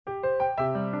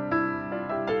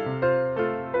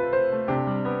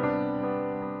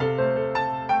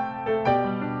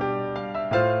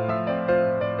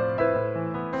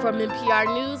From NPR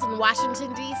News in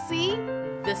Washington, D.C.,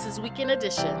 this is Weekend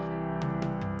Edition.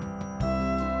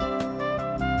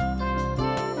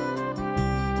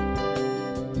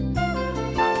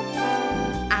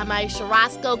 I'm Aisha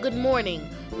Roscoe. Good morning.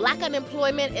 Black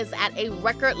unemployment is at a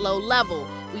record low level.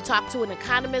 We talked to an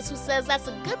economist who says that's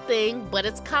a good thing, but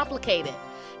it's complicated.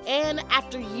 And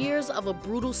after years of a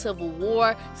brutal civil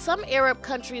war, some Arab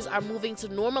countries are moving to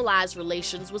normalize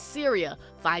relations with Syria.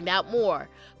 Find out more.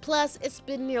 Plus, it's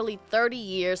been nearly 30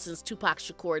 years since Tupac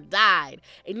Shakur died.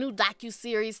 A new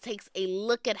docuseries takes a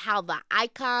look at how the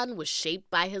icon was shaped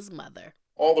by his mother.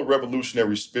 All the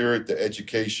revolutionary spirit, the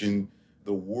education,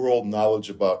 the world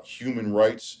knowledge about human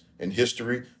rights and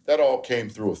history, that all came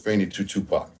through Afeni to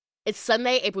Tupac. It's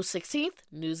Sunday, April 16th.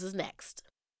 News is next.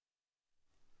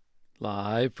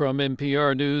 Live from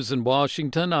NPR News in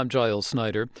Washington, I'm Giles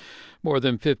Snyder. More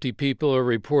than 50 people are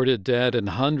reported dead and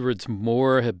hundreds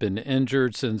more have been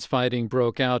injured since fighting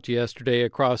broke out yesterday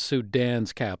across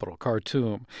Sudan's capital,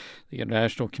 Khartoum. The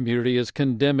international community is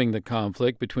condemning the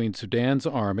conflict between Sudan's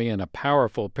army and a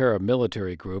powerful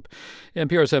paramilitary group.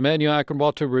 NPR's Emmanuel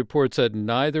Akinwalter reports that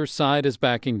neither side is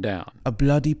backing down. A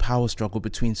bloody power struggle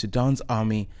between Sudan's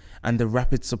army and the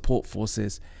Rapid Support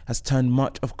Forces has turned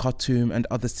much of Khartoum and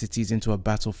other cities into a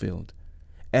battlefield.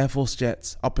 Air Force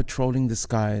jets are patrolling the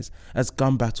skies as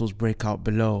gun battles break out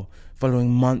below, following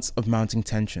months of mounting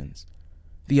tensions.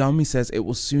 The army says it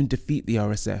will soon defeat the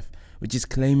RSF, which is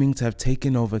claiming to have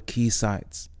taken over key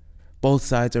sites. Both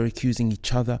sides are accusing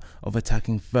each other of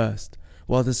attacking first,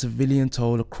 while the civilian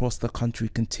toll across the country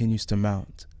continues to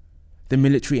mount. The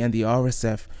military and the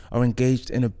RSF are engaged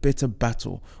in a bitter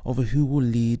battle over who will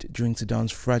lead during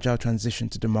Sudan's fragile transition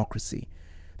to democracy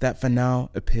that for now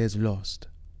appears lost.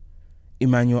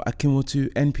 Emmanuel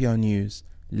Akinwotu, NPR News,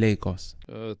 Lagos.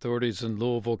 Authorities in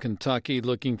Louisville, Kentucky,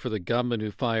 looking for the gunman who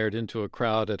fired into a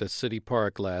crowd at a city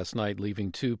park last night,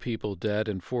 leaving 2 people dead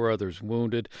and 4 others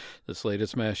wounded. This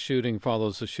latest mass shooting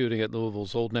follows the shooting at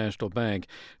Louisville's Old National Bank,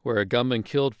 where a gunman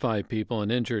killed 5 people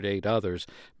and injured 8 others.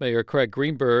 Mayor Craig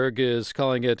Greenberg is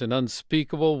calling it an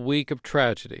unspeakable week of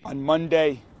tragedy. On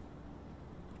Monday,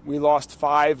 we lost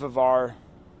 5 of our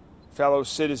fellow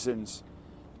citizens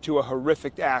to a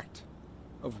horrific act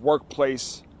of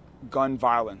workplace gun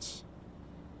violence.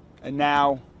 And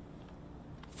now,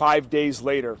 5 days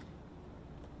later,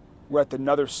 we're at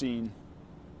another scene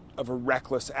of a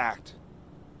reckless act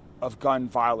of gun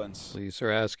violence. Police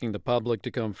are asking the public to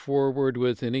come forward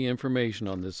with any information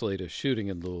on this latest shooting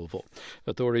in Louisville.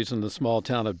 Authorities in the small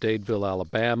town of Dadeville,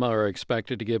 Alabama, are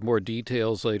expected to give more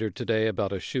details later today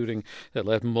about a shooting that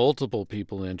left multiple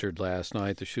people injured last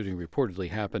night. The shooting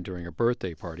reportedly happened during a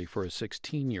birthday party for a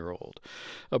 16-year-old.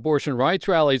 Abortion rights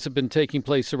rallies have been taking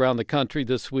place around the country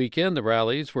this weekend. The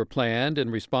rallies were planned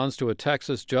in response to a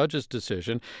Texas judge's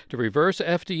decision to reverse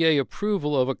FDA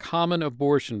approval of a common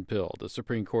abortion pill. The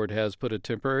Supreme Court has put a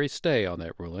temporary stay on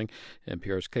that ruling.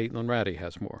 NPR's Caitlin Ratty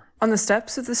has more. On the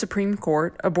steps of the Supreme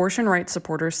Court, abortion rights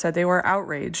supporters said they were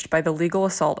outraged by the legal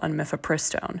assault on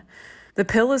mifepristone. The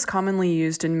pill is commonly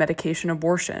used in medication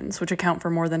abortions, which account for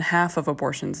more than half of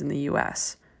abortions in the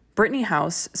U.S. Brittany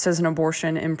House says an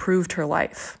abortion improved her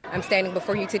life. I'm standing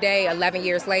before you today, 11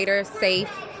 years later, safe,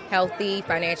 healthy,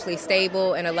 financially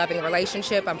stable, in a loving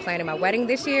relationship. I'm planning my wedding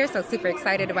this year, so super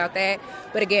excited about that.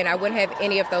 But again, I wouldn't have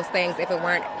any of those things if it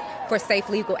weren't for safe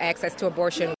legal access to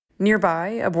abortion. Nearby,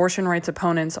 abortion rights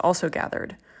opponents also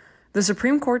gathered. The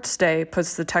Supreme Court stay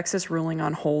puts the Texas ruling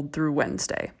on hold through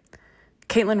Wednesday.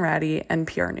 Caitlin Ratty,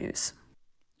 NPR News.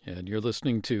 And you're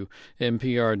listening to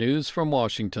NPR News from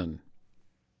Washington.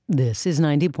 This is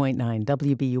 90.9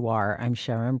 WBUR. I'm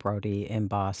Sharon Brody in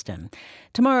Boston.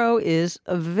 Tomorrow is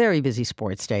a very busy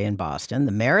sports day in Boston.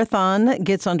 The marathon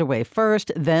gets underway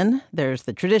first. Then there's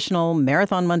the traditional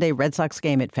Marathon Monday Red Sox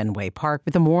game at Fenway Park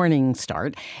with a morning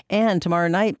start. And tomorrow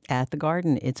night at the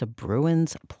Garden, it's a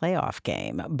Bruins playoff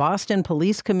game. Boston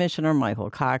Police Commissioner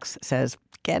Michael Cox says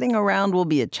getting around will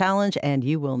be a challenge and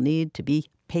you will need to be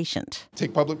patient.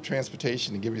 Take public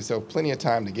transportation and give yourself plenty of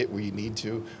time to get where you need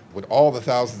to. With all the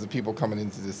thousands of people coming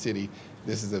into the city,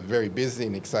 this is a very busy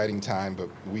and exciting time, but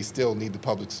we still need the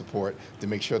public support to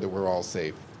make sure that we're all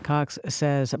safe. Cox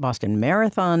says Boston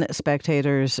Marathon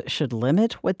spectators should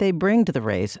limit what they bring to the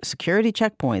race. Security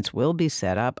checkpoints will be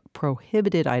set up.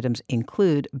 Prohibited items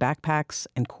include backpacks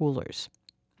and coolers.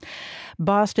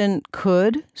 Boston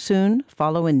could soon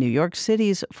follow in New York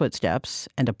City's footsteps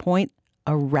and appoint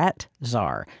a rat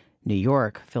czar. New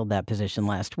York filled that position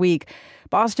last week.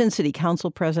 Boston City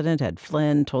Council President Ed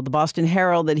Flynn told the Boston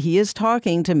Herald that he is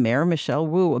talking to Mayor Michelle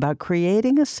Wu about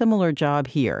creating a similar job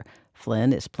here.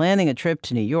 Flynn is planning a trip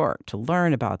to New York to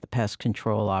learn about the pest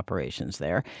control operations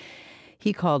there.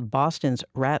 He called Boston's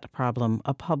rat problem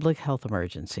a public health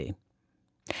emergency.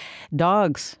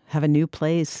 Dogs have a new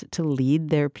place to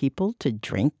lead their people to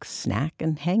drink, snack,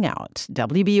 and hang out.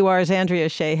 WBUR's Andrea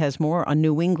Shea has more on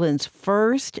New England's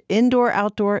first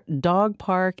indoor-outdoor dog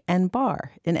park and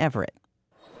bar in Everett.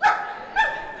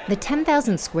 The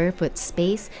 10,000 square foot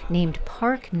space, named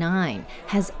Park 9,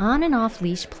 has on and off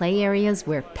leash play areas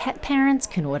where pet parents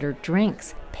can order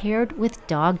drinks paired with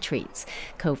dog treats.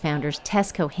 Co-founders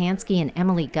Tess Kohansky and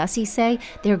Emily Gussie say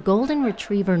their golden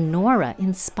retriever Nora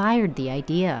inspired the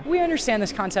idea. We understand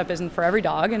this concept isn't for every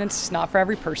dog and it's not for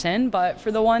every person, but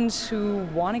for the ones who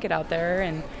want to get out there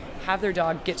and have their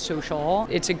dog get social,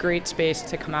 it's a great space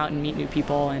to come out and meet new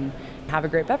people and have a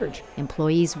great beverage.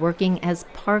 Employees working as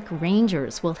park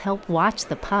rangers will help watch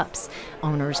the pups.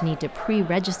 Owners need to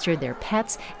pre-register their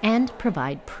pets and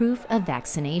provide proof of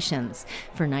vaccinations.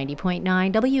 For 90.9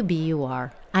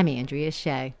 WBUR, I'm Andrea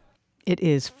Shea. It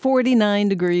is 49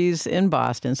 degrees in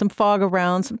Boston, some fog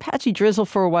around, some patchy drizzle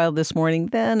for a while this morning,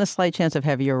 then a slight chance of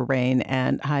heavier rain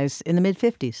and highs in the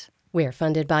mid-50s. We're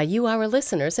funded by you, our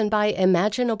listeners, and by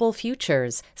Imaginable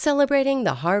Futures, celebrating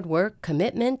the hard work,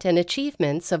 commitment, and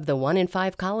achievements of the 1 in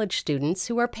 5 college students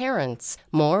who are parents.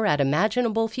 More at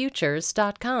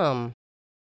imaginablefutures.com.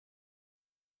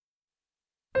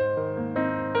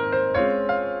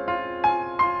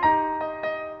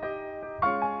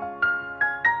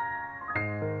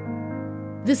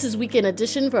 This is Weekend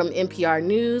Edition from NPR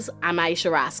News. I'm Aisha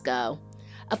Roscoe.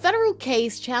 A federal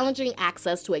case challenging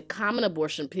access to a common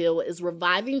abortion pill is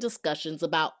reviving discussions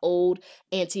about old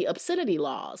anti-obscenity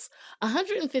laws.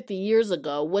 150 years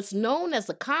ago, what's known as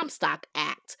the Comstock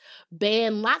Act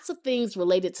banned lots of things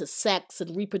related to sex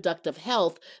and reproductive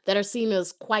health that are seen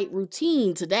as quite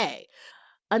routine today.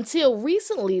 Until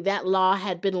recently, that law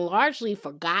had been largely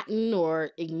forgotten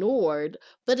or ignored,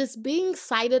 but it's being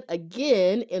cited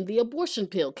again in the abortion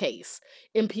pill case.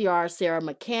 NPR's Sarah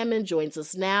McCammon joins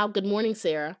us now. Good morning,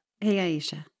 Sarah. Hey,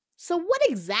 Aisha. So what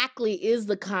exactly is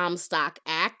the Comstock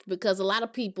Act? Because a lot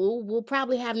of people will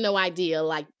probably have no idea,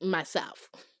 like myself.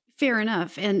 Fair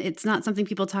enough. And it's not something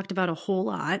people talked about a whole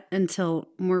lot until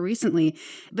more recently.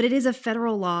 But it is a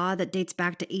federal law that dates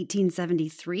back to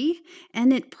 1873,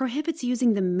 and it prohibits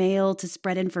using the mail to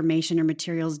spread information or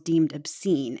materials deemed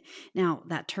obscene. Now,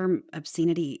 that term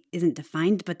obscenity isn't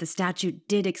defined, but the statute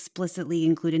did explicitly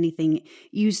include anything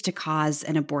used to cause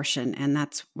an abortion, and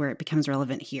that's where it becomes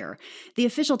relevant here. The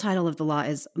official title of the law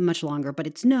is much longer, but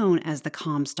it's known as the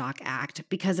Comstock Act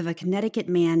because of a Connecticut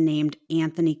man named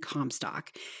Anthony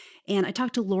Comstock. And I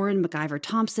talked to Lauren MacIver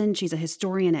Thompson. She's a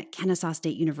historian at Kennesaw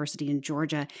State University in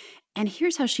Georgia. And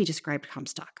here's how she described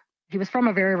Comstock. He was from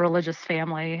a very religious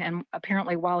family. And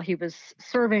apparently while he was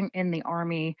serving in the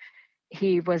Army,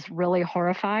 he was really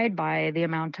horrified by the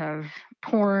amount of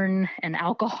porn and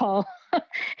alcohol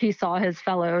he saw his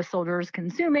fellow soldiers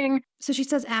consuming. So she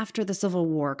says after the Civil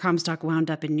War, Comstock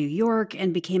wound up in New York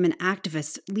and became an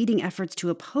activist leading efforts to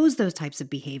oppose those types of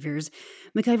behaviors.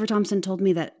 MacIver Thompson told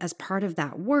me that as part of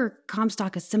that work,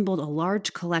 Comstock assembled a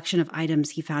large collection of items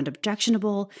he found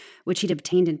objectionable, which he'd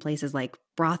obtained in places like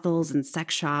brothels and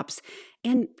sex shops,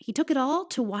 and he took it all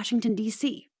to Washington,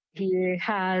 D.C. He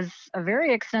has a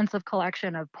very extensive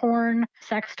collection of porn,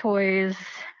 sex toys,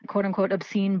 quote-unquote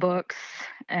obscene books,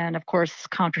 and of course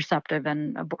contraceptive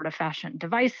and abortifacient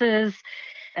devices.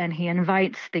 And he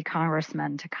invites the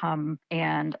congressmen to come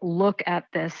and look at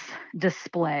this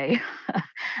display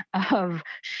of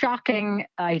shocking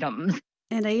items.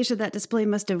 And Aisha, that display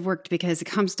must have worked because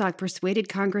Comstock persuaded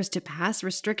Congress to pass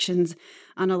restrictions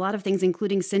on a lot of things,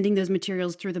 including sending those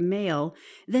materials through the mail.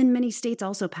 Then many states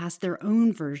also passed their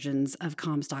own versions of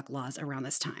Comstock laws around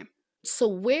this time. So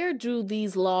where do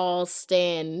these laws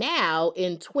stand now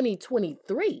in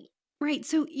 2023? Right.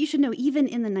 So you should know, even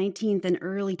in the 19th and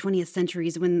early 20th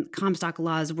centuries, when Comstock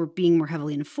laws were being more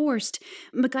heavily enforced,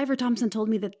 MacIver Thompson told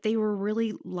me that they were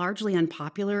really largely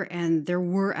unpopular and there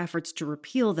were efforts to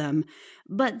repeal them.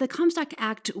 But the Comstock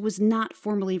Act was not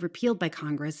formally repealed by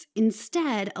Congress.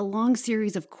 Instead, a long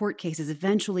series of court cases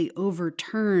eventually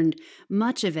overturned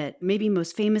much of it, maybe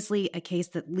most famously a case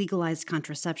that legalized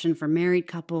contraception for married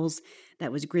couples.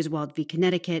 That was Griswold v.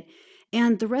 Connecticut.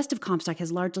 And the rest of Comstock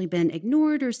has largely been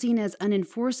ignored or seen as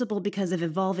unenforceable because of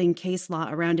evolving case law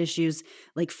around issues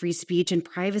like free speech and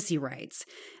privacy rights.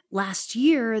 Last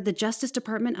year, the Justice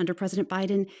Department under President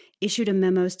Biden issued a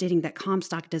memo stating that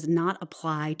Comstock does not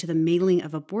apply to the mailing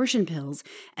of abortion pills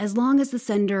as long as the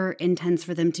sender intends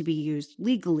for them to be used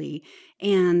legally.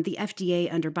 And the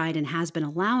FDA under Biden has been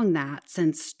allowing that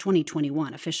since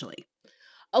 2021 officially.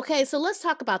 Okay, so let's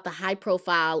talk about the high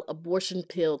profile abortion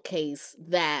pill case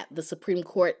that the Supreme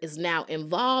Court is now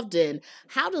involved in.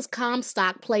 How does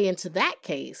Comstock play into that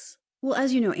case? Well,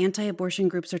 as you know, anti abortion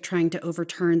groups are trying to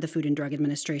overturn the Food and Drug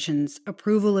Administration's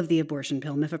approval of the abortion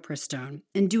pill, mifepristone,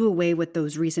 and do away with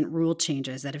those recent rule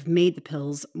changes that have made the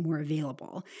pills more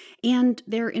available. And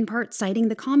they're in part citing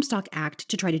the Comstock Act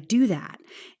to try to do that.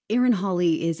 Erin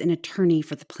Hawley is an attorney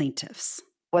for the plaintiffs.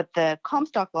 What the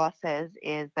Comstock law says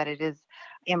is that it is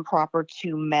improper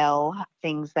to mail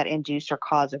things that induce or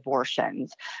cause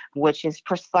abortions, which is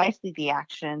precisely the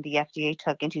action the FDA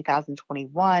took in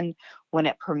 2021 when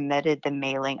it permitted the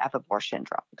mailing of abortion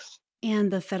drugs.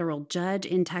 And the federal judge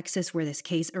in Texas where this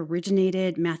case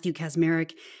originated, Matthew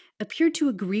Kaczmarek, appeared to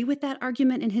agree with that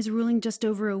argument in his ruling just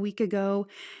over a week ago.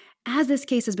 As this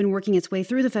case has been working its way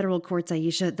through the federal courts,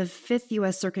 Aisha, the Fifth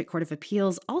U.S. Circuit Court of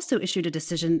Appeals also issued a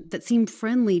decision that seemed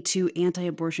friendly to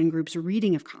anti-abortion groups'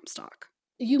 reading of Comstock.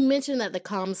 You mentioned that the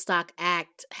Comstock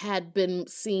Act had been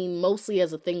seen mostly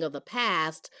as a thing of the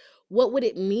past. What would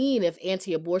it mean if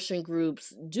anti-abortion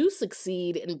groups do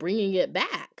succeed in bringing it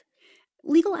back?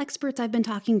 Legal experts I've been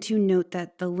talking to note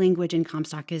that the language in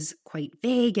Comstock is quite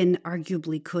vague and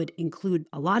arguably could include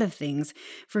a lot of things.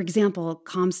 For example,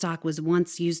 Comstock was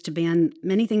once used to ban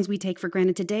many things we take for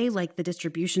granted today, like the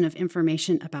distribution of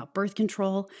information about birth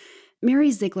control.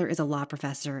 Mary Ziegler is a law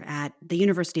professor at the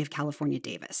University of California,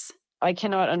 Davis. I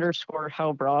cannot underscore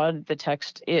how broad the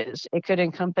text is. It could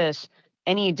encompass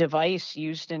any device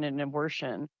used in an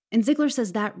abortion. And Ziegler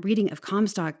says that reading of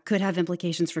Comstock could have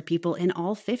implications for people in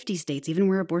all 50 states, even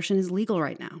where abortion is legal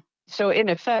right now. So in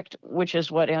effect, which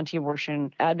is what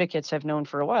anti-abortion advocates have known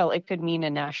for a while, it could mean a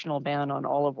national ban on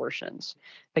all abortions.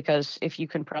 Because if you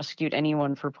can prosecute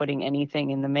anyone for putting anything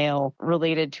in the mail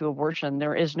related to abortion,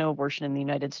 there is no abortion in the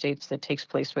United States that takes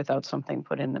place without something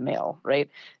put in the mail, right?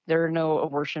 There are no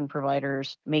abortion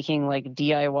providers making like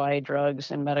DIY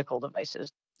drugs and medical devices.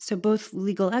 So both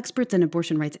legal experts and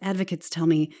abortion rights advocates tell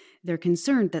me they're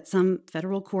concerned that some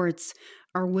federal courts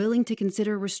are willing to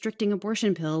consider restricting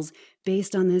abortion pills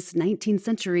based on this 19th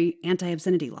century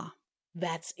anti-obscenity law.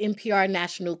 That's NPR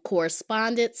national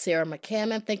correspondent Sarah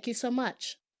McCammon. Thank you so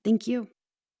much. Thank you.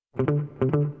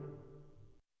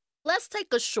 Let's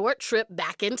take a short trip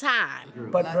back in time.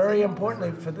 But very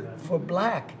importantly, for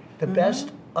Black, the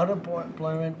best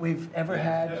unemployment we've ever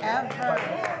had.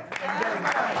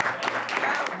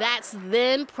 That's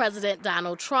then President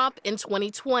Donald Trump in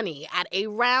 2020 at a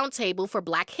roundtable for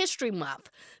Black History Month.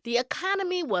 The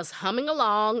economy was humming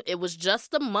along. It was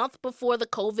just a month before the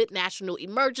COVID national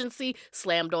emergency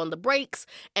slammed on the brakes,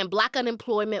 and Black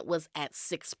unemployment was at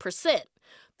 6%.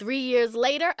 3 years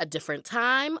later, a different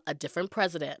time, a different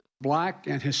president. Black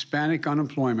and Hispanic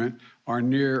unemployment are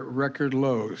near record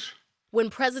lows. When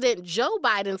President Joe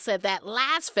Biden said that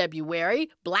last February,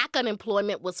 Black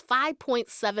unemployment was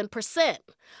 5.7%.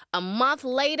 A month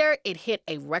later, it hit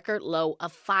a record low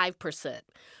of 5%,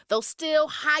 though still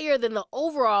higher than the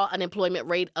overall unemployment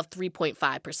rate of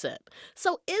 3.5%.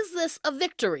 So is this a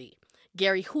victory?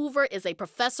 Gary Hoover is a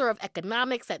professor of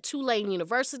economics at Tulane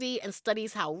University and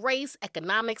studies how race,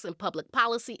 economics, and public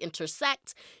policy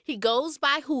intersect. He goes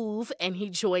by Hoove, and he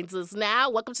joins us now.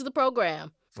 Welcome to the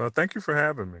program. Well, thank you for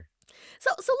having me.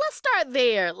 So let's start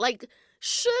there.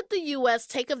 Should the U.S.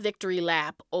 take a victory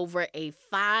lap over a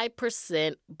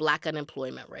 5% Black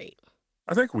unemployment rate?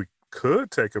 I think we could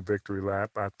take a victory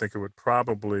lap. I think it would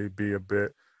probably be a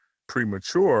bit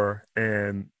premature,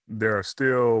 and there are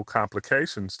still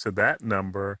complications to that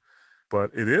number,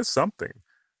 but it is something.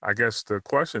 I guess the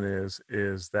question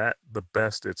is that the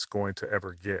best it's going to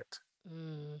ever get?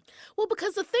 Well,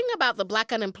 because the thing about the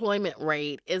Black unemployment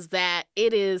rate is that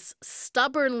it is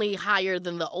stubbornly higher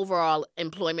than the overall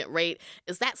employment rate.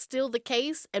 Is that still the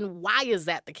case? And why is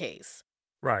that the case?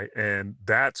 Right. And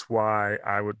that's why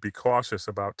I would be cautious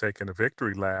about taking a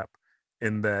victory lap,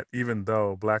 in that even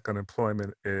though Black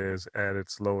unemployment is at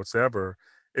its lowest ever,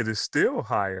 it is still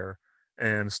higher,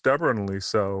 and stubbornly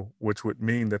so, which would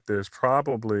mean that there's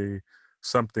probably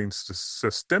something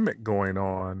systemic going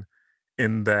on,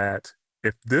 in that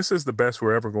if this is the best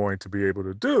we're ever going to be able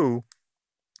to do,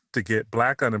 to get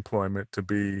Black unemployment to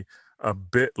be a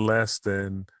bit less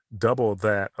than double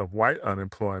that of white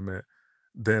unemployment,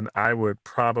 then I would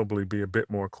probably be a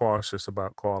bit more cautious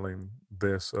about calling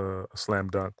this a slam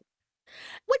dunk.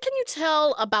 What can you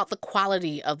tell about the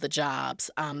quality of the jobs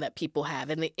that people have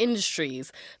and the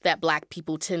industries that Black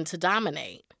people tend to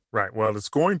dominate? Right. Well, it's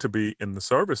going to be in the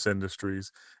service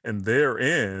industries, and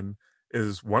therein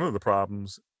is one of the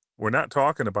problems. We're not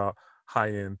talking about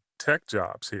high-end tech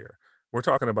jobs here. We're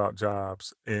talking about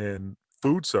jobs in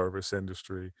food service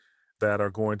industry that are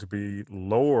going to be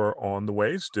lower on the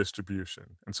wage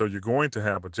distribution. And so you're going to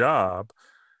have a job,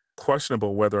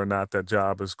 questionable whether or not that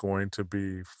job is going to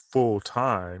be full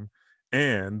time,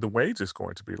 and the wage is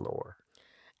going to be lower.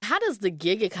 How does the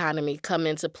gig economy come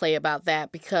into play about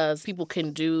that? Because people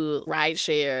can do ride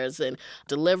shares and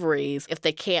deliveries if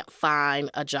they can't find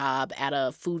a job at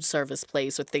a food service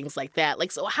place or things like that.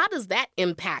 Like, so how does that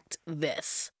impact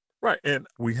this? Right. And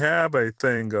we have a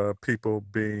thing of people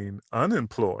being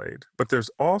unemployed, but there's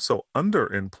also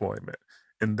underemployment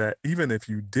in that even if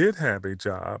you did have a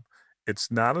job,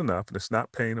 it's not enough and it's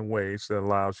not paying a wage that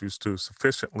allows you to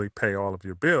sufficiently pay all of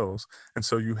your bills. And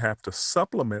so you have to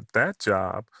supplement that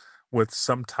job with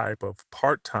some type of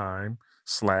part-time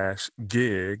 /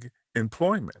 gig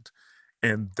employment.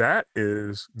 And that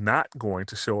is not going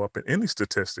to show up in any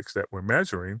statistics that we're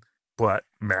measuring, but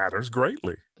matters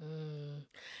greatly.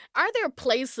 Are there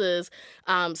places,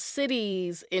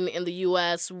 cities in the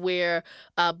U.S. where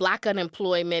Black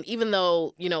unemployment, even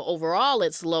though, overall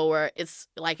it's lower, it's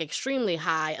like extremely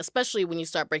high, especially when you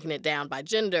start breaking it down by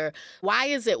gender? Why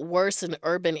is it worse in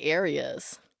urban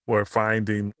areas? We're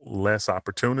finding less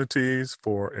opportunities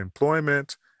for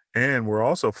employment, and we're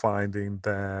also finding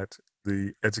that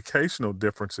the educational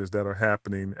differences that are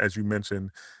happening, as you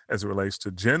mentioned, as it relates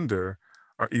to gender,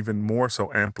 are even more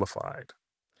so amplified.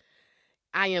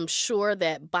 I am sure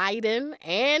that Biden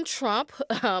and Trump,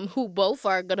 who both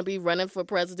are going to be running for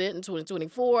president in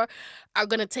 2024, are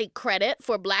going to take credit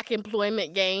for Black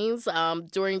employment gains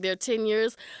during their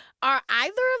tenures. Are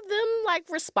either of them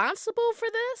responsible for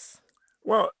this?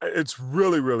 Well, it's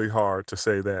really, really hard to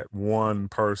say that one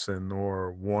person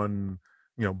or one,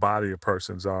 body of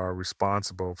persons are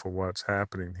responsible for what's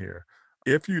happening here.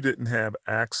 If you didn't have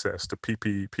access to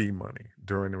PPP money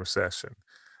during the recession,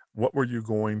 what were you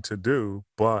going to do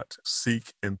but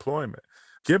seek employment?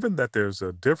 Given that there's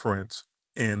a difference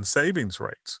in savings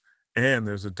rates and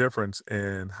there's a difference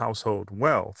in household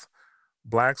wealth,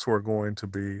 Blacks were going to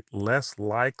be less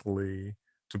likely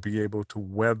to be able to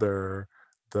weather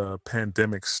the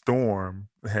pandemic storm,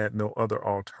 had no other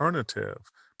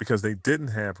alternative because they didn't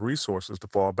have resources to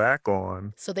fall back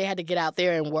on. So they had to get out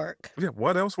there and work. Yeah,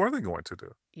 what else were they going to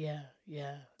do? Yeah.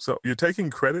 So you're taking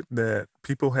credit that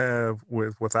people have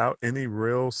without any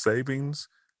real savings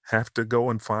have to go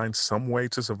and find some way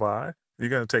to survive? You're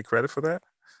going to take credit for that?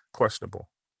 Questionable.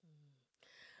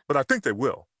 But I think they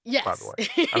will. Yes. By the way.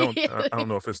 I don't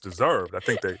know if it's deserved. I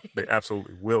think they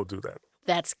absolutely will do that.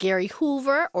 That's Gary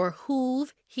Hoover, or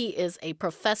Hoove. He is a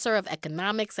professor of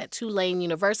economics at Tulane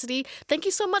University. Thank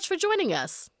you so much for joining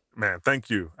us. Man, thank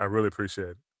you. I really appreciate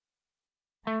it.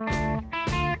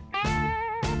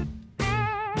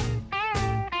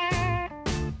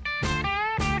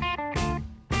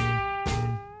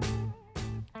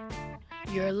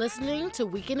 You're listening to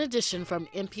Weekend Edition from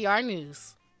NPR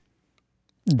News.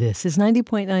 This is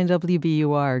 90.9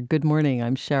 WBUR. Good morning.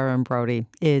 I'm Sharon Brody.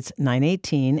 It's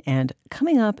 9:18, and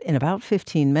coming up in about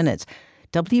 15 minutes,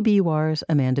 WBUR's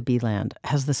Amanda Beeland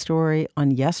has the story on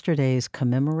yesterday's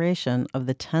commemoration of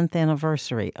the 10th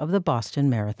anniversary of the Boston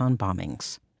Marathon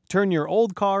bombings. Turn your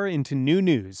old car into new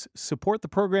news. Support the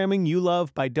programming you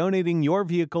love by donating your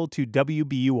vehicle to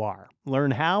WBUR. Learn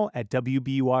how at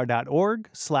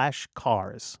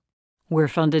wbur.org/cars. We're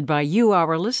funded by you,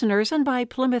 our listeners, and by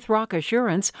Plymouth Rock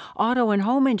Assurance, auto and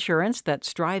home insurance that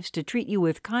strives to treat you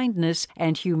with kindness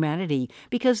and humanity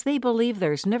because they believe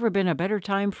there's never been a better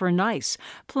time for nice.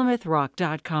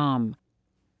 PlymouthRock.com.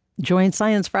 Join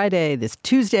Science Friday this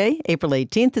Tuesday, April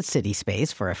 18th at City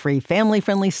Space for a free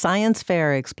family-friendly science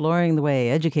fair exploring the way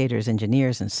educators,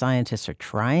 engineers, and scientists are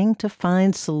trying to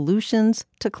find solutions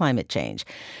to climate change.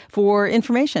 For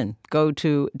information, go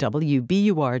to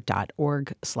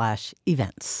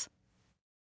wbur.org/events.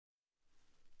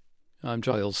 I'm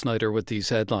Giles Snyder with these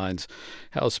headlines.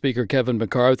 House Speaker Kevin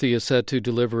McCarthy is set to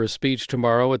deliver a speech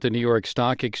tomorrow at the New York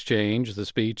Stock Exchange. The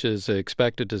speech is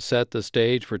expected to set the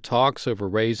stage for talks over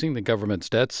raising the government's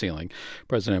debt ceiling.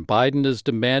 President Biden is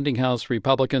demanding House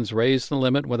Republicans raise the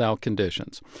limit without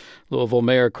conditions. Louisville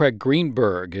Mayor Craig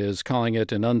Greenberg is calling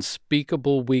it an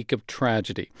unspeakable week of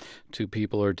tragedy. 2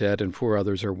 people are dead and 4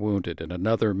 others are wounded in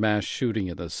another mass shooting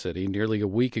in the city. Nearly a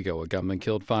week ago, a gunman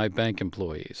killed 5 bank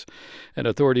employees. And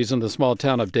authorities in the small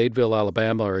town of Dadeville,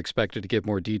 Alabama, are expected to give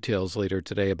more details later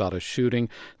today about a shooting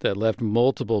that left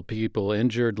multiple people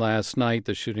injured last night.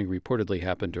 The shooting reportedly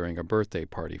happened during a birthday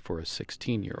party for a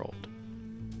 16-year-old.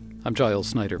 I'm Giles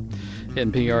Snyder,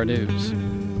 NPR News.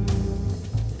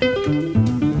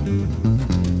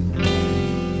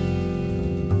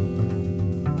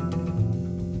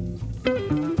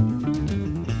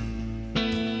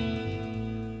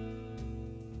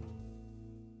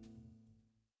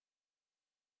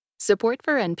 Support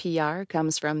for NPR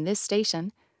comes from this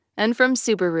station and from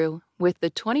Subaru with the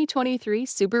 2023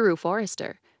 Subaru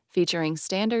Forester, featuring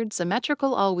standard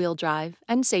symmetrical all-wheel drive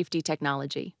and safety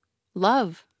technology.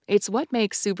 Love, it's what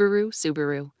makes Subaru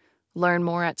Subaru. Learn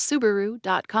more at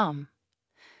Subaru.com.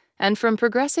 And from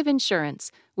Progressive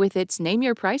Insurance with its Name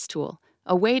Your Price tool,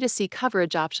 a way to see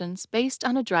coverage options based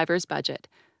on a driver's budget.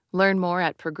 Learn more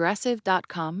at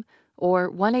Progressive.com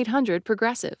or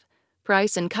 1-800-PROGRESSIVE.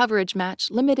 Price and coverage match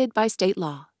limited by state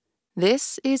law.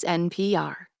 This is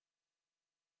NPR.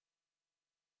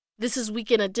 This is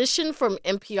Weekend Edition from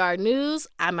NPR News.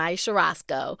 I'm Aisha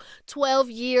Roscoe. 12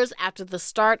 years after the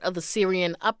start of the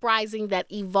Syrian uprising that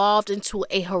evolved into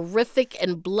a horrific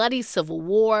and bloody civil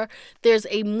war, there's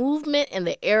a movement in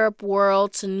the Arab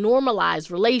world to normalize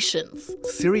relations.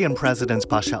 Syrian President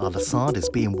Bashar al-Assad is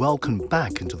being welcomed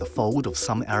back into the fold of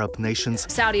some Arab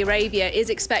nations. Saudi Arabia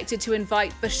is expected to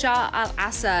invite Bashar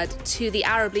al-Assad to the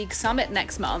Arab League summit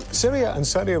next month. Syria and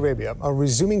Saudi Arabia are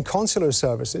resuming consular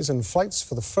services and flights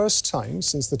for the first time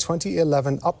since the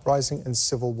 2011 uprising and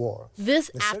civil war.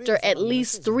 This after at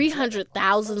least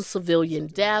 300,000 civilian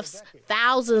deaths,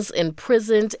 thousands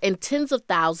imprisoned, and tens of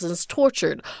thousands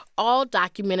tortured, all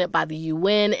documented by the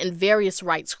UN and various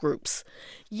rights groups.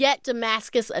 Yet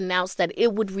Damascus announced that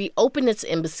it would reopen its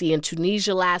embassy in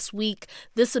Tunisia last week,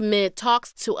 this amid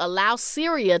talks to allow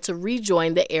Syria to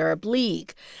rejoin the Arab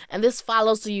League. And this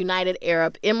follows the United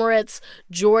Arab Emirates,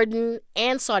 Jordan,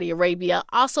 and Saudi Arabia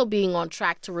also being on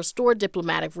track to restore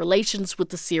diplomatic relations with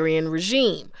the Syrian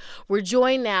regime. We're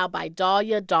joined now by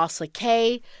Dalia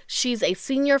Dawsa-Kay. She's a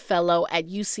senior fellow at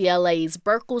UCLA's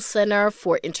Berkel Center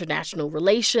for International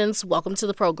Relations. Welcome to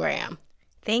the program.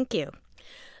 Thank you.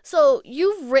 So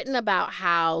you've written about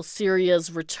how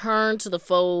Syria's return to the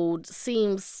fold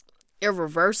seems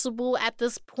irreversible at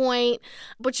this point,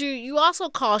 but you also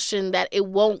caution that it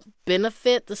won't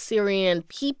benefit the Syrian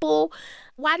people.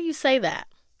 Why do you say that?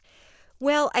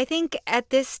 Well, I think at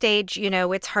this stage,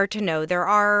 it's hard to know. There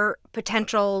are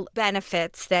potential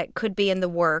benefits that could be in the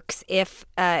works if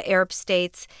Arab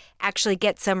states actually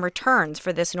get some returns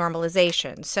for this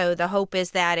normalization. So the hope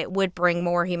is that it would bring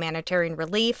more humanitarian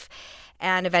relief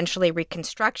and eventually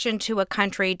reconstruction to a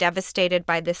country devastated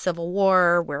by the civil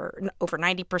war, where over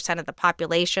 90% of the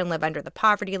population live under the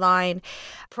poverty line.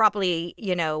 Probably,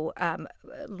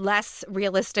 less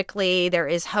realistically, there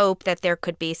is hope that there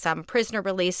could be some prisoner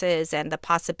releases and the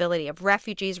possibility of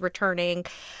refugees returning,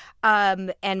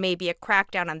 and maybe a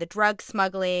crackdown on the drug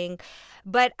smuggling.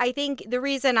 But I think the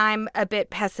reason I'm a bit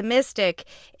pessimistic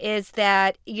is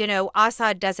that,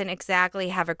 Assad doesn't exactly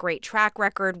have a great track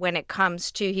record when it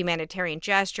comes to humanitarian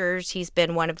gestures. He's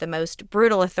been one of the most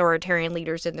brutal authoritarian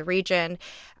leaders in the region.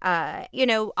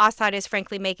 Assad is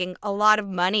frankly making a lot of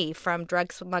money from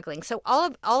drug smuggling. So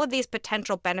all of these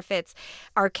potential benefits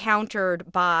are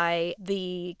countered by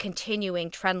the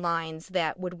continuing trend lines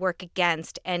that would work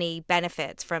against any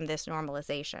benefits from this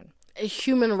normalization.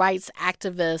 Human rights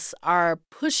activists are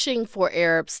pushing for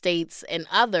Arab states and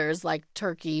others like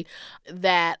Turkey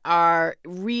that are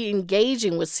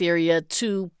re-engaging with Syria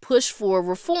to push for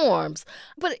reforms.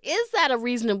 But is that a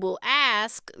reasonable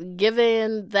ask,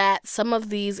 given that some of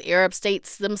these Arab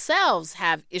states themselves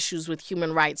have issues with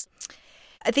human rights?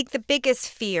 I think the biggest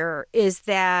fear is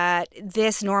that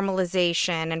this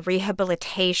normalization and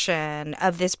rehabilitation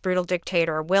of this brutal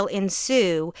dictator will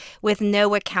ensue with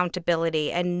no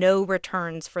accountability and no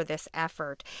returns for this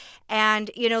effort. And,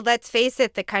 let's face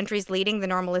it, the countries leading the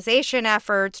normalization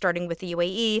effort, starting with the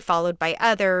UAE, followed by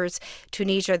others,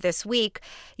 Tunisia this week,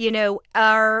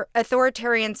 are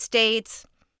authoritarian states.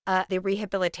 The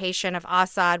rehabilitation of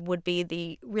Assad would be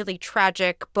the really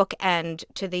tragic bookend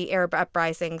to the Arab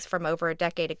uprisings from over a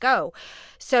decade ago.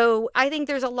 So I think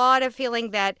there's a lot of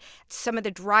feeling that some of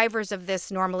the drivers of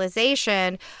this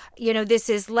normalization, this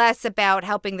is less about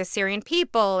helping the Syrian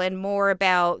people and more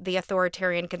about the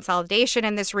authoritarian consolidation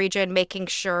in this region, making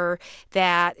sure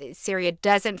that Syria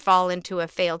doesn't fall into a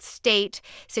failed state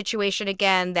situation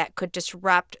again that could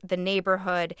disrupt the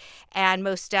neighborhood. And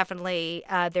most definitely,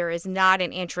 there is not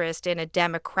an interest in a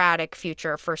democratic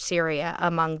future for Syria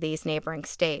among these neighboring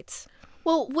states.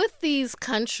 Well, with these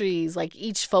countries, like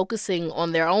each focusing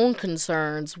on their own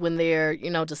concerns when they're,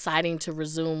 deciding to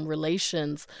resume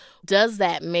relations, does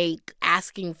that make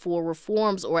asking for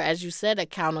reforms or, as you said,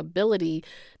 accountability,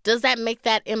 does that make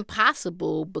that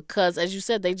impossible? Because, as you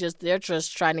said, they're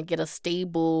just trying to get a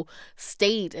stable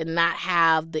state and not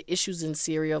have the issues in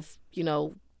Syria,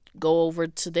 go over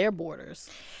to their borders.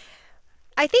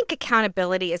 I think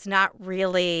accountability is not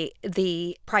really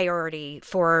the priority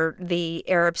for the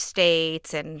Arab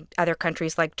states and other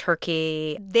countries like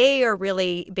Turkey. They are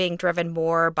really being driven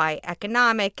more by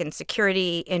economic and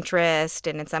security interest,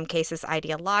 and in some cases,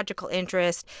 ideological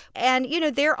interest. And,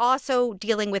 they're also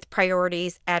dealing with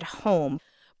priorities at home.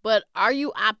 But are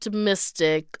you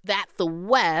optimistic that the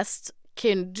West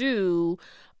can do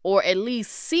or at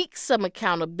least seek some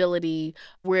accountability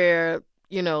where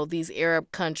these Arab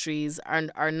countries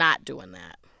are not doing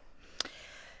that?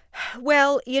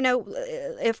 Well,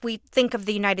 if we think of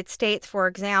the United States, for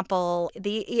example,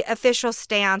 the official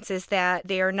stance is that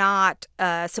they are not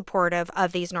supportive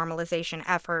of these normalization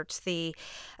efforts. The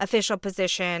official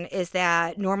position is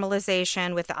that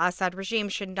normalization with the Assad regime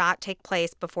should not take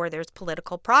place before there's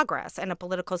political progress and a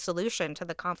political solution to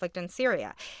the conflict in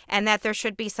Syria, and that there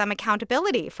should be some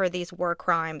accountability for these war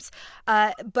crimes.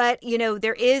 But,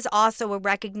 there is also a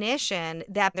recognition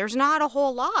that there's not a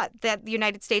whole lot that the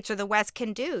United States or the West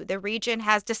can do. The region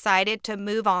has decided to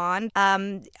move on.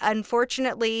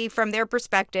 Unfortunately, from their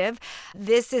perspective,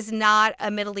 this is not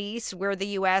a Middle East where the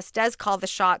U.S. does call the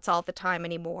shots all the time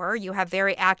anymore. You have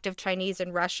very active Chinese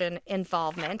and Russian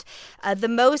involvement. The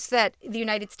most that the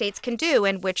United States can do,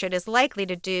 and which it is likely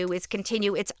to do, is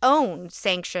continue its own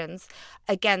sanctions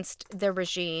against the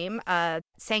regime.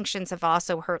 Sanctions have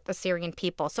also hurt the Syrian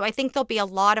people. So I think there'll be a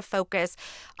lot of focus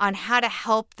on how to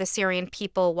help the Syrian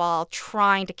people while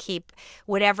trying to keep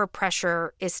whatever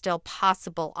pressure is still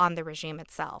possible on the regime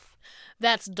itself.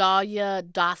 That's Dahlia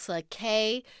Dasa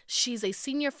Kay. She's a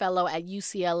senior fellow at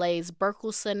UCLA's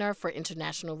Berkle Center for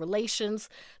International Relations.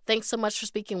 Thanks so much for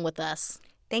speaking with us.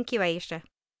 Thank you, Aisha.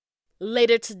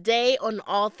 Later today on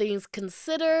All Things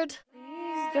Considered.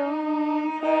 Please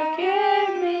don't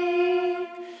forget me.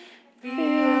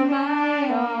 Feel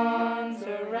my arms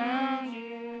around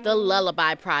you. The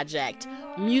Lullaby Project.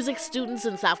 Music students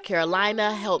in South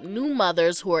Carolina help new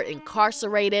mothers who are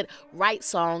incarcerated write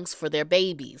songs for their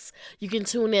babies. You can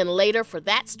tune in later for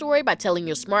that story by telling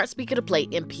your smart speaker to play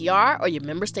NPR or your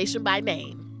member station by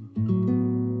name.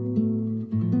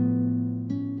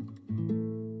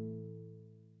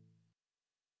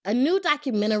 A new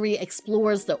documentary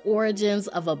explores the origins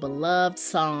of a beloved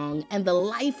song and the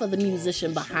life of the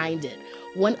musician behind it,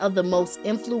 one of the most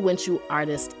influential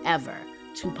artists ever,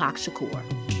 Tupac Shakur.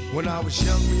 When I was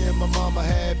young, me and my mama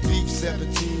had beef,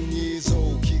 17 years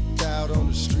old, kicked out on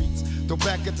the streets. Though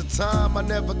back at the time, I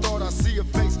never thought I'd see a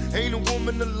face. Ain't a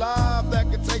woman alive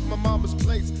that could take my mama's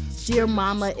place. Dear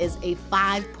Mama is a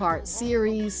 5-part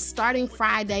series starting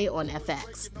Friday on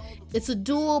FX. It's a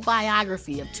dual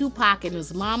biography of Tupac and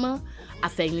his mama,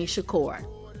 Afeni Shakur.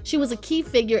 She was a key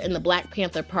figure in the Black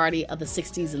Panther Party of the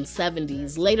 60s and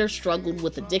 70s, later struggled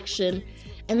with addiction,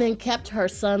 and then kept her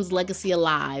son's legacy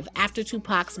alive after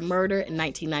Tupac's murder in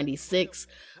 1996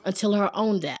 until her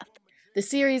own death. The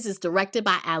series is directed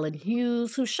by Alan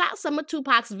Hughes, who shot some of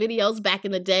Tupac's videos back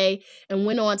in the day and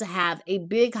went on to have a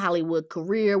big Hollywood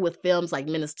career with films like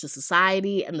Menace to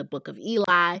Society and The Book of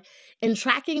Eli. In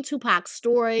tracking Tupac's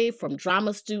story from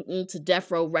drama student to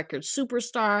Death Row Records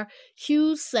superstar,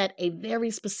 Hughes set a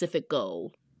very specific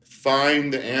goal.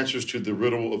 Find the answers to the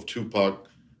riddle of Tupac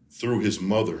through his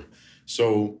mother.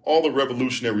 So all the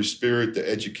revolutionary spirit, the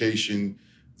education,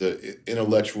 the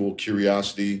intellectual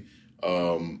curiosity,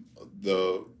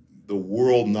 the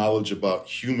world knowledge about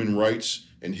human rights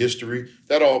and history,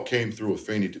 that all came through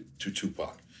Afeni to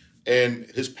Tupac. And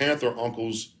his Panther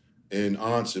uncles and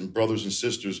aunts and brothers and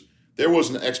sisters, there was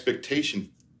an expectation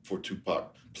for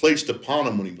Tupac placed upon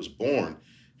him when he was born.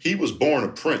 He was born a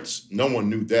prince. No one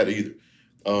knew that either.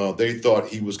 They thought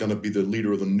he was going to be the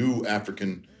leader of the new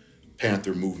African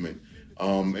Panther movement.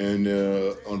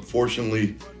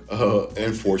 Unfortunately,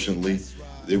 fortunately,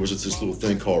 there was this little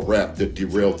thing called rap that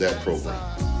derailed that program.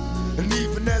 And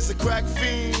even as a crack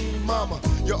fiend, mama,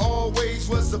 you always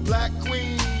was a black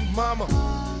queen, mama.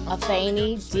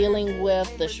 Afeni, dealing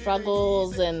with the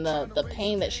struggles and the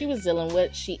pain that she was dealing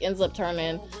with, she ends up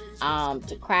turning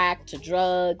to crack, to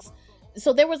drugs.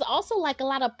 So there was also like a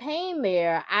lot of pain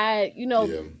there.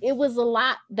 It was a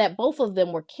lot that both of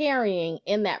them were carrying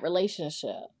in that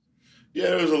relationship.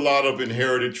 Yeah, there was a lot of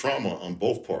inherited trauma on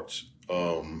both parts.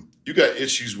 You got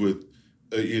issues with,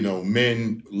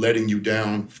 men letting you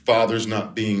down, fathers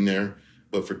not being there.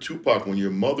 But for Tupac, when your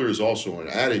mother is also an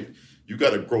addict, you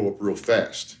got to grow up real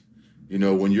fast.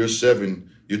 When you're 7,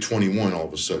 you're 21 all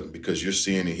of a sudden because you're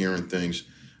seeing and hearing things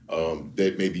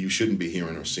that maybe you shouldn't be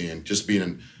hearing or seeing. Just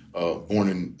being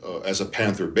born as a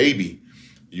Panther baby,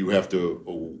 you have to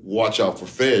watch out for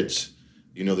feds.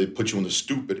 They put you on the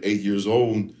stoop at 8 years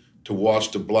old to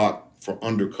watch the block for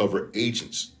undercover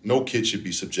agents. No kid should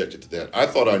be subjected to that. I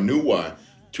thought I knew why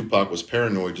Tupac was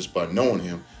paranoid just by knowing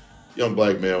him. Young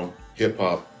black male, hip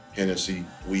hop, Hennessy,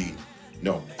 weed.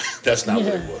 No, that's not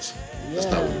what it was. That's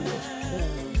not what it was.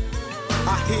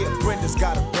 I hear Brenda's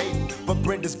got a baby, but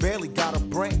Brenda's barely got a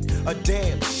brain. A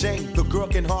damn shame, the girl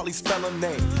can hardly spell her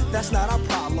name. That's not our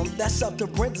problem, that's up to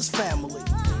Brenda's family.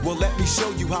 Well, let me show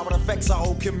you how it affects our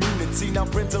whole community. Now,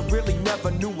 Brenda really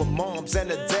never knew her moms, and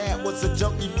her dad was a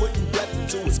junkie putting death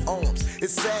into his arms.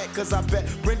 It's sad, cause I bet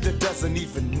Brenda doesn't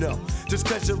even know. Just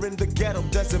cause you're in the ghetto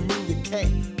doesn't mean you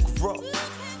can't grow.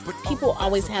 People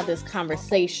always have this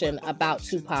conversation about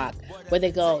Tupac where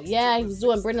they go, yeah, he was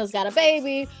doing Brenda's Got a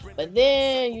Baby, but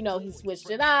then, you know, he switched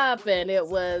it up and it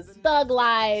was Thug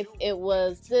Life, it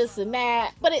was this and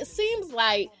that. But it seems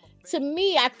like, to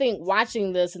me, I think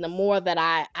watching this and the more that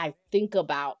I think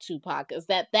about Tupac is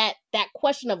that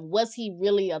question of was he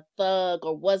really a thug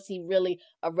or was he really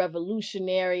a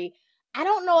revolutionary? I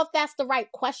don't know if that's the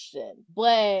right question,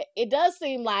 but it does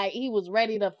seem like he was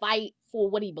ready to fight for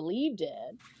what he believed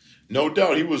in. No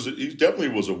doubt, he definitely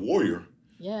was a warrior.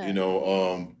 Yeah. You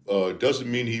know,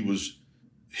 doesn't mean he was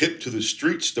hip to the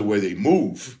streets the way they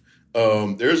move.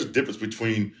 There's a difference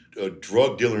between a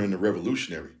drug dealer and a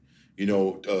revolutionary. You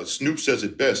know, Snoop says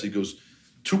it best. He goes,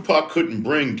 Tupac couldn't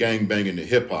bring gangbanging to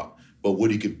hip hop, but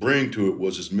what he could bring to it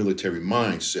was his military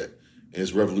mindset and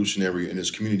his revolutionary and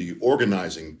his community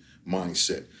organizing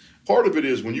mindset. Part of it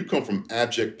is when you come from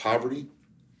abject poverty,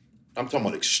 I'm talking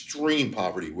about extreme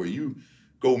poverty, where you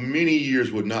go many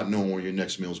years with not knowing where your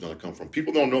next meal is going to come from.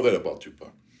 People don't know that about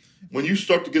Tupac. When you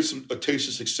start to get a taste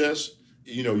of success,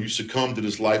 you know, you succumb to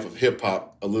this life of hip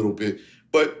hop a little bit.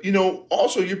 But, you know,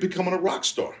 also you're becoming a rock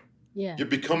star. Yeah. You're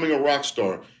becoming a rock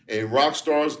star. And rock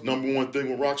stars, number one thing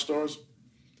with rock stars,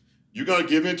 you're going to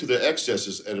give in to the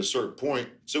excesses at a certain point.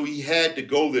 So he had to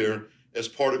go there as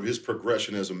part of his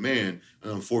progression as a man.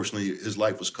 And unfortunately, his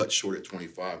life was cut short at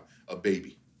 25, a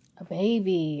baby. A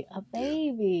baby.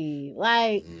 Yeah.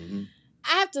 Like,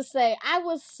 I have to say, I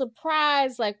was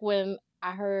surprised, like, when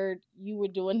I heard you were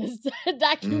doing this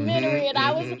documentary, and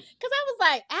I was, because I was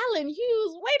like, Alan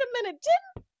Hughes, wait a minute,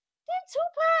 didn't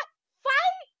Tupac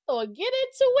fight or get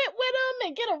into it with him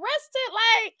and get arrested?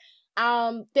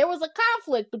 Like, there was a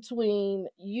conflict between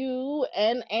you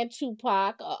and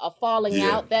Tupac, a falling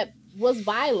out that was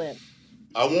violent.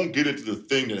 I won't get into the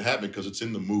thing that happened because it's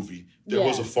in the movie. There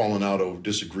was a falling out of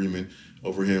disagreement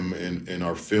over him in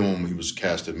our film. He was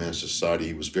cast at Men's Society.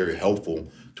 He was very helpful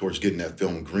towards getting that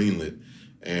film greenlit.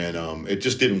 And it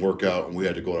just didn't work out, and we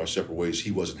had to go our separate ways.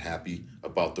 He wasn't happy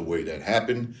about the way that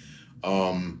happened.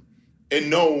 And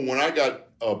no, when I got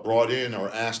brought in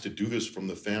or asked to do this from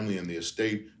the family and the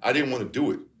estate, I didn't want to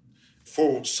do it.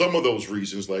 For some of those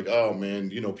reasons, like, oh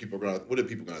man, you know, what are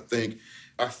people gonna think?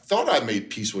 I thought I made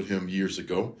peace with him years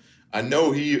ago. I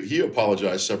know he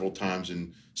apologized several times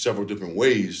in several different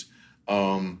ways,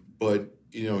 but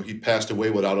you know, he passed away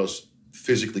without us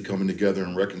physically coming together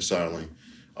and reconciling.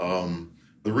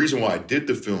 The reason why I did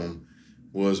the film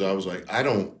was I was like, I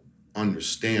don't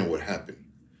understand what happened.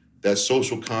 That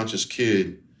social conscious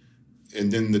kid,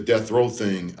 and then the death row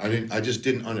thing.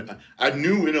 I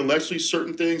knew intellectually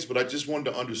certain things, but I just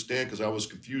wanted to understand because I was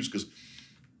confused because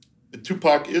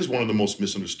Tupac is one of the most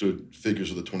misunderstood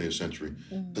figures of the 20th century.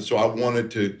 Mm-hmm. So I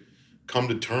wanted to come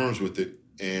to terms with it.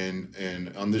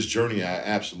 And on this journey, I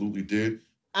absolutely did.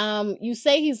 You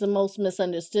say he's the most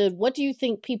misunderstood. What do you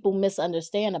think people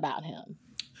misunderstand about him?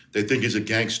 They think he's a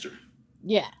gangster.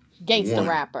 Yeah, gangster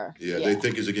rapper. Yeah, they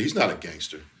think he's not a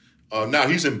gangster. Now,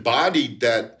 he's embodied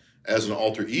that as an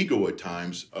alter ego at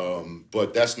times,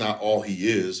 but that's not all he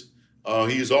is.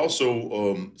 He is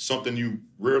also something you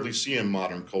rarely see in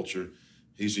modern culture.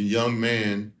 He's a young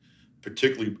man,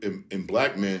 particularly in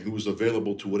black men, who is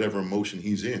available to whatever emotion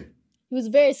he's in. He was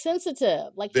very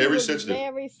sensitive. Very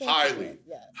sensitive.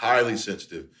 Highly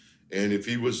sensitive. And if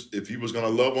he was going to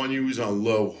love on you, he's going to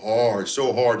love hard,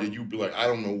 so hard that you'd be like, I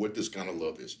don't know what this kind of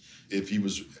love is. If he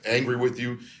was angry with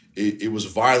you, it was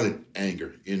violent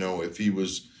anger. You know, if he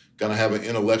was going to have an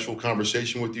intellectual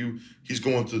conversation with you, he's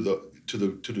going to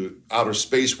the outer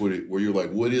space with it, where you're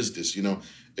like, what is this? You know,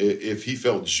 if he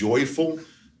felt joyful,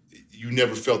 you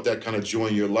never felt that kind of joy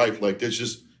in your life. Like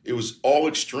it was all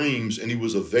extremes, and he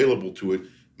was available to it.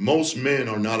 Most men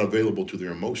are not available to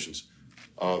their emotions,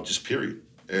 just period.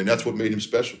 And that's what made him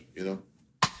special, you know?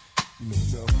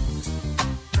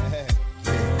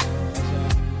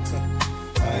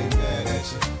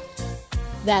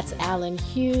 That's Alan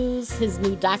Hughes. His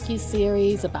new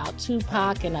docuseries about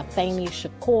Tupac and Afeni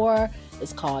Shakur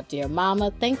is called Dear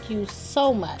Mama. Thank you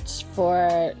so much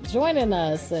for joining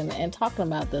us and talking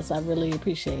about this. I really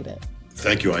appreciate it.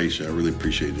 Thank you, Aisha. I really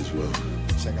appreciate it as well.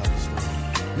 Check out the story.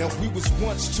 Now we was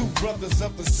once two brothers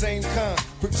of the same kind,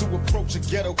 quick to approach a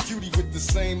ghetto cutie with the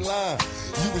same line.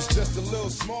 You was just a little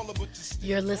smaller, but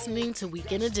You're listening to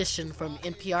Weekend Edition from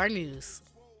NPR News.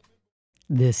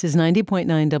 This is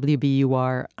 90.9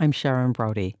 WBUR. I'm Sharon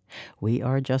Brody. We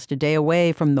are just a day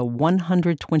away from the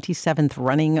 127th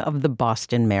running of the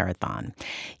Boston Marathon.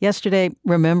 Yesterday,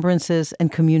 remembrances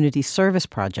and community service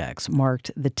projects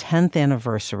marked the 10th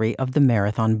anniversary of the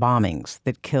marathon bombings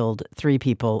that killed 3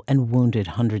 people and wounded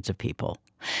hundreds of people.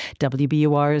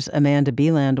 WBUR's Amanda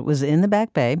Beeland was in the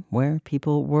Back Bay, where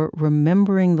people were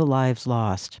remembering the lives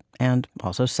lost and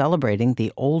also celebrating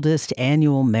the oldest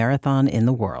annual marathon in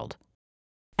the world.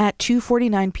 At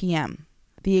 2:49 p.m.,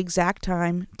 the exact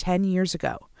time 10 years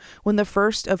ago, when the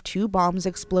first of 2 bombs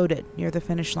exploded near the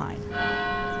finish line.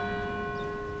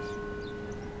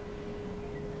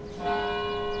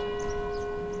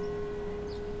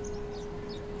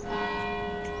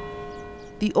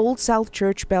 The Old South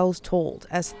Church bells tolled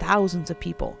as thousands of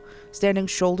people, standing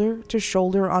shoulder to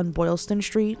shoulder on Boylston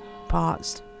Street,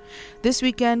 paused. This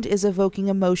weekend is evoking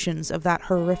emotions of that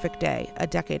horrific day a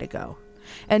decade ago.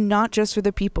 And not just for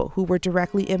the people who were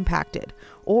directly impacted,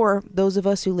 or those of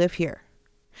us who live here.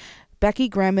 Becky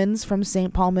Gremmons from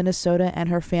St. Paul, Minnesota, and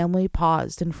her family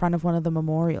paused in front of one of the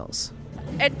memorials.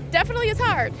 It definitely is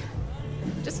hard,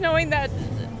 just knowing that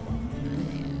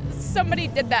somebody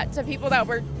did that to people that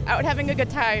were out having a good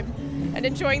time and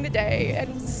enjoying the day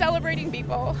and celebrating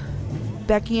people.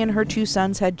 Becky and her 2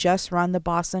 sons had just run the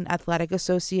Boston Athletic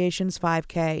Association's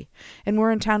 5K and were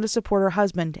in town to support her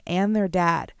husband and their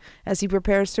dad as he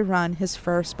prepares to run his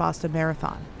first Boston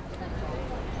Marathon.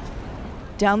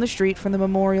 Down the street from the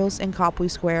memorials in Copley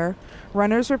Square,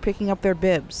 runners were picking up their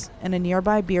bibs, and a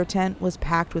nearby beer tent was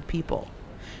packed with people.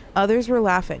 Others were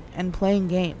laughing and playing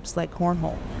games like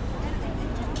cornhole.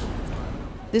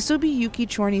 This will be Yuki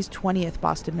Chorney's 20th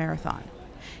Boston Marathon.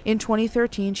 In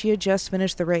 2013, she had just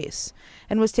finished the race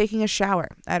and was taking a shower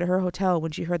at her hotel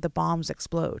when she heard the bombs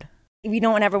explode. We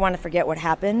don't ever want to forget what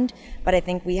happened, but I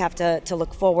think we have to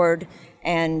look forward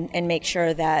and make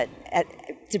sure that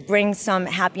to bring some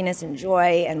happiness and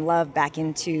joy and love back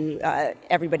into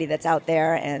everybody that's out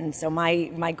there. And so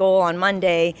my goal on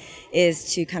Monday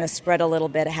is to kind of spread a little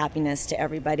bit of happiness to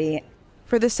everybody.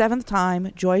 For the 7th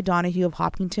time, Joy Donahue of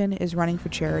Hopkinton is running for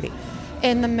charity.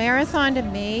 And the marathon to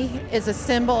me is a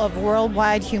symbol of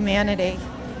worldwide humanity.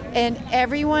 And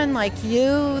everyone like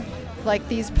you, like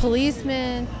these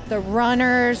policemen, the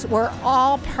runners, we're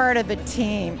all part of a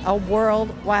team, a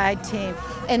worldwide team.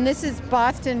 And this is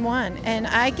Boston 1. And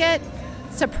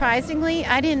surprisingly,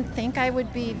 I didn't think I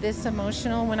would be this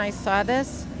emotional when I saw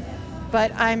this,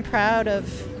 but I'm proud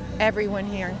of everyone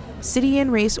here. City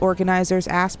and race organizers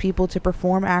asked people to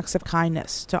perform acts of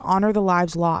kindness to honor the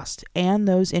lives lost and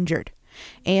those injured,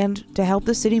 and to help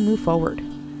the city move forward.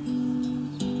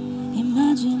 Imagine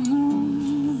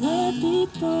all the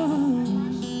people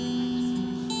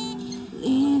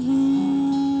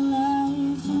living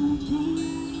life in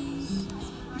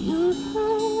peace.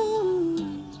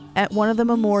 At one of the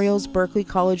memorials, Berklee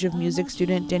College of Music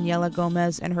student Daniela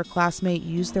Gomez and her classmate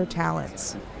used their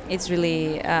talents. It's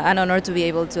really an honor to be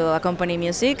able to accompany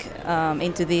music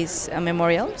into this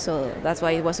memorial, so that's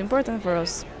why it was important for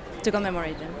us to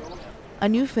commemorate them. A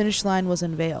new finish line was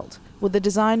unveiled, with the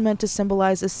design meant to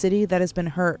symbolize a city that has been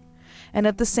hurt, and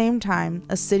at the same time,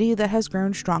 a city that has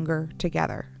grown stronger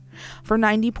together. For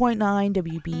 90.9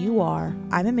 WBUR,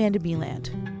 I'm Amanda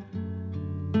Beeland.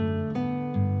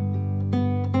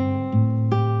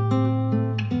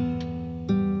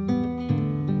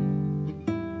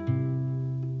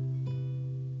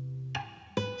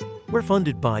 We're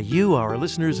funded by you, our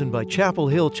listeners, and by Chapel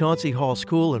Hill Chauncey Hall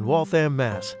School in Waltham,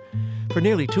 Mass. For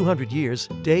nearly 200 years,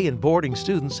 day and boarding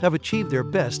students have achieved their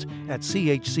best at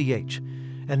CHCH.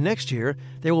 And next year,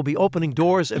 they will be opening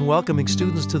doors and welcoming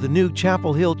students to the new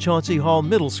Chapel Hill Chauncey Hall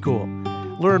Middle School.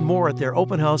 Learn more at their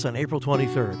open house on April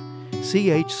 23rd.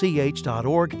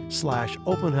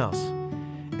 chch.org/open house.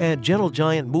 And Gentle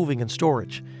Giant Moving and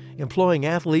Storage, employing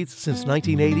athletes since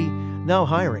 1980, now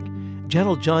hiring.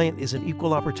 Gentle Giant is an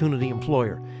equal opportunity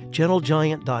employer.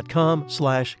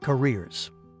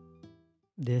 GentleGiant.com/careers.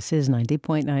 This is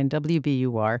 90.9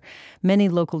 WBUR. Many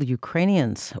local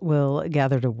Ukrainians will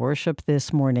gather to worship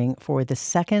this morning for the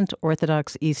second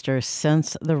Orthodox Easter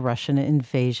since the Russian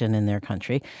invasion in their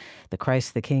country. The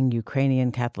Christ the King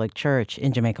Ukrainian Catholic Church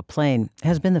in Jamaica Plain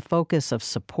has been the focus of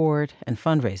support and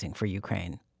fundraising for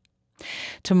Ukraine.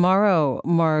 Tomorrow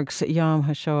marks Yom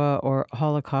HaShoah, or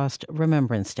Holocaust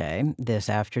Remembrance Day. This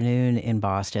afternoon in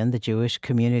Boston, the Jewish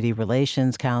Community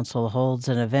Relations Council holds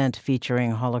an event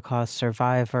featuring Holocaust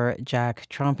survivor Jack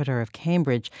Trumpeter of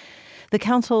Cambridge. The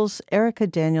council's Erica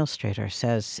Daniel-Strader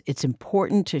says it's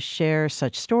important to share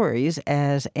such stories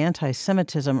as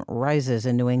anti-Semitism rises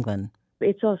in New England.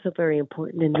 It's also very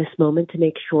important in this moment to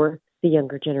make sure the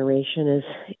younger generation is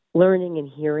learning and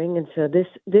hearing. And so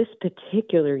this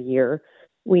particular year,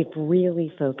 we've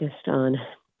really focused on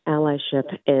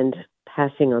allyship and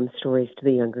passing on stories to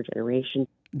the younger generation.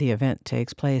 The event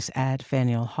takes place at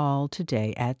Faneuil Hall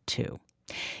today at 2.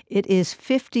 It is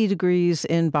 50 degrees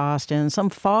in Boston. Some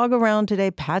fog around today,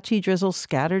 patchy drizzle,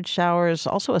 scattered showers,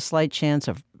 also a slight chance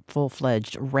of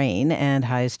full-fledged rain, and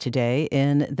highs today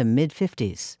in the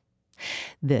mid-50s.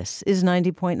 This is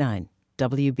 90.9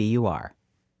 WBUR.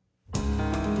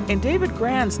 In David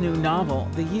Grann's new novel,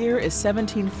 the year is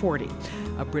 1740.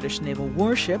 A British naval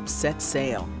warship sets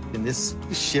sail. And this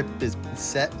ship is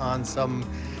set on some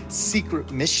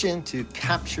secret mission to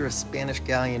capture a Spanish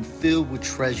galleon filled with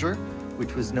treasure,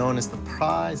 which was known as the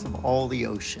prize of all the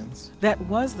oceans. That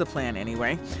was the plan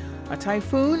anyway. A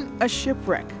typhoon, a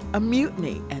shipwreck, a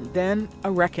mutiny, and then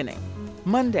a reckoning.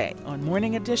 Monday on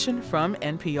Morning Edition from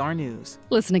NPR News.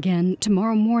 Listen again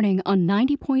tomorrow morning on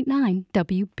 90.9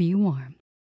 WBUR.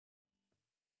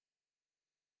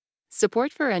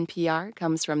 Support for NPR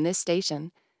comes from this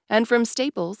station and from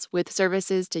Staples, with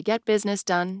services to get business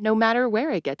done no matter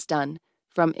where it gets done.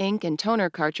 From ink and toner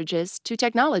cartridges to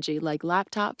technology like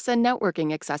laptops and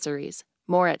networking accessories.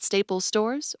 More at Staples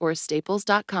stores or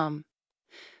staples.com.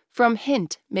 From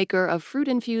Hint, maker of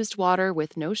fruit-infused water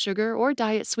with no sugar or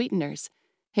diet sweeteners.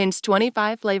 Hint's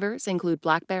 25 flavors include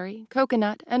blackberry,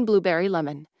 coconut, and blueberry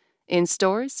lemon. In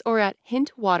stores or at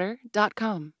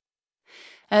hintwater.com.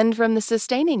 And from the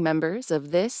sustaining members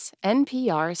of this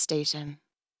NPR station.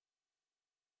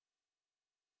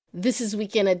 This is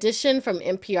Weekend Edition from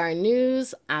NPR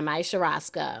News. I'm Aisha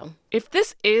Roscoe. If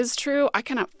this is true, I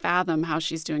cannot fathom how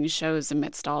she's doing shows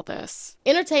amidst all this.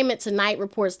 Entertainment Tonight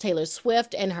reports Taylor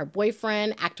Swift and her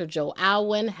boyfriend, actor Joe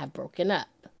Alwyn, have broken up.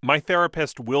 My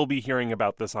therapist will be hearing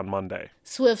about this on Monday.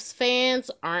 Swift's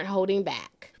fans aren't holding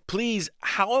back. Please,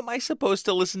 how am I supposed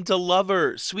to listen to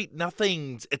Lover, Sweet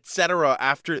Nothings, etc.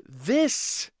 after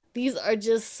this? These are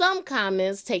just some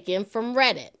comments taken from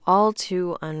Reddit. All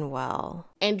too unwell.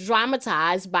 And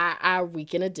dramatized by our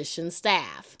Weekend Edition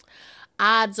staff.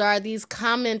 Odds are these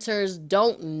commenters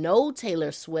don't know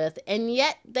Taylor Swift, and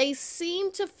yet they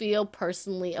seem to feel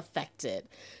personally affected.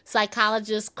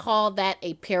 Psychologists call that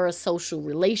a parasocial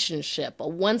relationship, a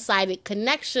one-sided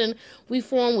connection we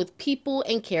form with people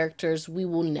and characters we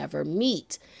will never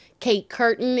meet. Kate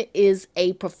Curtin is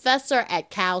a professor at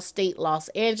Cal State Los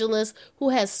Angeles who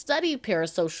has studied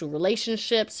parasocial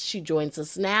relationships. She joins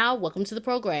us now. Welcome to the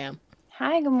program.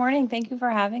 Hi, good morning. Thank you for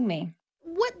having me.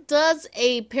 What does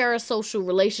a parasocial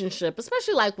relationship,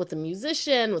 especially like with a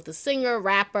musician, with a singer,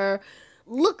 rapper,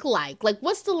 look like? Like,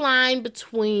 what's the line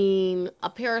between a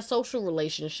parasocial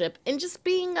relationship and just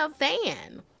being a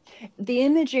fan? The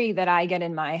imagery that I get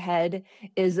in my head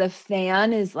is a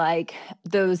fan is like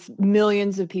those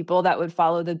millions of people that would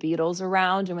follow the Beatles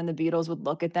around, and when the Beatles would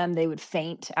look at them, they would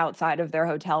faint outside of their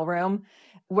hotel room.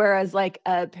 Whereas like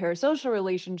a parasocial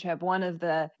relationship, one of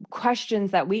the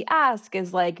questions that we ask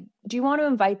is like, do you want to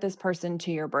invite this person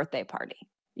to your birthday party?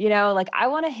 You know, like I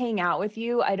want to hang out with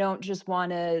you. I don't just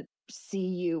want to see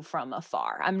you from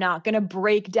afar. I'm not going to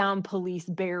break down police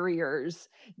barriers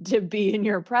to be in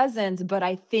your presence, but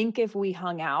I think if we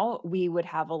hung out, we would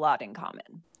have a lot in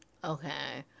common.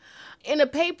 Okay. In a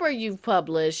paper you've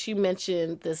published, you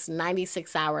mentioned this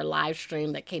 96-hour live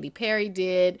stream that Katy Perry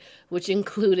did, which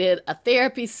included a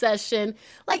therapy session.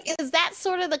 Like, is that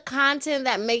sort of the content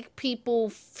that make people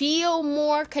feel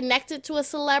more connected to a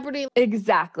celebrity?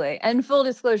 Exactly. And full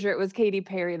disclosure, it was Katy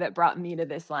Perry that brought me to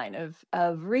this line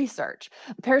of research.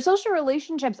 Parasocial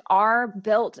relationships are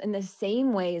built in the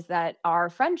same ways that our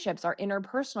friendships, our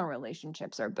interpersonal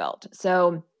relationships are built.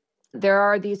 So there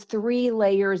are these 3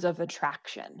 layers of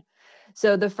attraction.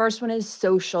 So the first one is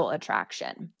social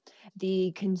attraction.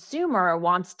 The consumer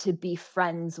wants to be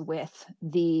friends with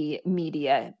the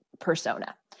media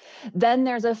persona. Then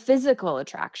there's a physical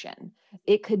attraction.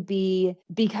 It could be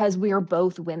because we are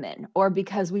both women or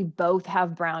because we both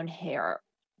have brown hair.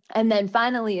 And then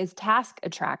finally is task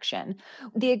attraction,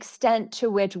 the extent to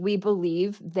which we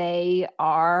believe they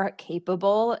are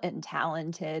capable and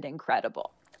talented and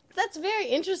credible. That's very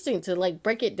interesting to like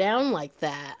break it down like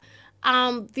that.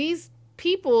 These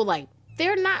people, like,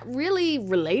 they're not really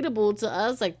relatable to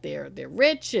us. Like, they're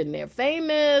rich and they're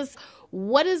famous.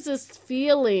 What is this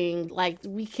feeling like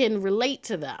we can relate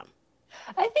to them?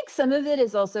 I think some of it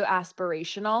is also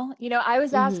aspirational. I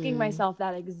was asking myself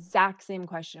that exact same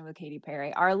question with Katy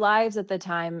Perry. Our lives at the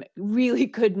time really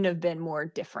couldn't have been more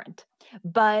different,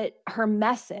 but her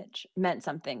message meant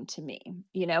something to me.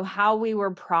 How we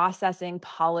were processing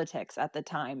politics at the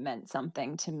time meant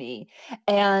something to me.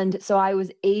 And so I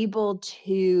was able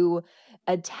to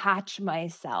attach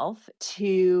myself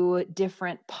to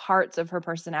different parts of her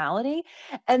personality.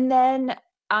 And then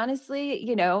honestly,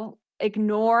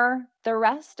 ignore the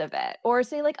rest of it or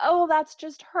say like, oh, that's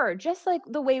just her, just like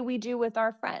the way we do with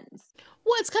our friends.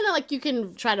 Well, it's kind of like you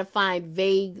can try to find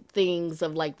vague things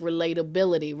of like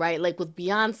relatability, right? Like with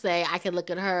Beyonce, I can look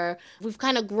at her. We've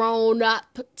kind of grown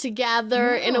up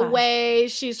together in a way.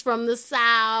 She's from the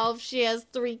South. She has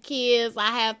 3 kids.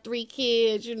 I have 3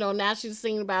 kids. Now she's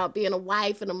singing about being a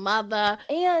wife and a mother.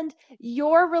 And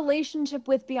your relationship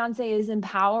with Beyonce is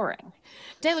empowering.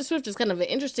 Taylor Swift is kind of an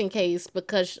interesting case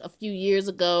because a few years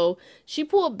ago, she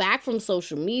pulled back from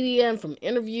social media and from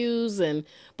interviews,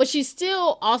 but she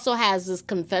still also has this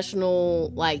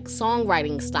confessional, like,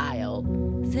 songwriting style.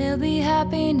 There'll be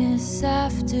happiness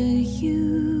after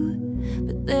you,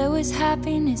 but there was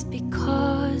happiness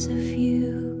because of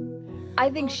you. I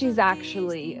think she's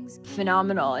actually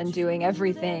phenomenal in doing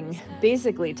everything,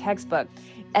 basically textbook.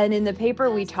 And in the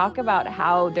paper, we talk about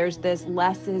how there's this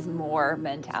less is more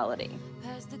mentality.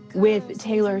 With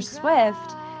Taylor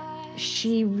Swift,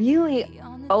 she really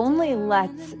only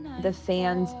lets the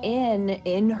fans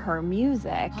in her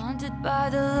music. Haunted by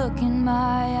the look in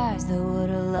my eyes that would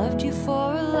have loved you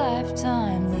for a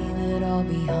lifetime. Leave it all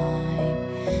behind,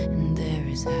 and there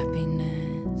is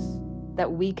happiness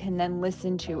that we can then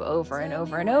listen to over and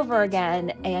over and over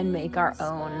again and make our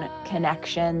own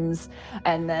connections.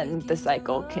 And then the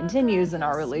cycle continues and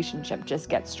our relationship just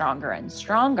gets stronger and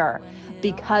stronger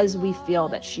because we feel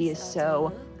that she is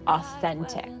so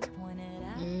authentic.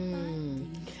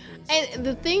 And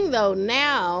the thing, though,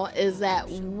 now is that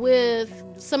with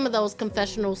some of those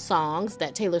confessional songs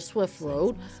that Taylor Swift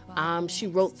wrote, she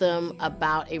wrote them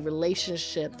about a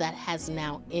relationship that has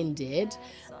now ended.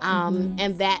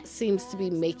 And that seems to be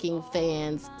making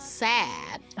fans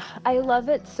sad. I love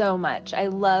it so much. I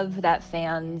love that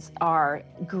fans are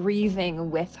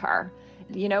grieving with her.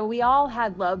 We all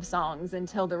had love songs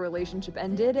until the relationship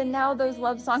ended, and now those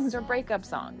love songs are breakup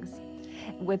songs.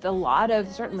 With a lot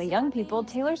of certainly young people,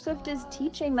 Taylor Swift is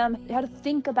teaching them how to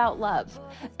think about love.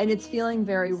 And it's feeling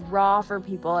very raw for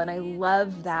people. And I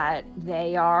love that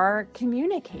they are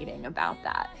communicating about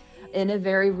that in a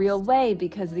very real way,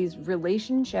 because these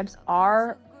relationships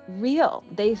are real.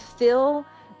 They fill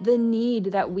the need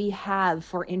that we have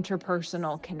for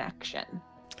interpersonal connection.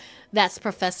 That's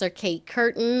Professor Kate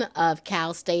Curtin of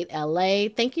Cal State LA.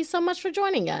 Thank you so much for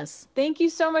joining us. Thank you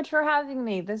so much for having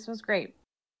me. This was great.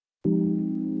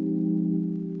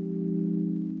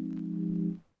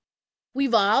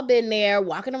 We've all been there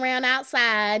walking around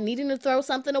outside needing to throw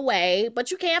something away, but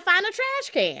you can't find a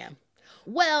trash can.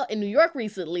 Well, in New York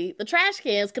recently, the trash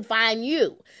cans could find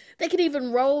you. They could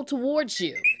even roll towards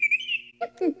you.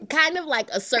 Kind of like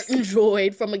a certain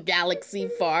droid from a galaxy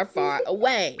far, far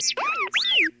away.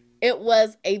 It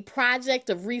was a project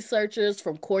of researchers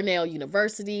from Cornell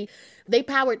University. They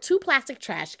powered 2 plastic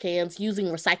trash cans using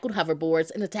recycled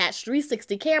hoverboards and attached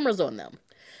 360 cameras on them.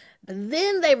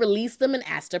 Then they released them in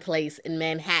Astor Place in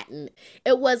Manhattan.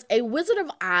 It was a Wizard of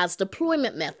Oz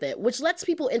deployment method, which lets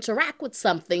people interact with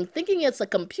something thinking it's a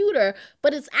computer,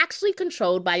 but it's actually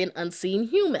controlled by an unseen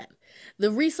human. The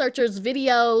researchers'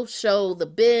 video show the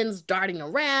bins darting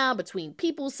around between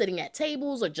people sitting at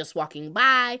tables or just walking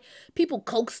by. People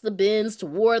coax the bins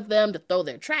toward them to throw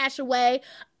their trash away.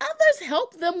 Others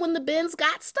helped them when the bins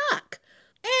got stuck.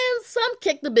 And some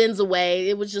kicked the bins away.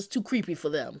 It was just too creepy for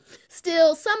them.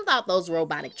 Still, some thought those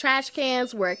robotic trash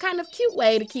cans were a kind of cute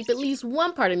way to keep at least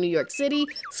one part of New York City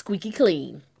squeaky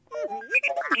clean.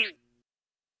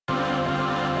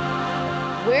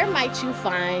 Where might you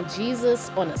find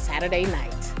Jesus on a Saturday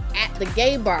night? At the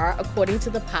Gay Bar, according to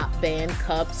the pop band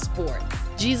Cub Sport.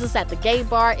 Jesus at the Gay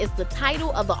Bar is the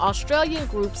title of the Australian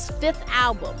group's 5th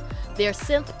album. Their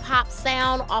synth pop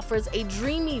sound offers a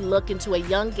dreamy look into a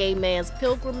young gay man's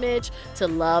pilgrimage to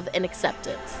love and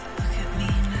acceptance. Look at me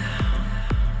now.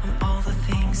 I'm all the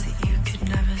things that you could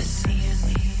never see in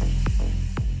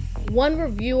me. One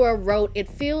reviewer wrote, "It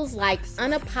feels like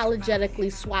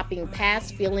unapologetically swapping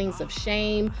past feelings of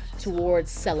shame towards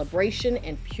celebration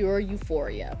and pure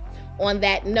euphoria." On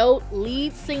that note,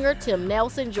 lead singer Tim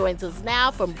Nelson joins us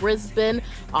now from Brisbane,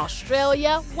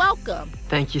 Australia. Welcome.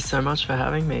 Thank you so much for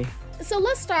having me. So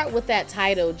let's start with that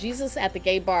title, Jesus at the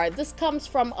Gay Bar. This comes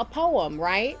from a poem,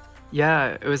 right?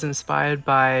 Yeah, it was inspired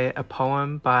by a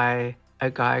poem by a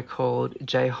guy called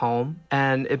J. Holm,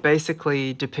 and it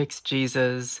basically depicts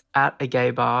Jesus at a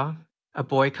gay bar. A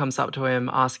boy comes up to him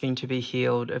asking to be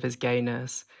healed of his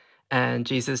gayness, and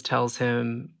Jesus tells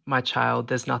him, "My child,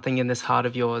 there's nothing in this heart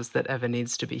of yours that ever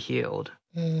needs to be healed."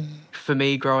 For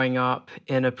me, growing up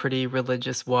in a pretty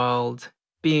religious world,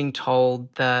 being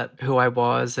told that who I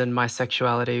was and my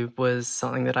sexuality was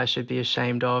something that I should be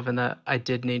ashamed of and that I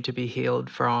did need to be healed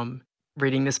from,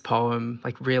 reading this poem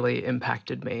really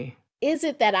impacted me. Is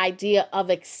it that idea of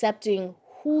accepting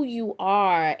who you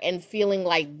are and feeling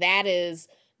like that is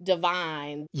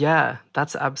divine? Yeah,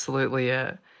 that's absolutely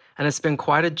it. And it's been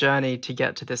quite a journey to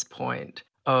get to this point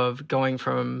of going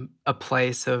from a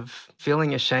place of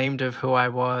feeling ashamed of who I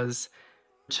was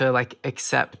to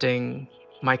accepting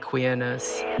my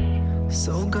queerness.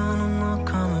 So gone, I'm not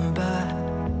coming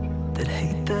back. That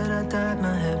hate that I dyed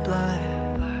my hair black.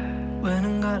 Went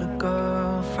and got a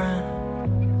girlfriend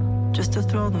just to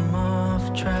throw them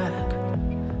off track.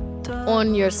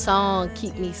 On your song,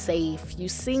 Keep Me Safe, you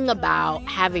sing about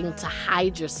having to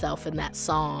hide yourself in that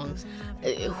song.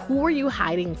 Who are you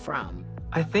hiding from?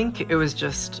 I think it was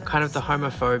just kind of the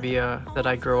homophobia that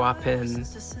I grew up in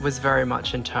was very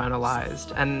much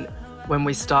internalized. And when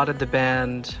we started the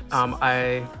band,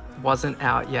 I wasn't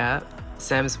out yet.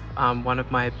 Sam's one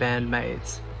of my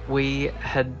bandmates. We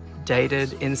had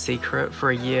dated in secret for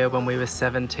a year when we were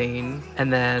 17,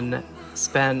 and then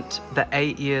spent the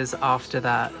 8 years after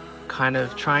that kind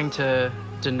of trying to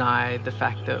deny the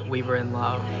fact that we were in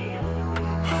love.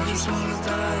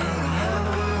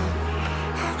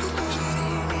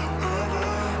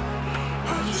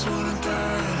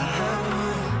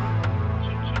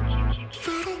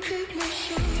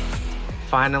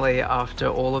 Finally, after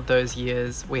all of those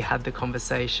years, we had the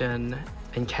conversation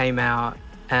and came out,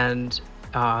 and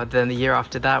then the year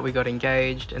after that we got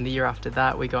engaged, and the year after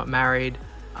that we got married.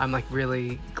 I'm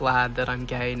really glad that I'm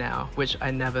gay now, which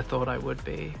I never thought I would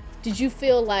be. Did you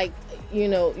feel like,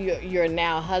 your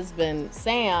now husband,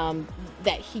 Sam,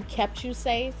 that he kept you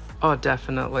safe? Oh,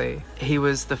 definitely. He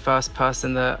was the first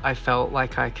person that I felt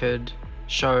like I could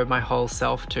show my whole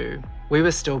self to. We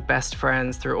were still best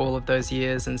friends through all of those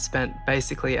years and spent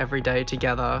basically every day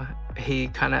together. He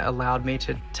kind of allowed me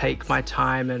to take my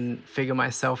time and figure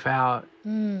myself out.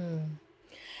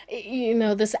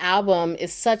 This album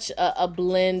is such a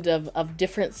blend of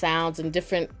different sounds and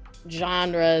different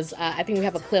genres. I think we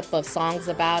have a clip of songs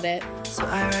about it. So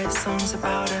I write songs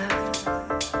about it.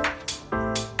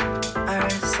 I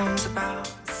write songs about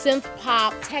synth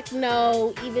pop,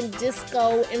 techno, even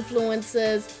disco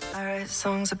influences. I write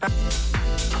songs about.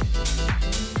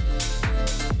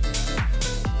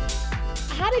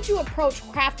 How did you approach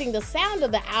crafting the sound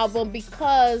of the album?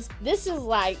 Because this is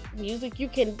music you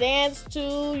can dance to,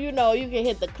 you can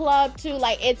hit the club to.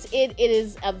 It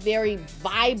is a very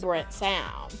vibrant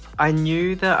sound. I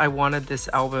knew that I wanted this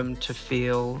album to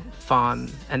feel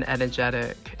fun and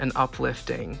energetic and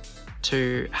uplifting,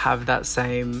 to have that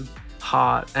same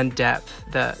heart and depth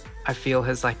that I feel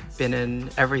has been in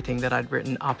everything that I'd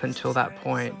written up until that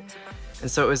point. And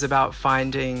so it was about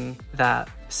finding that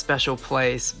special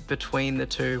place between the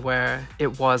two where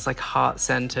it was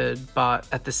heart-centered, but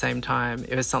at the same time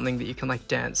it was something that you can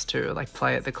dance to,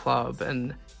 play at the club.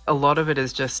 And a lot of it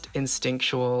is just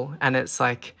instinctual, and it's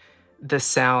the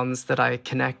sounds that I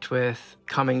connect with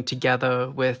coming together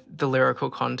with the lyrical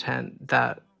content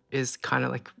that is kind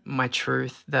of my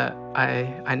truth that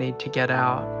I need to get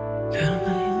out.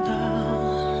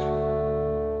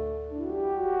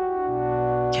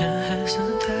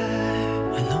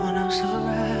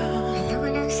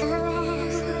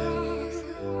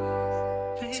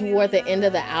 Toward the end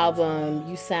of the album,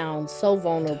 you sound so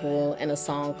vulnerable in a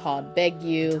song called Beg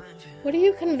You. What are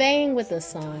you conveying with this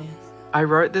song? I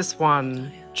wrote this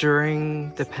one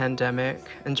during the pandemic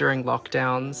and during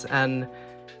lockdowns, and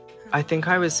I think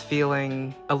I was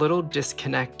feeling a little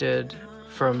disconnected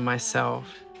from myself.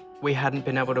 We hadn't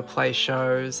been able to play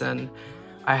shows, and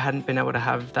I hadn't been able to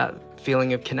have that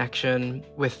feeling of connection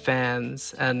with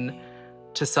fans, and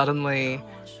to suddenly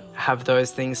have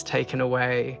those things taken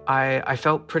away, I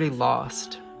felt pretty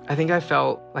lost. I think I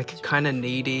felt kind of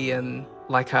needy, and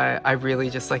I really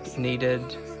just needed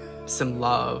some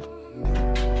love.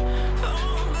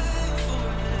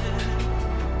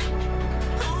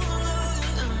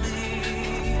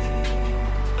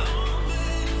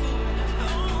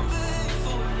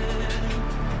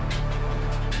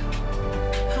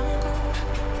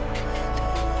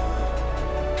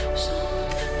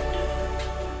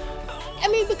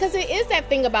 Because it is that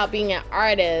thing about being an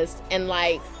artist and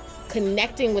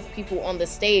connecting with people on the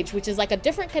stage, which is like a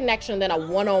different connection than a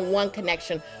one-on-one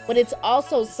connection, but it's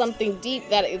also something deep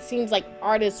that it seems like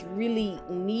artists really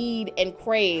need and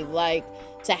crave, like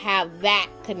to have that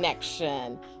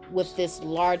connection with this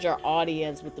larger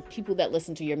audience, with the people that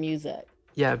listen to your music.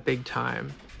 Yeah, big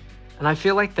time. And I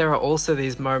feel like there are also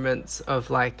these moments of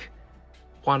like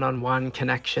one-on-one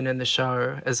connection in the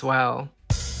show as well.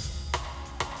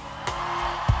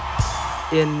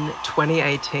 In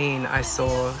 2018, I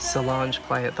saw Solange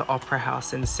play at the Opera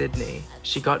House in Sydney.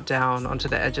 She got down onto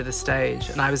the edge of the stage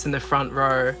and I was in the front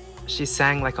row. She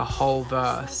sang like a whole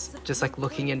verse, just like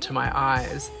looking into my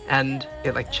eyes, and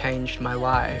it like changed my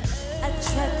life.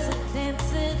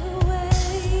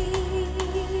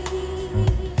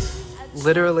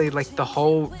 Literally, like the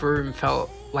whole room felt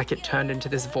like it turned into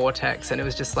this vortex, and it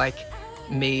was just like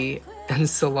me and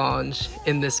Solange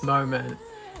in this moment.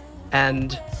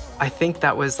 And I think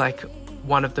that was like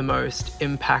one of the most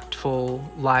impactful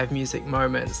live music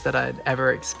moments that I'd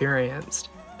ever experienced.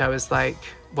 I was like,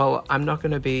 well, I'm not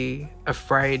going to be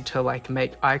afraid to like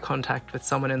make eye contact with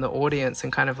someone in the audience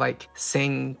and kind of like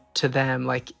sing to them,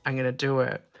 like I'm going to do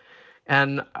it.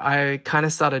 And I kind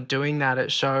of started doing that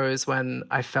at shows when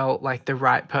I felt like the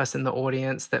right person in the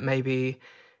audience that maybe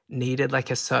needed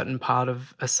like a certain part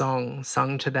of a song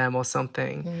sung to them or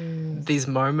something. These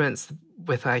moments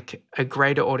with like a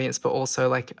greater audience, but also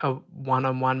like a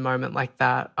one-on-one moment like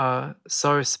that are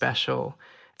so special.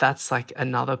 That's like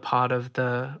another part of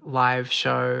the live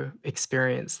show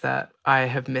experience that I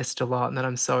have missed a lot and that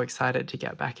I'm so excited to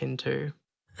get back into.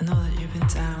 I know that you've been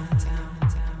down.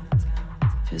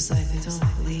 Feels like they don't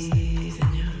believe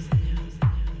in you.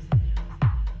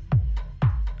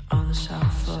 On the shop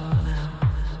floor now,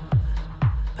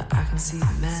 but I can see the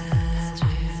magic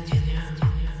in you.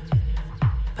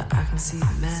 But I can see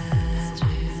the magic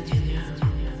in you.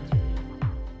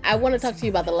 I want to talk to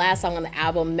you about the last song on the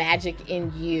album, Magic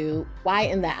in You. Why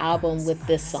in the album with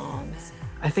this song?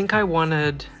 I think I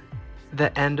wanted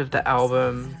the end of the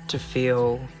album to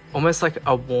feel almost like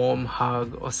a warm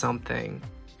hug or something.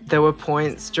 There were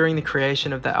points during the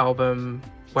creation of the album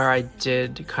where I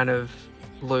did kind of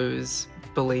lose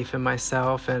belief in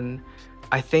myself, and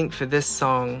I think for this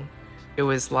song, it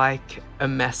was like a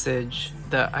message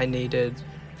that I needed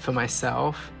for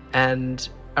myself, and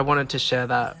I wanted to share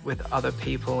that with other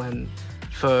people, and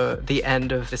for the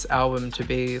end of this album to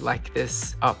be like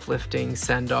this uplifting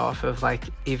send-off of like,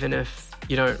 even if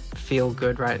you don't feel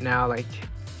good right now, like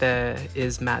there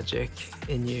is magic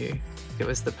in you. It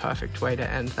was the perfect way to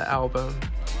end the album.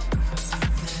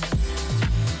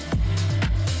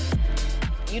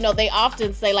 You know, they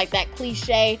often say like that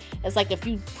cliche, it's like if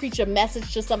you preach a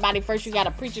message to somebody first, you got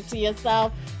to preach it to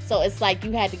yourself. So it's like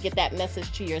you had to get that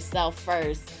message to yourself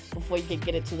first before you could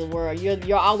get it to the world.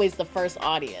 You're always the first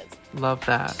audience. Love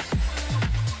that.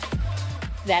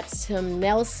 That's Tim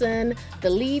Nelson,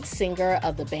 the lead singer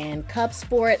of the band Cub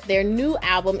Sport. Their new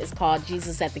album is called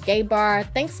Jesus at the Gay Bar.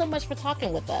 Thanks so much for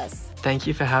talking with us. Thank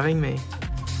you for having me.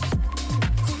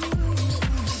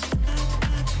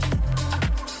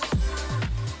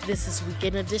 This is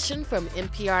Weekend Edition from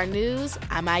NPR News.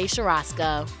 I'm Aisha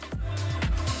Roscoe.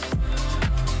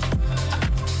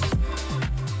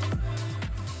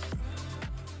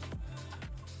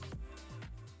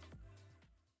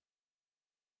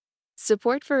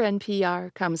 Support for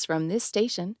NPR comes from this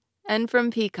station and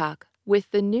from Peacock with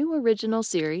the new original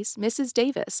series, Mrs.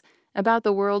 Davis, about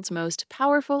the world's most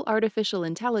powerful artificial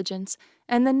intelligence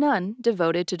and the nun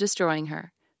devoted to destroying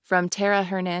her. From Tara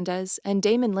Hernandez and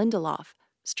Damon Lindelof,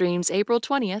 streams April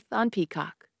 20th on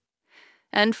Peacock.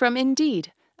 And from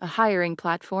Indeed, a hiring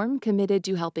platform committed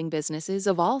to helping businesses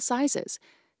of all sizes.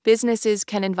 Businesses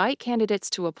can invite candidates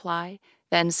to apply,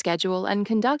 then schedule and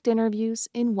conduct interviews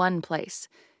in one place.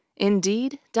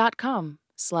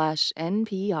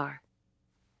 Indeed.com/NPR.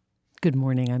 Good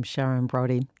morning, I'm Sharon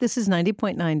Brody. This is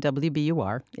 90.9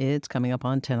 WBUR. It's coming up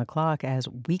on 10 o'clock as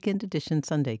Weekend Edition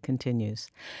Sunday continues.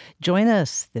 Join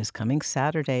us this coming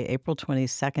Saturday, April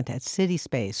 22nd at City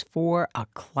Space for a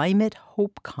Climate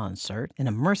Hope concert, an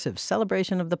immersive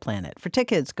celebration of the planet. For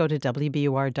tickets, go to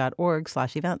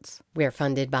wbur.org/events. We're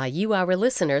funded by you, our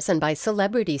listeners, and by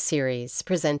Celebrity Series,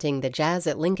 presenting the Jazz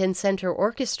at Lincoln Center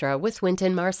Orchestra with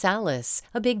Wynton Marsalis,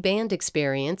 a big band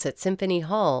experience at Symphony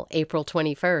Hall, April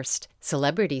 21st.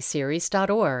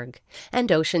 celebrityseries.org,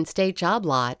 and Ocean State Job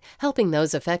Lot, helping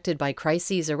those affected by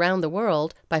crises around the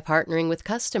world by partnering with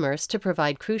customers to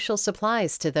provide crucial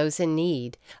supplies to those in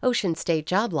need.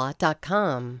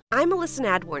 OceanStateJobLot.com. I'm Alyssa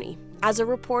Nadworny. As a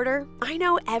reporter, I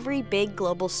know every big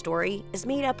global story is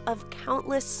made up of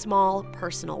countless small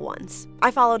personal ones.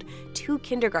 I followed two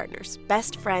kindergartners,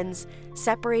 best friends,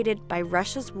 separated by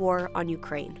Russia's war on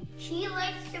Ukraine. She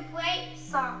likes to play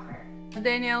soccer.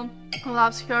 Daniel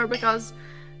loves her because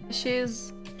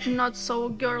she's not so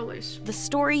girlish. The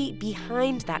story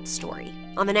behind that story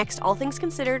on the next All Things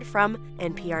Considered from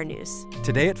NPR News.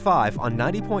 Today at 5 on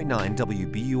 90.9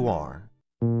 WBUR.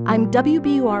 I'm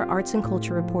WBUR Arts and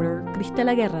Culture reporter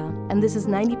Cristela Guerra, and this is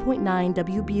 90.9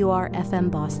 WBUR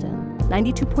FM Boston,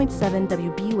 92.7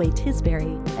 WBUH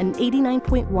Tisbury, and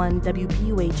 89.1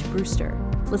 WBUH Brewster.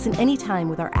 Listen anytime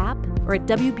with our app or at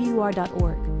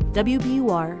WBUR.org.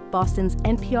 WBUR, Boston's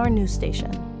NPR news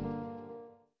station.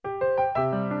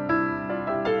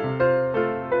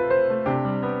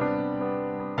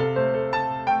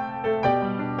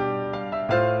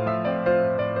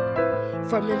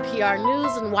 From NPR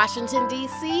News in Washington,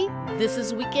 D.C., this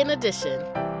is Weekend Edition.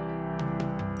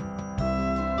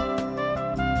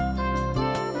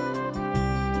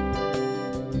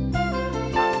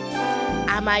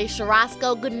 I'm Aisha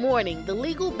Roscoe. Good morning. The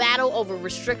legal battle over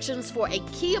restrictions for a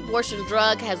key abortion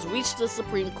drug has reached the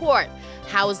Supreme Court.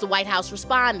 How is the White House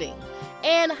responding?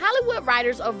 And Hollywood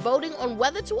writers are voting on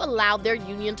whether to allow their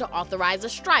union to authorize a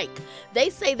strike.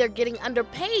 They say they're getting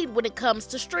underpaid when it comes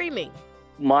to streaming.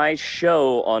 My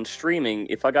show on streaming,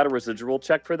 if I got a residual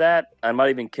check for that, I'm not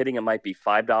even kidding, it might be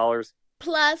 $5.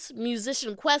 Plus,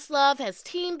 musician Questlove has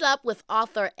teamed up with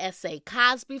author S.A.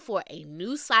 Cosby for a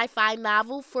new sci-fi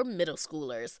novel for middle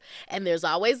schoolers. And there's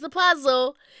always the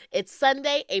puzzle. It's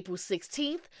Sunday, April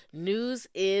 16th. News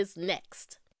is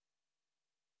next.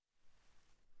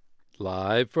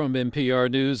 Live from NPR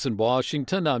News in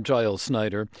Washington, I'm Giles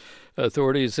Snyder.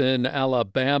 Authorities in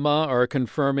Alabama are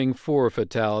confirming 4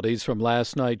 fatalities from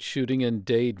last night's shooting in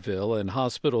Dadeville, and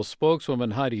hospital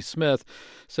spokeswoman Heidi Smith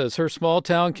says her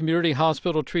small-town community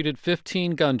hospital treated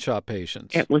 15 gunshot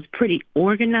patients. It was pretty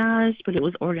organized, but it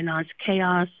was organized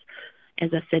chaos.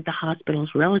 As I said, the hospital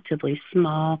is relatively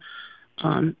small.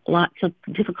 Lots of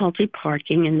difficulty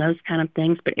parking and those kind of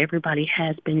things, but everybody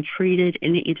has been treated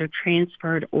and either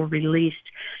transferred or released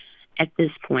at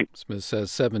this point. Smith says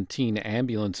 17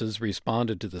 ambulances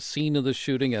responded to the scene of the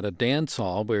shooting at a dance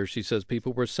hall where she says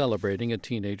people were celebrating a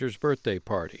teenager's birthday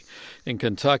party. In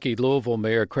Kentucky, Louisville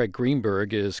Mayor Craig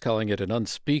Greenberg is calling it an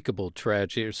unspeakable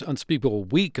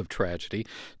week of tragedy.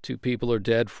 2 people are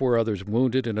dead, 4 others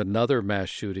wounded in another mass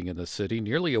shooting in the city.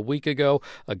 Nearly a week ago,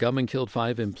 a gunman killed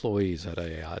 5 employees at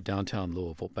a downtown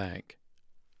Louisville bank.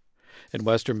 In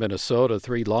western Minnesota,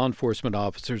 3 law enforcement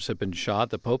officers have been shot.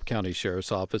 The Pope County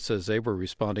Sheriff's Office says they were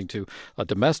responding to a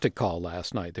domestic call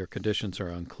last night. Their conditions are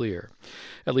unclear.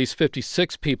 At least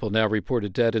 56 people now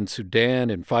reported dead in Sudan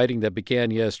in fighting that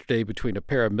began yesterday between a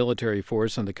paramilitary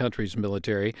force and the country's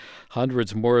military.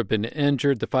 Hundreds more have been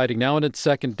injured. The fighting now in its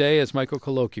second day, as Michael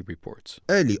Koloki reports.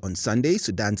 Early on Sunday,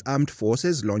 Sudan's armed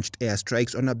forces launched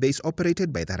airstrikes on a base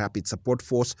operated by the Rapid Support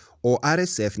Force, or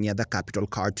RSF, near the capital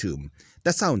Khartoum.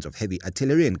 The sounds of heavy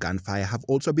artillery and gunfire have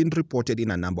also been reported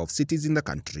in a number of cities in the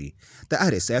country. The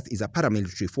RSF is a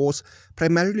paramilitary force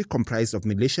primarily comprised of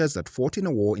militias that fought in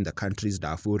a war in the country's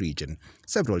Darfur region.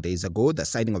 Several days ago, the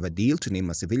signing of a deal to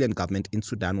name a civilian government in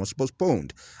Sudan was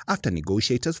postponed after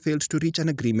negotiators failed to reach an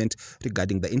agreement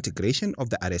regarding the integration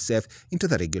of the RSF into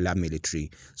the regular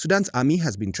military. Sudan's army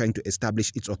has been trying to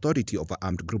establish its authority over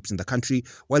armed groups in the country,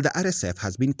 while the RSF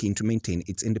has been keen to maintain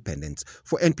its independence.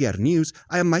 For NPR News,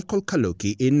 I am Michael Kaloki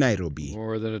in Nairobi.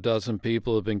 More than a dozen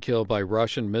people have been killed by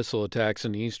Russian missile attacks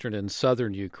in eastern and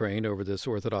southern Ukraine over this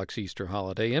Orthodox Easter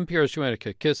holiday. NPR's Joanna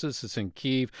Kakissis is in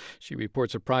Kyiv. She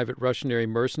reports a private Russian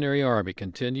mercenary army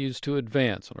continues to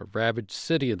advance on a ravaged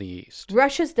city in the east.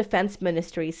 Russia's defense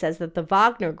ministry says that the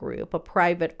Wagner Group, a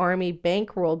private army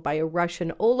bankrolled by a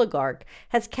Russian oligarch,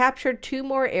 has captured 2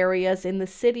 more areas in the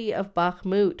city of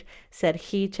Bakhmut.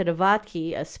 Serhiy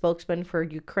Chervatsky, a spokesman for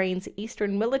Ukraine's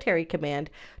Eastern Military Command,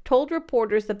 told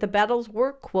reporters that the battles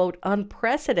were, quote,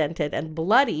 unprecedented and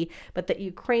bloody, but that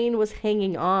Ukraine was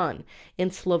hanging on. In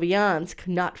Sloviansk,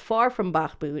 not far from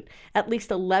Bakhmut, at least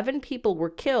 11 people were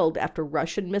killed after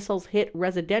Russian missiles hit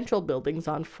residential buildings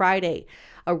on Friday.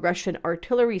 A Russian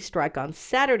artillery strike on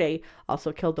Saturday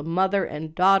also killed a mother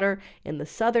and daughter in the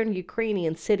southern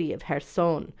Ukrainian city of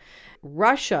Kherson.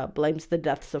 Russia blames the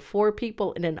deaths of 4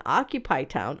 people in an occupied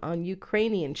town on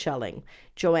Ukrainian shelling.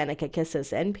 Joanna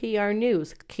Kakissis, NPR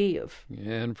News, Kyiv.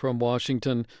 And from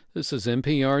Washington, this is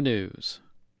NPR News.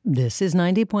 This is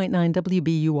 90.9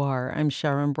 WBUR. I'm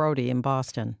Sharon Brody in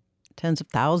Boston. Tens of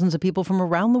thousands of people from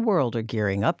around the world are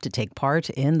gearing up to take part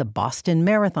in the Boston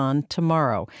Marathon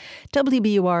tomorrow.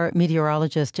 WBUR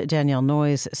meteorologist Danielle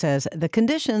Noyes says the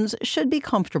conditions should be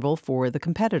comfortable for the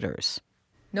competitors.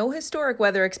 No historic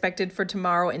weather expected for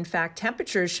tomorrow. In fact,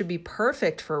 temperatures should be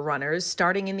perfect for runners,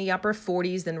 starting in the upper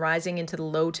 40s, then rising into the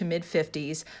low to mid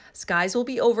 50s. Skies will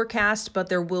be overcast, but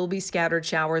there will be scattered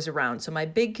showers around. So my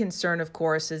big concern, of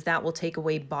course, is that will take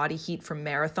away body heat from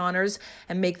marathoners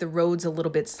and make the roads a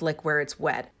little bit slick where it's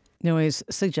wet. Noyes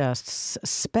suggests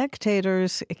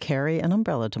spectators carry an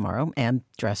umbrella tomorrow and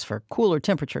dress for cooler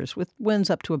temperatures with winds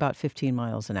up to about 15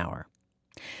 miles an hour.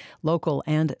 Local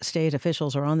and state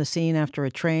officials are on the scene after a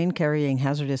train carrying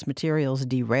hazardous materials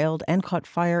derailed and caught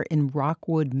fire in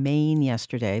Rockwood, Maine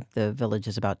yesterday. The village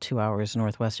is about 2 hours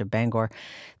northwest of Bangor.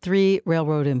 3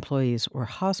 railroad employees were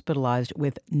hospitalized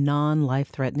with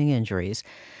non-life-threatening injuries.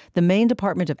 The Maine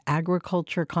Department of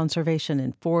Agriculture, Conservation,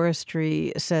 and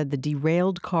Forestry said the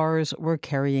derailed cars were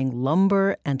carrying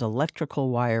lumber and electrical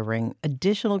wiring.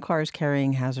 Additional cars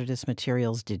carrying hazardous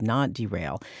materials did not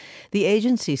derail. The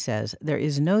agency says there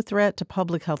is no threat to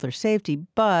public health or safety,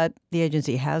 but the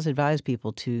agency has advised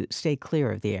people to stay clear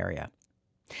of the area.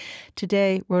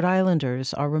 Today, Rhode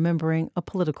Islanders are remembering a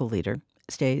political leader.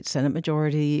 State Senate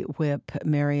Majority Whip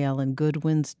Mary Ellen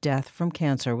Goodwin's death from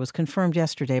cancer was confirmed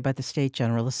yesterday by the State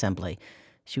General Assembly.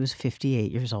 She was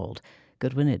 58 years old.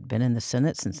 Goodwin had been in the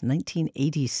Senate since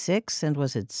 1986 and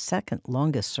was its second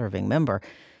longest-serving member.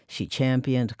 She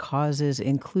championed causes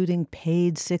including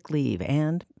paid sick leave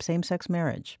and same-sex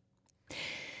marriage.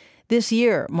 This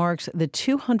year marks the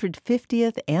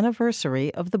 250th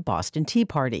anniversary of the Boston Tea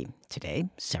Party. Today,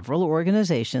 several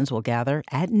organizations will gather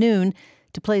at noon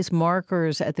to place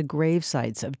markers at the grave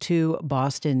sites of 2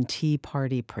 Boston Tea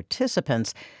Party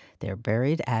participants. They're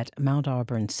buried at Mount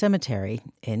Auburn Cemetery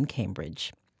in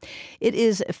Cambridge. It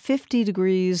is 50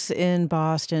 degrees in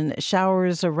Boston,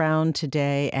 showers around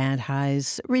today, and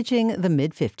highs reaching the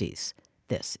mid-50s.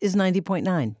 This is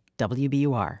 90.9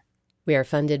 WBUR. We are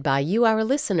funded by you, our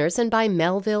listeners, and by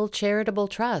Melville Charitable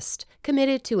Trust,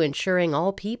 committed to ensuring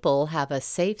all people have a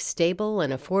safe, stable,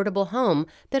 and affordable home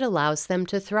that allows them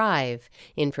to thrive.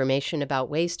 Information about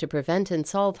ways to prevent and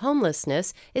solve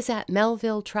homelessness is at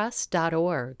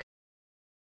melvilletrust.org.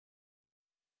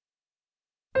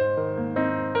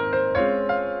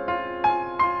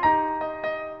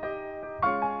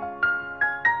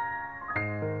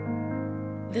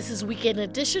 This is Weekend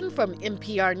Edition from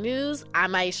NPR News.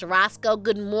 I'm Aisha Roscoe.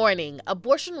 Good morning.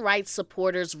 Abortion rights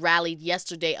supporters rallied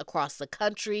yesterday across the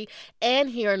country and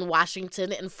here in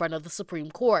Washington in front of the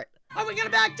Supreme Court. Are we going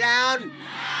to back down?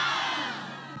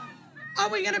 No! Are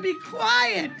we going to be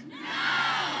quiet?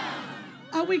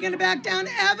 No! Are we going to back down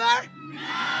ever?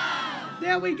 No!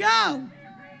 There we go.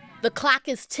 The clock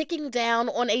is ticking down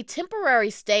on a temporary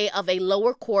stay of a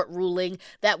lower court ruling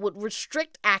that would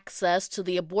restrict access to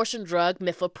the abortion drug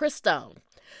mifepristone.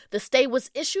 The stay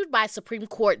was issued by Supreme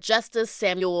Court Justice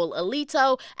Samuel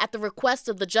Alito at the request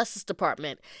of the Justice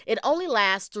Department. It only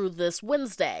lasts through this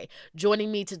Wednesday.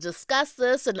 Joining me to discuss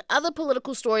this and other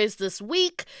political stories this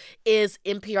week is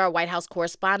NPR White House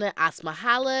correspondent Asma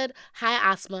Khalid. Hi,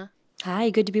 Asma.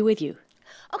 Hi, good to be with you.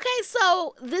 Okay,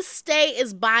 so this stay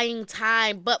is buying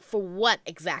time, but for what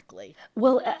exactly?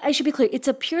 Well, I should be clear. It's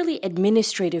a purely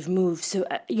administrative move. So,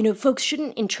 folks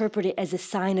shouldn't interpret it as a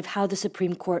sign of how the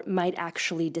Supreme Court might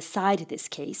actually decide this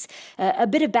case. A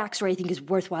bit of backstory I think is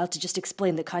worthwhile to just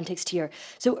explain the context here.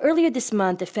 So earlier this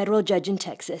month, a federal judge in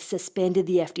Texas suspended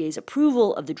the FDA's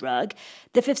approval of the drug.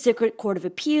 The Fifth Circuit Court of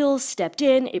Appeals stepped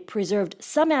in. It preserved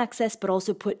some access, but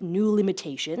also put new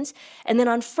limitations. And then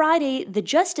on Friday, the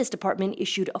Justice Department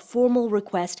issued a formal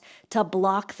request to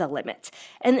block the limits.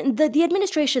 And the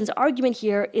administration's argument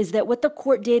here is that what the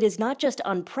court did is not just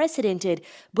unprecedented,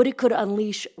 but it could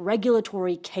unleash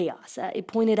regulatory chaos. It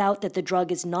pointed out that the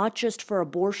drug is not just for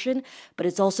abortion, but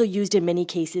it's also used in many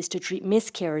cases to treat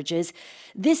miscarriages.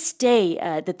 This stay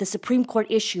that the Supreme Court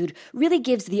issued really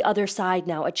gives the other side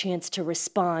now a chance to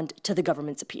respond to the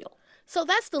government's appeal. So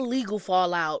that's the legal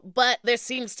fallout, but there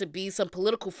seems to be some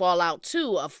political fallout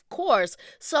too, of course.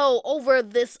 So over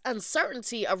this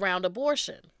uncertainty around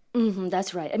abortion.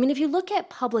 That's right. I mean, if you look at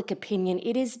public opinion,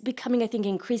 it is becoming, I think,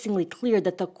 increasingly clear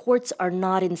that the courts are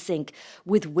not in sync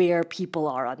with where people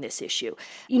are on this issue.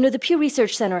 The Pew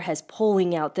Research Center has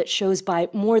polling out that shows by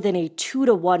more than a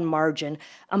 2-to-1 margin,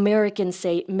 Americans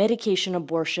say medication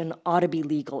abortion ought to be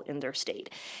legal in their state.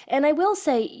 And I will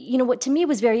say, what to me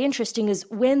was very interesting is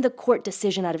when the court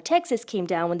decision out of Texas came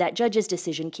down, when that judge's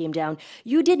decision came down,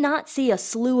 you did not see a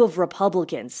slew of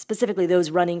Republicans, specifically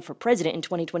those running for president in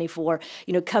 2024,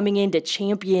 coming in to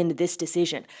champion this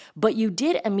decision. But you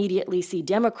did immediately see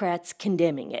Democrats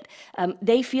condemning it.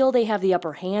 They feel they have the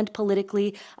upper hand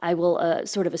politically. I will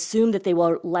sort of assume that they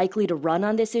were likely to run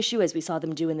on this issue, as we saw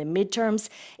them do in the midterms.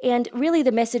 And really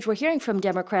the message we're hearing from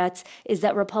Democrats is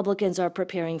that Republicans are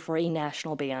preparing for a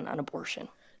national ban on abortion.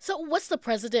 So what's the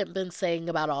president been saying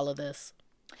about all of this?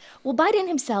 Well, Biden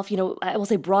himself, I will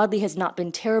say broadly has not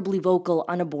been terribly vocal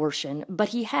on abortion, but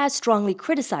he has strongly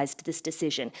criticized this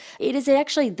decision. It is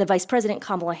actually the Vice President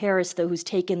Kamala Harris, though, who's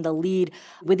taken the lead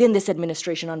within this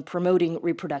administration on promoting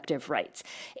reproductive rights.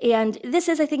 And this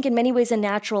is, I think, in many ways a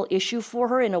natural issue for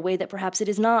her in a way that perhaps it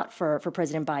is not for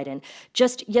President Biden.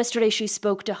 Just yesterday, she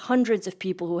spoke to hundreds of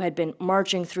people who had been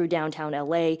marching through downtown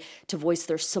LA to voice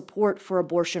their support for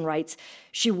abortion rights.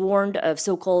 She warned of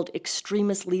so-called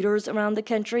extremist leaders around the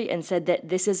country and said that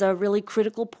this is a really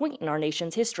critical point in our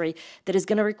nation's history that is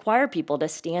going to require people to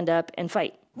stand up and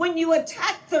fight. When you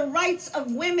attack the rights of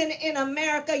women in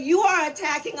America, you are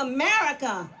attacking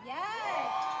America.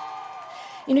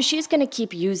 She's going to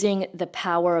keep using the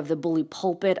power of the bully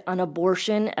pulpit on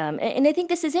abortion. And I think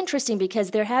this is interesting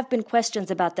because there have been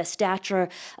questions about the stature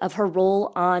of her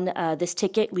role on this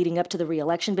ticket leading up to the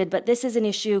re-election bid. But this is an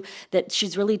issue that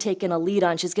she's really taken a lead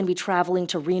on. She's going to be traveling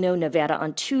to Reno, Nevada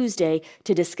on Tuesday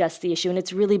to discuss the issue. And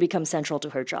it's really become central to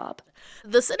her job.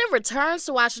 The Senate returns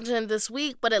to Washington this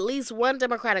week, but at least one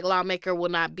Democratic lawmaker will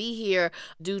not be here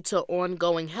due to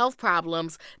ongoing health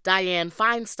problems, Dianne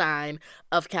Feinstein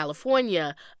of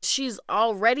California. She's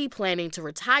already planning to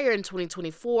retire in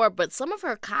 2024, but some of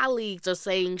her colleagues are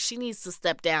saying she needs to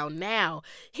step down now.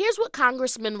 Here's what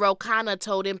Congressman Ro Khanna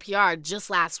told NPR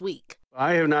just last week.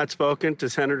 I have not spoken to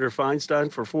Senator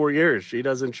Feinstein for 4 years. She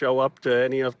doesn't show up to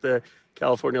any of the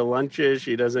California lunches.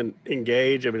 She doesn't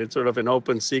engage. I mean, it's sort of an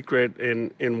open secret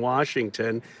in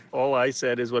Washington. All I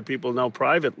said is what people know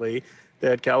privately,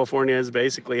 that California has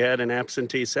basically had an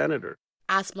absentee senator.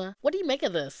 Asma, what do you make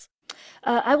of this?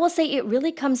 I will say it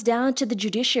really comes down to the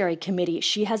Judiciary Committee.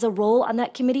 She has a role on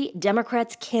that committee.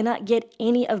 Democrats cannot get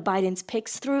any of Biden's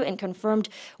picks through and confirmed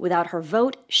without her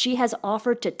vote. She has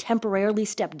offered to temporarily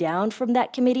step down from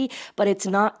that committee, but it's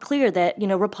not clear that,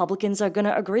 Republicans are going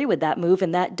to agree with that move,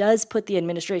 and that does put the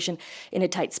administration in a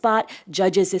tight spot.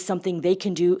 Judges is something they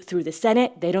can do through the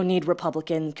Senate. They don't need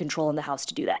Republican control in the House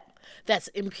to do that. That's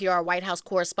NPR White House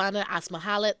correspondent Asma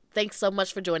Khalid. Thanks so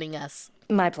much for joining us.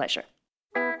 My pleasure.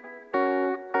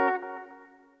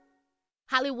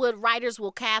 Hollywood writers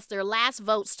will cast their last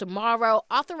votes tomorrow,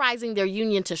 authorizing their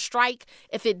union to strike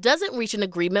if it doesn't reach an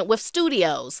agreement with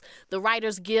studios. The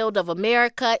Writers Guild of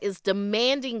America is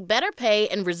demanding better pay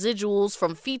and residuals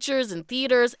from features in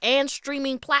theaters and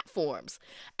streaming platforms.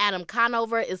 Adam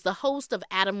Conover is the host of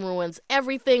Adam Ruins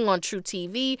Everything on True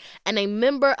TV and a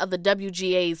member of the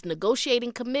WGA's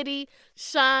negotiating committee.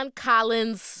 Sean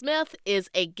Collins-Smith is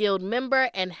a Guild member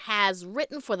and has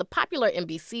written for the popular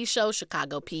NBC show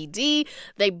Chicago PD.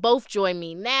 They both join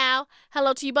me now.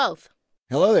 Hello to you both.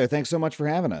 Hello there. Thanks so much for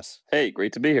having us. Hey,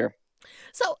 great to be here.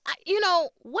 So,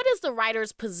 what is the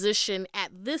writer's position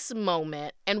at this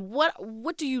moment, and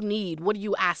what do you need? What are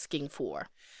you asking for?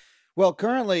 Well,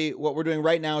 currently, what we're doing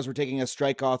right now is we're taking a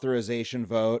strike authorization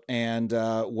vote, and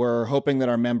we're hoping that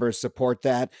our members support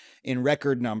that in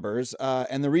record numbers.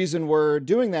 And the reason we're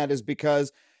doing that is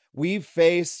because we've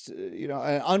faced,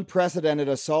 an unprecedented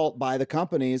assault by the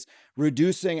companies,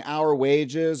 reducing our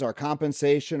wages, our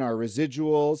compensation, our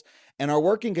residuals, and our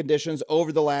working conditions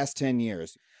over the last 10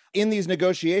 years. In these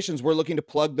negotiations, we're looking to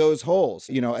plug those holes,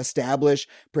 establish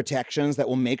protections that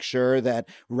will make sure that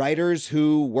writers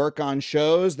who work on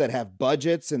shows that have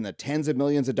budgets in the tens of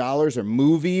millions of dollars, or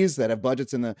movies that have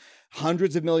budgets in the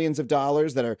hundreds of millions of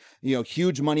dollars that are,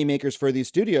 huge money makers for these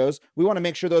studios, we want to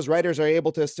make sure those writers are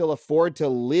able to still afford to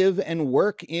live and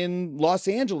work in Los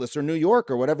Angeles or New York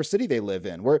or whatever city they live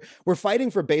in. We're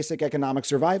fighting for basic economic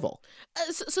survival.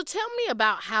 So tell me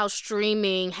about how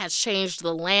streaming has changed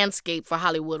the landscape for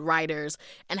Hollywood writers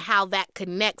and how that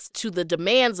connects to the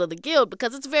demands of the Guild,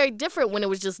 because it's very different when it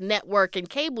was just network and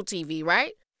cable TV,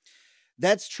 right?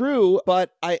 That's true,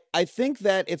 but I think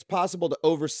that it's possible to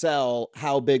oversell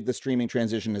how big the streaming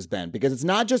transition has been, because it's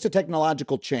not just a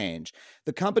technological change.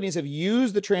 The companies have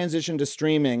used the transition to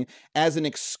streaming as an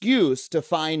excuse to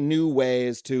find new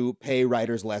ways to pay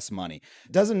writers less money.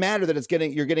 It doesn't matter that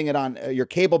you're getting it on your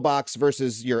cable box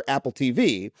versus your Apple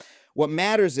TV. What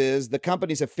matters is the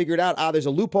companies have figured out, there's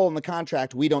a loophole in the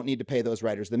contract. We don't need to pay those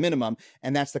writers the minimum.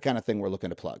 And that's the kind of thing we're looking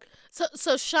to plug.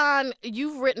 So Sean,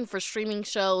 you've written for streaming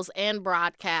shows and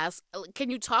broadcasts. Can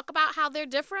you talk about how they're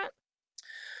different?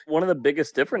 One of the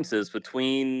biggest differences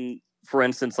between, for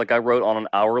instance, like I wrote on an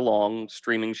hour-long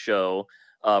streaming show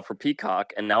for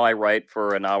Peacock, and now I write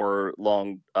for an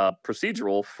hour-long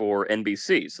procedural for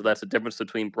NBC. So that's the difference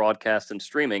between broadcast and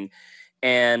streaming.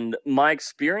 And my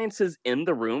experiences in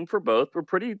the room for both were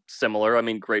pretty similar. I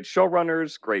mean, great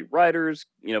showrunners, great writers,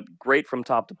 great from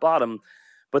top to bottom.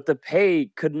 But the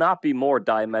pay could not be more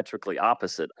diametrically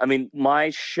opposite. I mean, my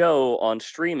show on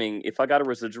streaming, if I got a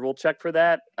residual check for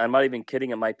that, I'm not even kidding,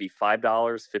 it might be $5,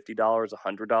 $50,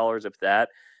 $100, if that.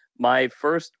 My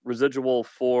first residual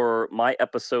for my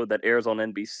episode that airs on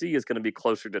NBC is going to be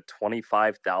closer to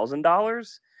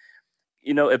 $25,000.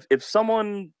 If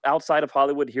someone outside of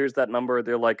Hollywood hears that number,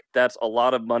 they're like, that's a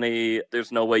lot of money.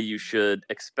 There's no way you should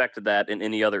expect that in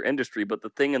any other industry. But the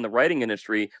thing in the writing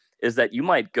industry is that you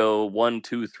might go 1,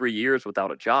 2, 3 years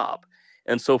without a job.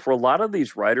 And so for a lot of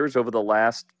these writers over the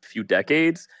last few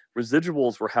decades,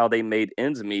 residuals were how they made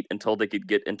ends meet until they could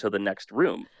get into the next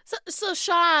room. So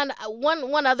Sean,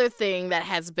 one other thing that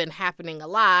has been happening a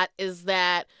lot is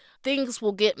that things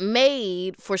will get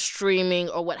made for streaming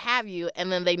or what have you,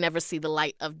 and then they never see the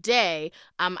light of day.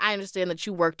 I understand that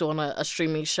you worked on a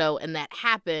streaming show and that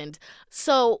happened.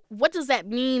 So what does that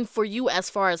mean for you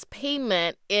as far as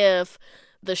payment if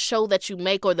the show that you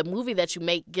make or the movie that you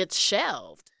make gets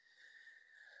shelved?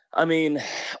 At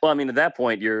that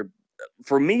point,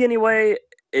 for me anyway,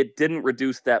 it didn't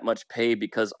reduce that much pay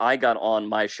because I got on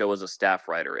my show as a staff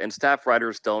writer, and staff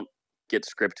writers don't get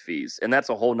script fees. And that's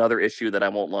a whole nother issue that I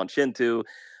won't launch into.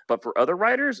 But for other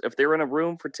writers, if they're in a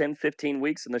room for 10, 15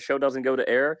 weeks and the show doesn't go to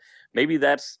air, maybe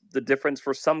that's the difference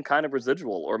for some kind of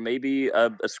residual, or maybe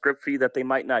a script fee that they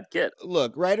might not get.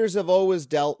 Look, writers have always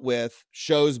dealt with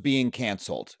shows being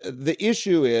canceled. The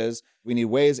issue is we need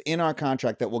ways in our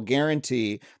contract that will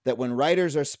guarantee that when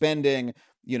writers are spending,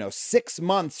 6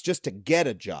 months just to get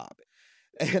a job,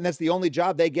 and that's the only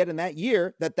job they get in that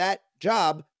year, that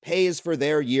job pays for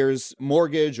their year's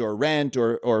mortgage or rent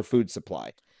or food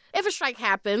supply. If a strike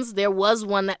happens, there was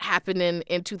one that happened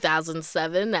in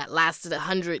 2007 that lasted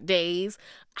 100 days.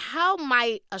 How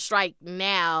might a strike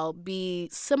now be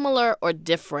similar or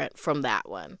different from that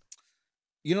one?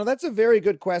 That's a very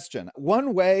good question.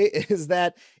 One way is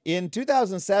that in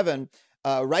 2007,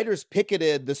 writers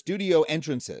picketed the studio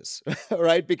entrances,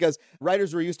 right? Because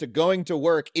writers were used to going to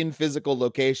work in physical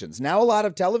locations. Now a lot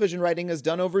of television writing is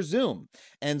done over Zoom.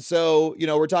 And so,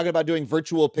 we're talking about doing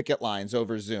virtual picket lines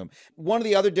over Zoom. One of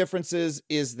the other differences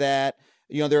is that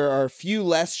there are a few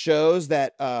less shows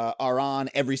that are on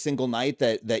every single night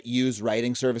that use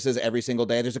writing services every single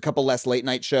day. There's a couple less late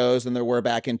night shows than there were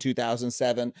back in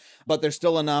 2007, but there's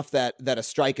still enough that a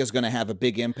strike is going to have a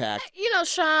big impact.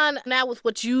 Sean, now with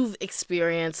what you've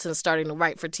experienced and starting to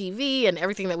write for TV and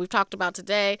everything that we've talked about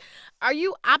today, are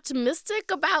you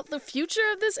optimistic about the future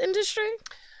of this industry?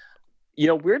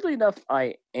 Weirdly enough,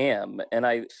 I am. And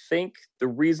I think the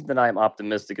reason that I'm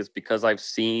optimistic is because I've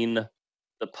seen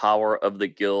the power of the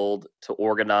Guild to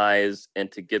organize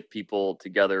and to get people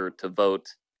together to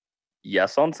vote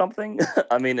yes on something.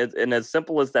 And as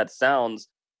simple as that sounds,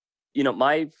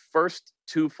 my first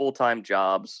 2 full-time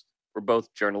jobs were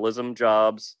both journalism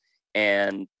jobs,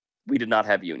 and we did not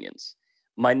have unions.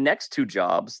 My next 2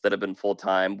 jobs that have been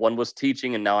full-time, one was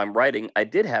teaching and now I'm writing, I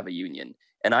did have a union.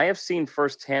 And I have seen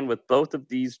firsthand with both of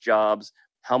these jobs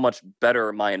how much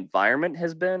better my environment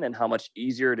has been and how much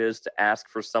easier it is to ask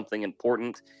for something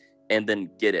important and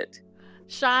then get it.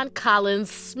 Sean Collins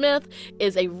Smith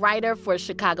is a writer for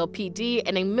Chicago PD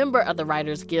and a member of the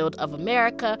Writers Guild of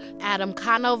America. Adam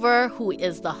Conover, who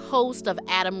is the host of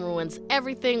Adam Ruins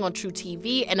Everything on True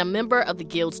TV and a member of the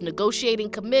Guild's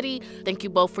negotiating committee. Thank you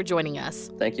both for joining us.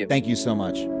 Thank you. Thank you so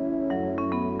much.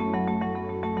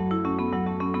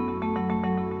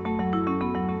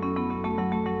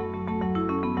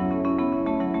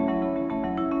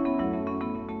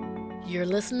 You're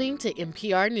listening to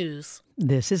NPR News.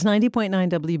 This is 90.9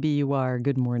 WBUR.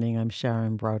 Good morning. I'm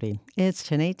Sharon Brody. It's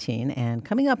 10:18, and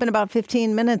coming up in about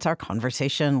 15 minutes, our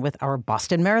conversation with our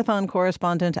Boston Marathon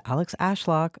correspondent, Alex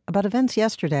Ashlock, about events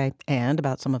yesterday and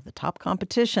about some of the top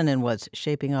competition in what's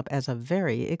shaping up as a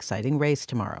very exciting race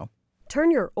tomorrow. Turn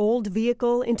your old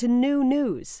vehicle into new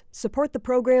news. Support the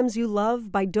programs you love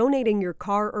by donating your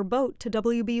car or boat to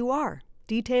WBUR.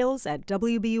 Details at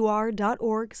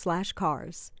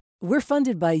wbur.org/cars. We're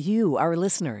funded by you, our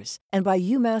listeners, and by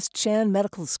UMass Chan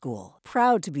Medical School,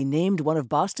 proud to be named one of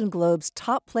Boston Globe's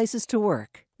top places to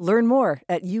work. Learn more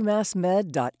at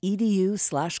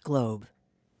umassmed.edu/globe.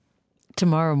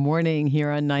 Tomorrow morning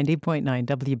here on 90.9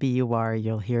 WBUR,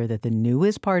 you'll hear that the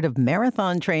newest part of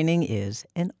marathon training is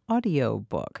an audio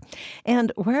book.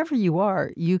 And wherever you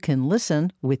are, you can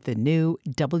listen with the new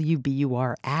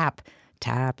WBUR app.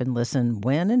 Tap and listen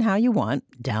when and how you want.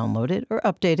 Download it or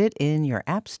update it in your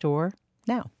app store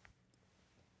now.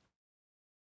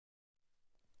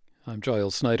 I'm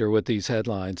Giles Snyder with these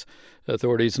headlines.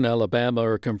 Authorities in Alabama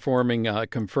are confirming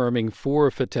 4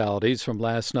 fatalities from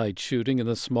last night's shooting in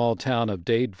the small town of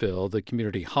Dadeville. The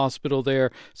community hospital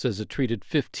there says it treated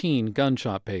 15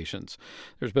 gunshot patients.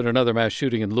 There's been another mass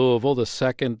shooting in Louisville, the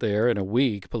second there in a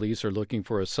week. Police are looking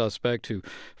for a suspect who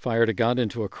fired a gun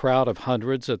into a crowd of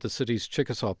hundreds at the city's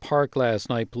Chickasaw Park last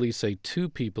night. Police say 2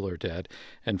 people are dead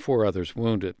and 4 others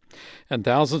wounded. And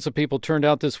thousands of people turned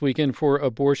out this weekend for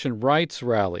abortion rights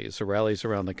rallies. The rallies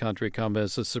around the country come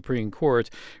as the Supreme Court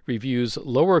reviews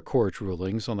lower court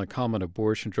rulings on the common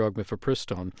abortion drug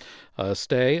mifepristone. A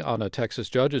stay on a Texas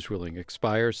judge's ruling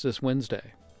expires this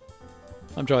Wednesday.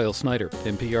 I'm Giles Snyder,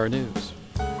 NPR News.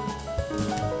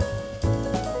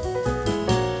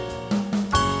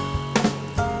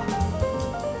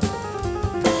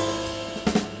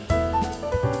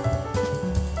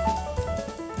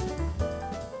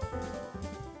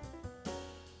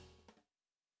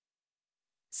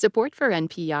 Support for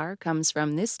NPR comes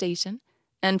from this station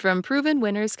and from Proven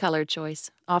Winners Color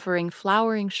Choice, offering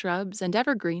flowering shrubs and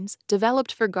evergreens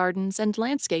developed for gardens and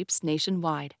landscapes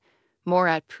nationwide. More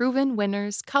at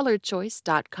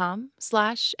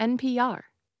provenwinnerscolorchoice.com/NPR.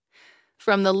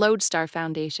 From the Lodestar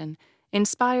Foundation,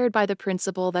 inspired by the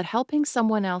principle that helping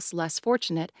someone else less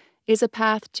fortunate is a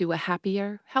path to a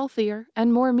happier, healthier,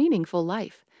 and more meaningful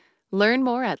life. Learn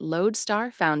more at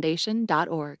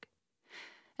lodestarfoundation.org.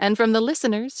 And from the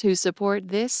listeners who support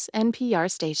this NPR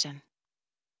station.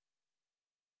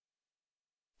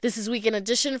 This is Weekend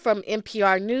Edition from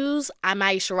NPR News. I'm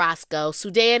Aisha Roscoe.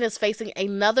 Sudan is facing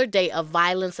another day of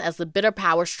violence as the bitter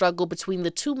power struggle between the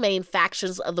 2 main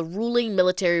factions of the ruling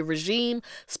military regime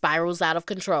spirals out of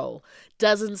control.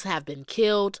 Dozens have been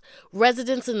killed.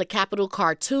 Residents in the capital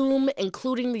Khartoum,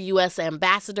 including the U.S.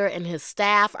 ambassador and his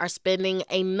staff, are spending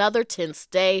another tense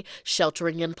day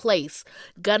sheltering in place.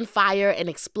 Gunfire and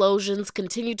explosions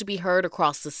continue to be heard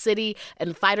across the city,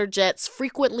 and fighter jets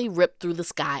frequently rip through the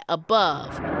sky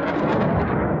above.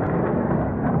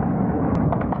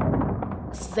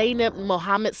 Zainab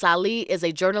Mohammed Salih is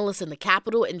a journalist in the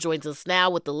capital and joins us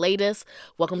now with the latest.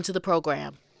 Welcome to the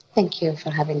program. Thank you for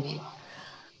having me.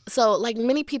 So, like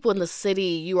many people in the city,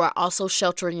 you are also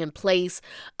sheltering in place.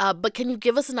 But can you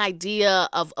give us an idea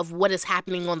of what is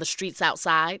happening on the streets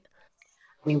outside?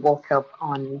 We woke up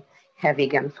on heavy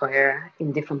gunfire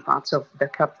in different parts of the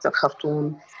capital,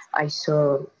 Khartoum. I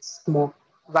saw smoke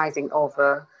rising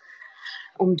over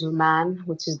Umdurman,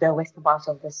 which is the western part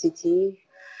of the city.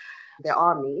 The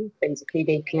army, basically,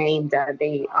 they claim that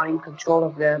they are in control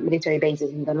of the military bases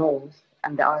in the north,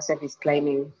 and the RSF is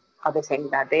claiming other things,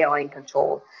 that they are in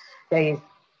control. There is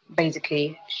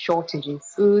basically shortage in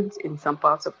food in some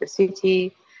parts of the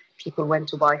city. People went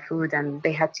to buy food and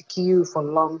they had to queue for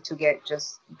long to get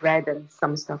just bread and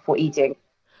some stuff for eating.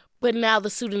 But now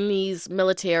the Sudanese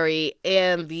military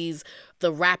and the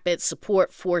Rapid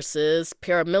Support Forces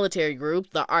paramilitary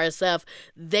group, the RSF,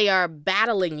 they are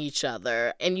battling each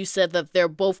other. And you said that they're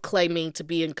both claiming to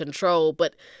be in control,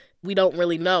 but we don't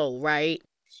really know, right?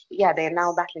 Yeah, they're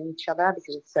now battling each other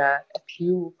because it's a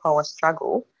few power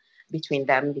struggle between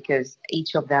them, because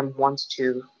each of them wants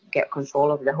to get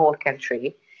control of the whole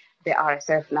country. The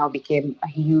RSF now became a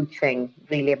huge thing,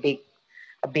 really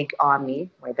a big army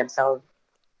by themselves.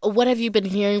 What have you been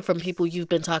hearing from people you've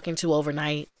been talking to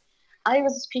overnight? I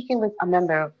was speaking with a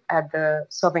member at the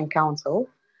Sovereign Council.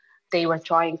 They were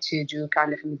trying to do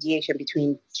kind of a mediation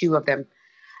between 2 of them.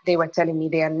 They were telling me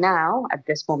they are now, at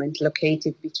this moment,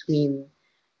 located between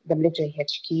the military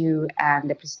HQ and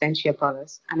the presidential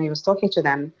palace. And I was talking to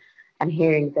them and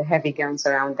hearing the heavy guns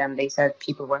around them. They said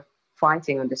people were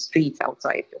fighting on the streets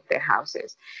outside of their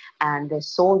houses. And the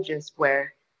soldiers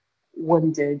were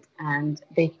wounded and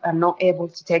they are not able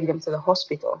to take them to the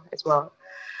hospital as well.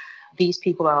 These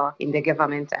people are in the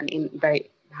government and in very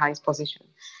high position,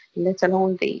 let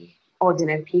alone the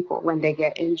ordinary people. When they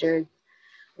get injured,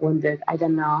 wounded, I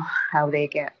don't know how they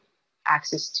get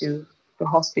access to the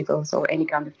hospitals or any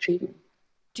kind of treatment.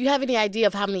 Do Do you have any idea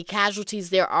of how many casualties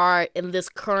there are in this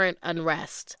current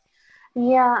unrest?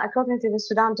 Yeah, according to the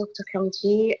Sudan Doctor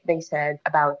Committee, they said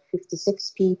about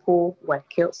 56 people were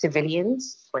killed,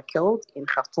 civilians were killed in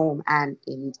Khartoum and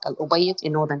in Al Ubayd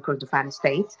in northern Kordofan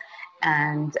state.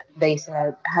 And they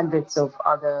said hundreds of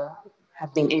other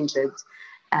have been injured.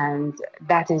 And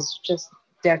that is just,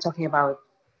 they're talking about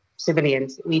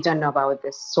civilians. We don't know about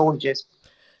the soldiers.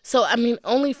 So,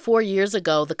 only 4 years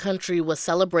ago, the country was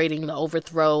celebrating the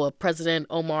overthrow of President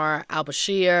Omar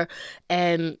al-Bashir.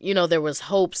 And, there was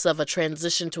hopes of a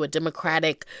transition to a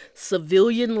democratic,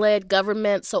 civilian-led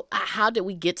government. So how did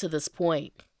we get to this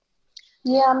point?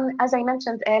 Yeah, as I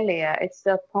mentioned earlier, it's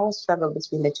the power struggle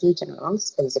between the two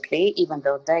generals, basically, even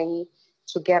though they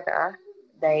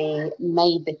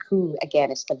made the coup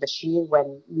against al-Bashir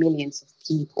when millions of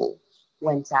people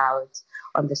went out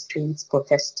on the streets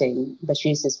protesting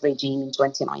Bashir's regime in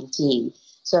 2019.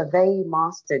 So they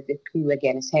mastered the coup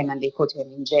against him and they put him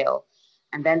in jail.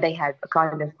 And then they had a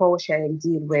kind of power-sharing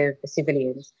deal with the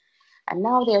civilians. And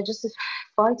now they are just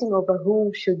fighting over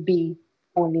who should be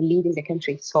only leading the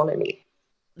country solely.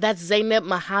 That's Zainab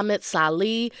Mohammed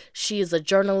Salih. She is a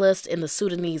journalist in the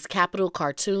Sudanese capital,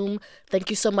 Khartoum. Thank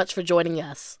you so much for joining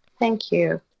us. Thank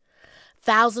you.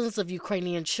 Thousands of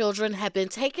Ukrainian children have been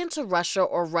taken to Russia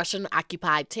or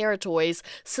Russian-occupied territories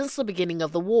since the beginning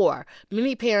of the war.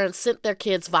 Many parents sent their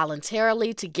kids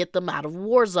voluntarily to get them out of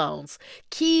war zones.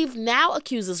 Kyiv now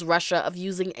accuses Russia of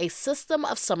using a system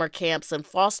of summer camps and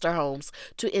foster homes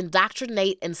to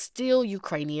indoctrinate and steal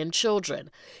Ukrainian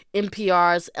children.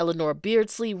 NPR's Eleanor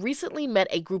Beardsley recently met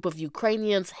a group of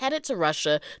Ukrainians headed to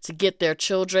Russia to get their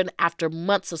children after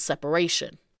months of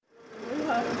separation.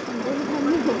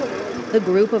 The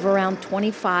group of around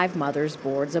 25 mothers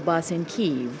boards a bus in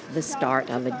Kyiv, the start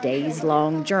of a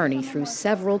days-long journey through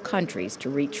several countries to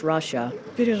reach Russia.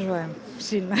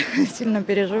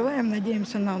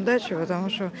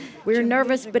 We're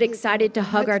nervous but excited to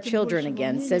hug our children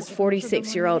again, says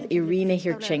 46-year-old Irina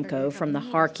Hirchenko from the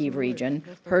Kharkiv region.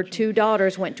 Her 2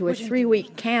 daughters went to a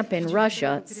 3-week camp in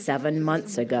Russia 7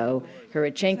 months ago.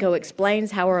 Hirchenko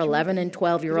explains how her 11 and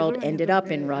 12-year-old ended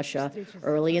up in Russia.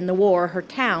 Early in the war, her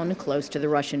town, close to the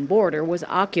Russian border, was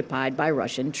occupied by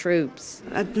Russian troops.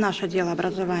 There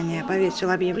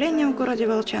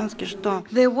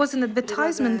was an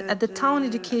advertisement at the town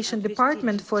education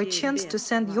department for a chance to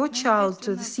send your child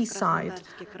to the seaside.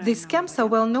 These camps are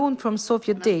well known from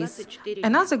Soviet days.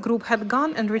 Another group had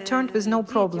gone and returned with no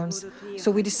problems,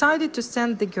 so we decided to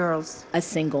send the girls. A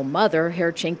single mother,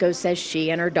 Hirchenko says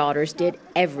she and her daughters did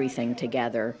everything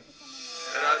together.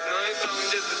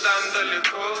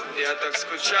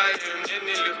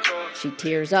 She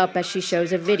tears up as she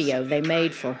shows a video they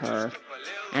made for her.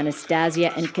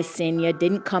 Anastasia and Ksenia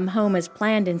didn't come home as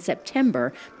planned in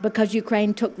September because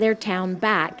Ukraine took their town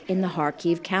back in the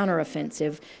Kharkiv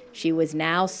counteroffensive. She was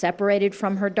now separated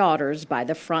from her daughters by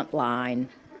the front line.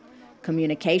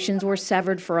 Communications were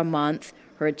severed for a month.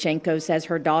 Hirchenko says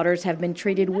her daughters have been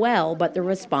treated well, but the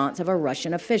response of a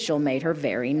Russian official made her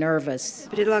very nervous.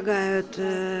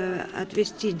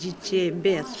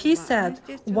 He said,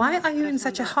 "Why are you in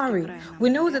such a hurry?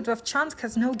 We know that Vovchansk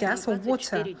has no gas or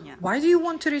water. Why do you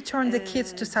want to return the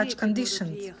kids to such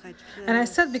conditions?" And I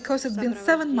said, because it's been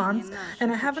 7 months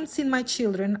and I haven't seen my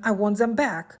children, I want them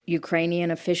back. Ukrainian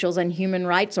officials and human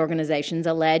rights organizations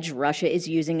allege Russia is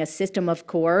using a system of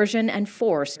coercion and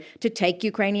force to take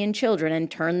Ukrainian children and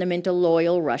turn them into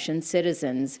loyal Russian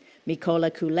citizens. Mykola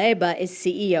Kuleba is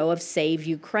CEO of Save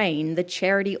Ukraine, the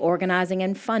charity organizing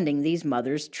and funding these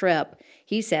mothers' trip.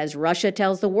 He says Russia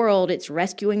tells the world it's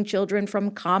rescuing children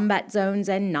from combat zones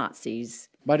and Nazis.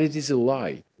 But it is a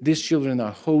lie. These children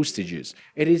are hostages.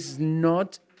 It is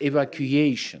not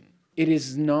evacuation. It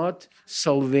is not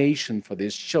salvation for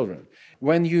these children.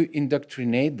 When you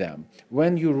indoctrinate them,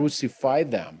 when you Russify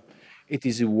them, it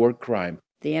is a war crime.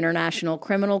 The International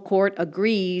Criminal Court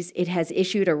agrees it has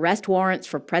issued arrest warrants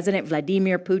for President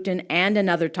Vladimir Putin and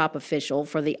another top official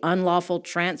for the unlawful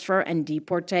transfer and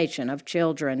deportation of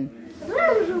children.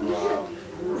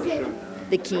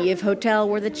 The Kyiv hotel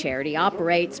where the charity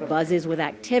operates buzzes with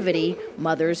activity.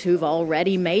 Mothers who've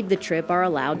already made the trip are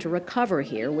allowed to recover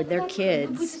here with their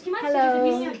kids.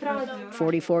 Hello.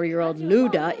 44-year-old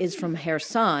Luda is from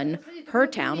Kherson. Her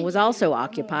town was also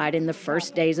occupied in the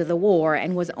first days of the war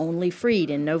and was only freed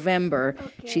in November.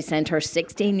 She sent her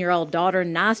 16-year-old daughter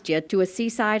Nastya to a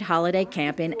seaside holiday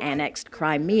camp in annexed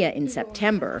Crimea in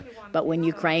September. But when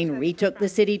Ukraine retook the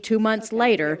city 2 months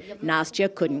later, Nastya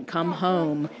couldn't come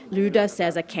home. Luda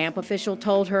says a camp official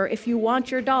told her, "If you want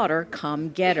your daughter, come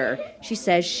get her." She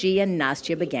says she and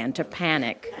Nastya began to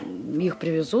panic. Их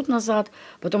привезут назад,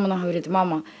 потом она говорит,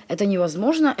 мама, это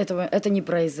невозможно, это не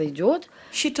произойдет.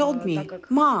 She told me,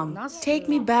 Mom, take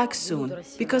me back soon,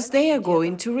 because they are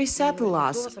going to resettle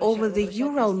us over the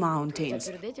Ural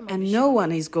Mountains, and no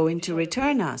one is going to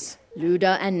return us.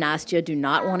 Luda and Nastya do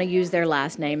not want to use their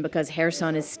last name because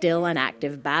Kherson is still an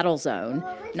active battle zone.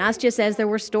 Nastya says there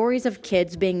were stories of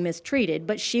kids being mistreated,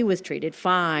 but she was treated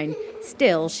fine.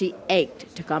 Still, she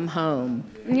ached to come home.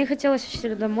 Мне хотелось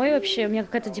очень домой вообще, у меня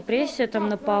какая-то депрессия там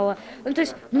напала. Ну, то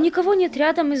есть, никого нет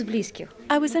рядом из близких.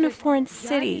 I was in a foreign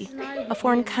city, a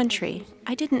foreign country.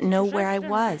 I didn't know where I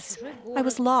was. I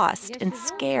was lost and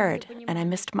scared, and I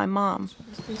missed my mom.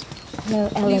 Hello,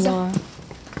 Eleanor.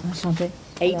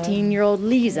 18-year-old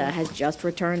Lisa has just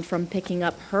returned from picking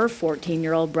up her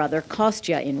 14-year-old brother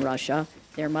Kostya in Russia.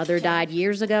 Their mother died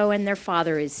years ago and their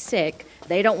father is sick.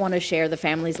 They don't want to share the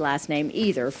family's last name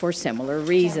either for similar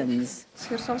reasons. С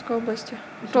Херсонской области.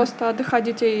 Просто отдыхать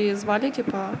детей звали,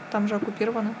 там же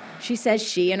оккупировано. She says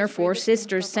she and her 4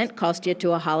 sisters sent Kostya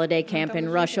to a holiday camp in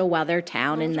Russia while their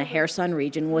town in the Kherson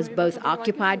region was both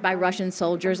occupied by Russian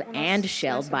soldiers and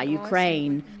shelled by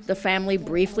Ukraine. The family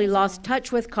briefly lost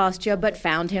touch with Kostya but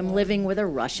found him living with a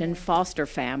Russian foster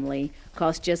family.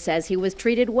 Kostya says he was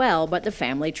treated well, but the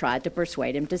family tried to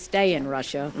persuade him to stay in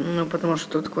Russia.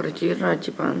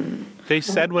 They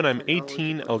said when I'm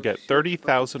 18, I'll get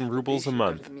 30,000 rubles a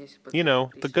month. You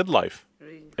know, the good life.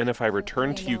 And if I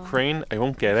return to Ukraine, I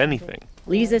won't get anything.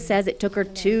 Lisa says it took her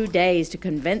 2 days to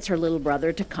convince her little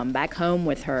brother to come back home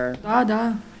with her.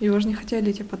 Да, его же не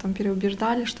хотели, там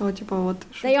переубеждали, что вот.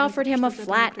 They offered him a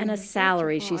flat and a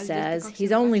salary, she says.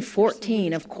 He's only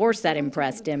 14, of course that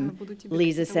impressed him.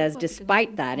 Lisa says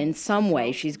despite that, in some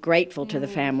way, she's grateful to the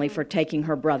family for taking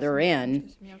her brother in.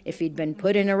 If he'd been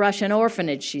put in a Russian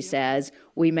orphanage, she says,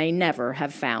 we may never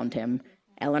have found him.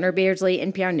 Eleanor Beardsley,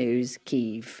 NPR News,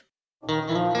 Kyiv.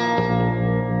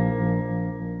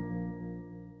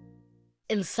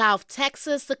 In South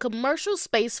Texas, the commercial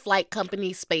space flight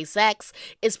company SpaceX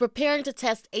is preparing to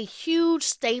test a huge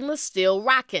stainless steel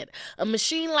rocket. A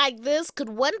machine like this could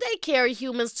one day carry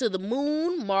humans to the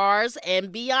moon, Mars,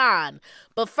 and beyond.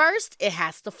 But first, it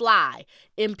has to fly.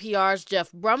 NPR's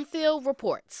Jeff Brumfield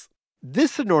reports.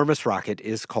 This enormous rocket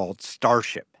is called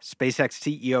Starship. SpaceX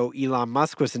CEO Elon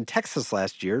Musk was in Texas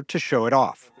last year to show it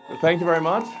off. Thank you very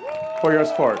much for your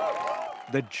support.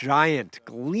 The giant,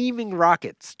 gleaming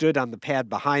rocket stood on the pad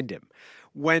behind him.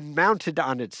 When mounted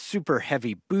on its Super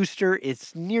Heavy booster,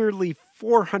 it's nearly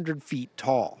 400 feet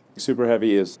tall. Super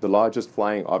Heavy is the largest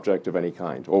flying object of any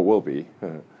kind, or will be.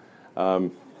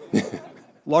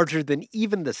 Larger than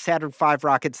even the Saturn V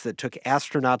rockets that took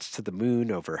astronauts to the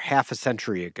moon over half a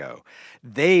century ago.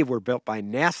 They were built by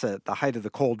NASA at the height of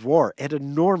the Cold War at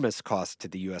enormous cost to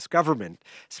the U.S. government.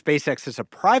 SpaceX is a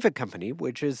private company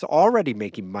which is already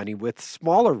making money with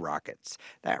smaller rockets.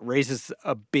 That raises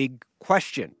a big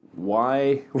question.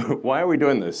 Why are we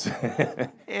doing this?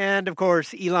 And, of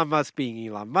course, Elon Musk being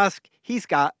Elon Musk, he's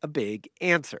got a big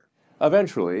answer.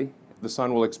 Eventually, the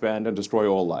sun will expand and destroy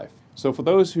all life. So for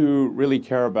those who really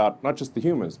care about not just the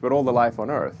humans, but all the life on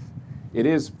Earth, it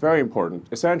is very important,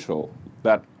 essential,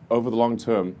 that over the long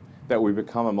term, that we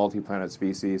become a multi-planet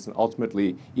species and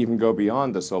ultimately even go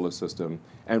beyond the solar system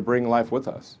and bring life with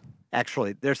us.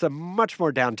 Actually, there's a much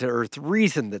more down-to-earth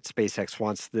reason that SpaceX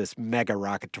wants this mega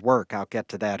rocket to work. I'll get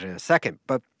to that in a second.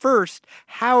 But first,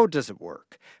 how does it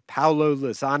work? Paolo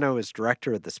Lozano is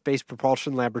director of the Space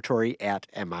Propulsion Laboratory at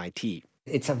MIT.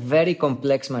 It's a very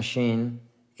complex machine.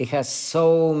 It has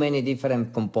so many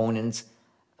different components,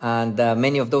 and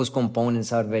many of those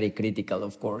components are very critical,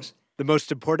 of course. The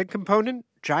most important component?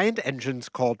 Giant engines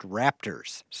called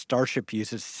Raptors. Starship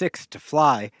uses 6 to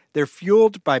fly. They're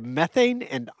fueled by methane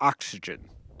and oxygen.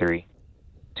 3,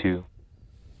 2,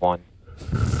 1.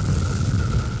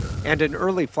 And in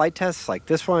early flight tests like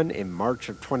this one in March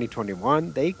of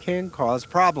 2021, they can cause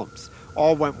problems.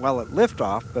 All went well at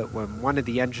liftoff, but when one of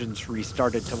the engines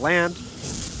restarted to land,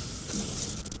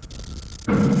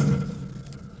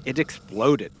 it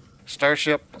exploded.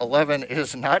 Starship 11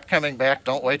 is not coming back.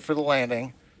 Don't wait for the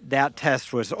landing. That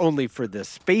test was only for the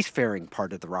spacefaring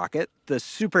part of the rocket. The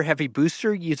Super Heavy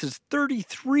booster uses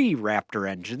 33 Raptor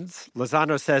engines.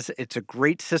 Lozano says it's a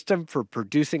great system for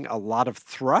producing a lot of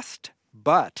thrust,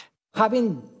 but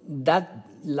having that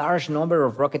large number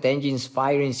of rocket engines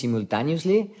firing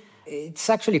simultaneously, it's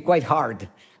actually quite hard.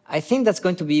 I think that's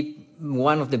going to be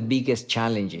one of the biggest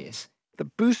challenges. The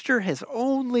booster has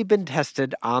only been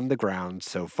tested on the ground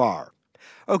so far.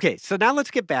 Okay, so now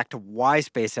let's get back to why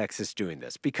SpaceX is doing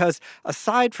this. Because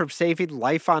aside from saving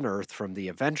life on Earth from the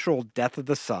eventual death of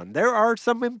the sun, there are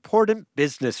some important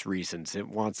business reasons it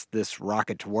wants this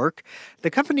rocket to work. The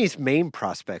company's main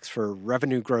prospects for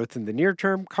revenue growth in the near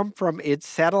term come from its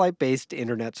satellite-based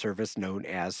internet service known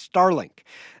as Starlink.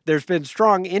 There's been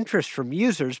strong interest from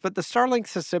users, but the Starlink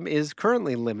system is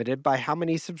currently limited by how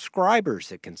many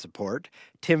subscribers it can support.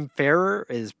 Tim Ferrer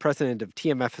is president of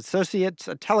TMF Associates,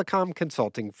 a telecom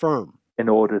consulting firm. In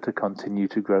order to continue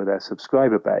to grow their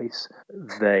subscriber base,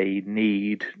 they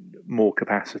need more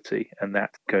capacity, and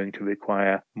that's going to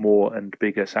require more and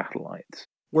bigger satellites.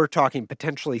 We're talking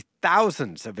potentially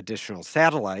thousands of additional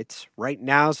satellites. Right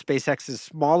now, SpaceX's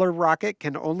smaller rocket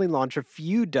can only launch a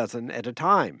few dozen at a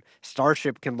time.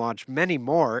 Starship can launch many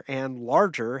more, and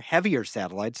larger, heavier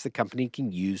satellites the company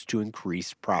can use to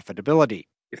increase profitability.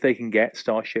 If they can get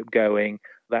Starship going,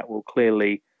 that will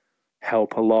clearly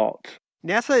help a lot.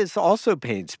 NASA is also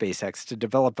paying SpaceX to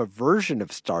develop a version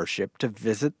of Starship to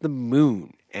visit the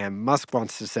moon, and Musk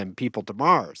wants to send people to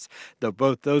Mars, though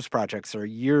both those projects are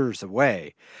years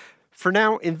away. For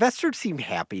now, investors seem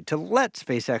happy to let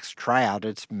SpaceX try out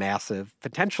its massive,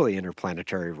 potentially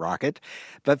interplanetary rocket,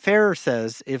 but Ferrer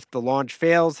says if the launch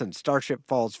fails and Starship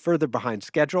falls further behind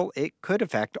schedule, it could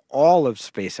affect all of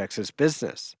SpaceX's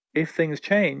business. If things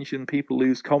change and people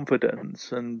lose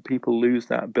confidence and people lose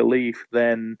that belief,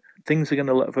 then things are going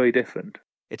to look very different.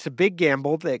 It's a big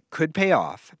gamble that could pay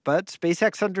off, but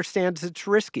SpaceX understands it's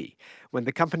risky. When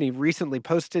the company recently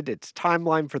posted its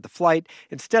timeline for the flight,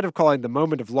 instead of calling the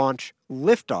moment of launch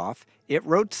liftoff, it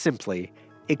wrote simply,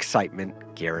 excitement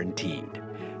guaranteed.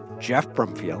 Jeff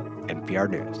Brumfield, NPR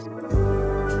News.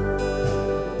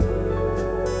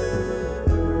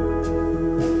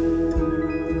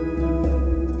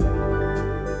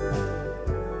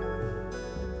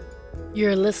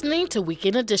 You're listening to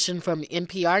Weekend Edition from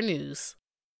NPR News.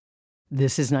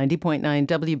 This is 90.9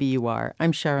 WBUR.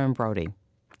 I'm Sharon Brody.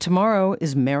 Tomorrow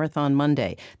is Marathon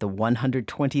Monday. The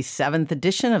 127th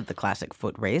edition of the Classic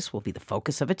Foot Race will be the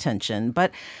focus of attention.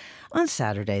 But on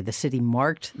Saturday, the city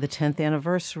marked the 10th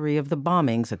anniversary of the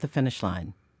bombings at the finish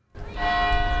line.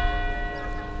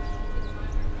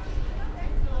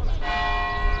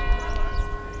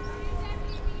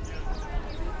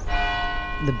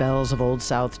 The bells of Old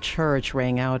South Church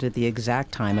rang out at the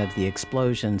exact time of the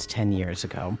explosions 10 years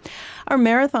ago. Our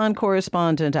marathon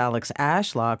correspondent Alex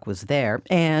Ashlock was there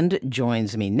and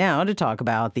joins me now to talk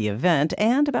about the event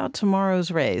and about tomorrow's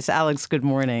race. Alex, good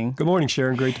morning. Good morning,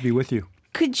 Sharon. Great to be with you.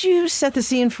 Could you set the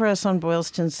scene for us on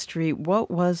Boylston Street? What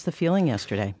was the feeling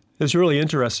yesterday? It's really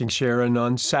interesting, Sharon.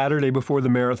 On Saturday before the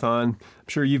marathon, I'm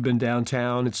sure you've been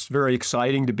downtown. It's very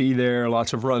exciting to be there.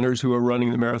 Lots of runners who are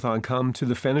running the marathon come to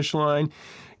the finish line,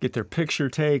 get their picture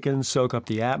taken, soak up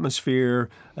the atmosphere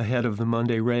ahead of the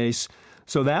Monday race.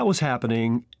 So that was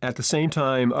happening. At the same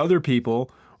time, other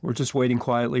people were just waiting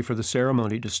quietly for the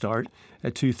ceremony to start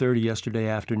at 2:30 yesterday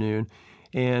afternoon.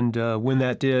 And when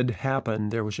that did happen,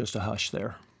 there was just a hush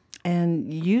there.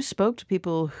 And you spoke to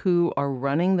people who are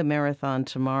running the marathon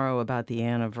tomorrow about the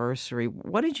anniversary.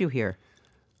 What did you hear?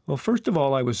 Well, first of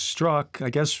all, I was struck, I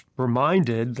guess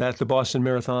reminded, that the Boston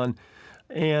Marathon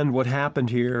and what happened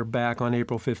here back on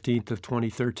April 15th of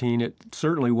 2013, it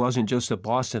certainly wasn't just a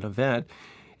Boston event.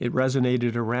 It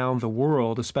resonated around the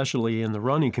world, especially in the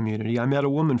running community. I met a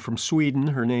woman from Sweden.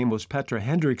 Her name was Petra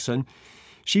Hendrickson.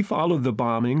 She followed the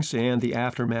bombings and the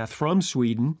aftermath from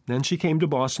Sweden. Then she came to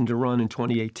Boston to run in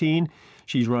 2018.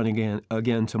 She's running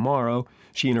again tomorrow.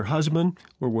 She and her husband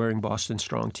were wearing Boston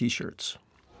Strong T-shirts.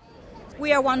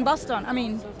 We are one Boston. I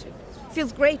mean, it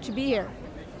feels great to be here.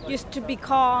 Just to be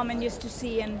calm and just to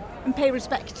see and pay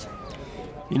respect.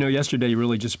 You know, yesterday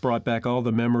really just brought back all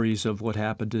the memories of what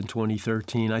happened in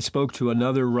 2013. I spoke to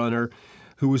another runner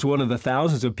who was one of the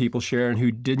thousands of people, Sharon,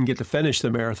 who didn't get to finish the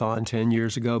marathon 10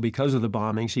 years ago because of the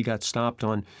bombings. He got stopped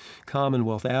on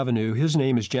Commonwealth Avenue. His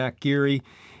name is Jack Geary.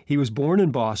 He was born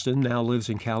in Boston, now lives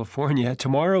in California.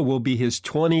 Tomorrow will be his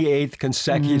 28th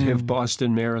consecutive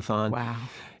Boston Marathon. Wow.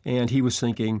 And he was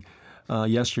thinking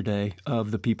yesterday of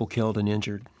the people killed and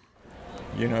injured.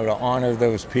 You know, to honor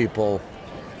those people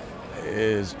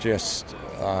is just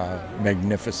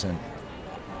magnificent.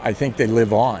 I think they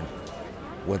live on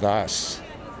with us.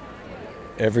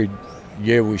 Every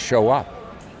year we show up,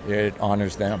 it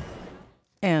honors them.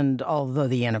 And although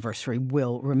the anniversary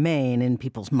will remain in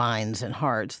people's minds and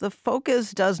hearts, the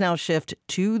focus does now shift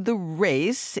to the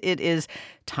race. It is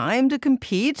time to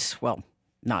compete. Well,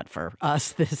 not for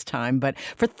us this time, but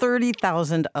for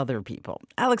 30,000 other people.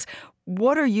 Alex,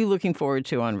 what are you looking forward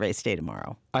to on race day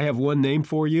tomorrow? I have one name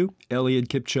for you, Eliud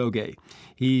Kipchoge.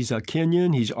 He's a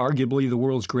Kenyan. He's arguably the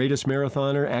world's greatest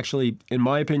marathoner. Actually, in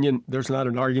my opinion, there's not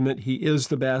an argument. He is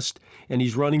the best, and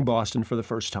he's running Boston for the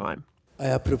first time. I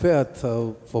have prepared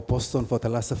for Boston for the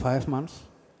last 5 months.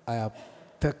 I have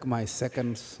taken my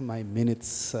seconds, my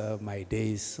minutes, my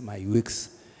days, my weeks,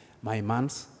 my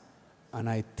months, and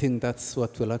I think that's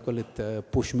what will actually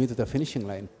push me to the finishing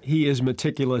line. He is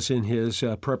meticulous in his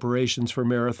preparations for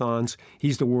marathons.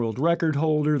 He's the world record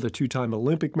holder, the two-time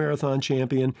Olympic marathon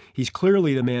champion. He's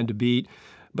clearly the man to beat.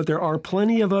 But there are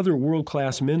plenty of other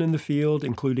world-class men in the field,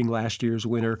 including last year's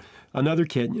winner, another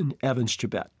Kenyan, Evans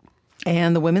Chebet.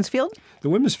 And the women's field? The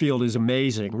women's field is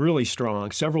amazing, really strong.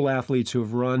 Several athletes who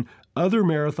have run other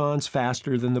marathons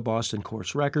faster than the Boston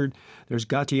course record. There's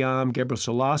Gatiam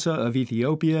Ghebreselassie of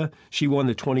Ethiopia. She won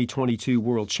the 2022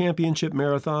 World Championship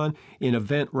Marathon in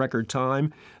event record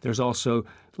time. There's also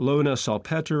Lona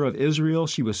Salpeter of Israel.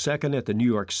 She was second at the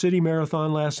New York City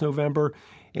Marathon last November.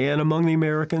 And among the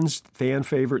Americans, fan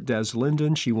favorite Des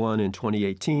Linden. She won in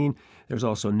 2018. There's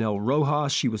also Nell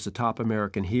Rojas. She was the top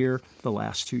American here the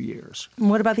last 2 years.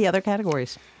 What about the other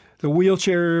categories? The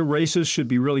wheelchair races should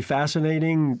be really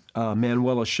fascinating.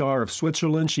 Manuela Schär of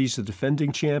Switzerland, she's the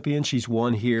defending champion. She's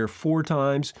won here 4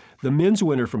 times. The men's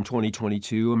winner from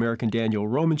 2022, American Daniel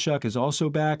Romanchuk, is also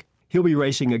back. He'll be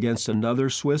racing against another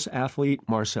Swiss athlete,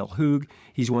 Marcel Hug.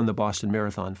 He's won the Boston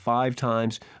Marathon 5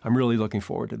 times. I'm really looking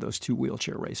forward to those 2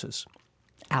 wheelchair races.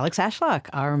 Alex Ashlock,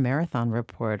 our marathon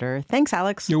reporter. Thanks,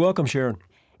 Alex. You're welcome, Sharon.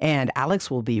 And Alex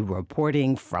will be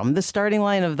reporting from the starting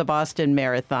line of the Boston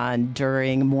Marathon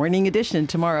during Morning Edition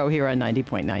tomorrow here on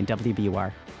 90.9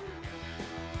 WBUR.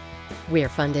 We're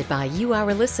funded by you,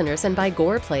 our listeners, and by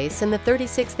Gore Place in the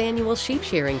 36th Annual Sheep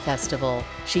Shearing Festival.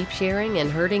 Sheep shearing and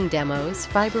herding demos,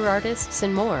 fiber artists,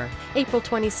 and more. April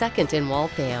 22nd in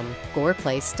Waltham.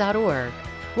 GorePlace.org.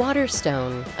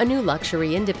 Waterstone, a new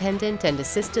luxury independent and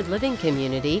assisted living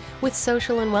community with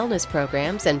social and wellness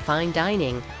programs and fine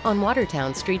dining on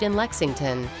Watertown Street in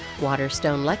Lexington.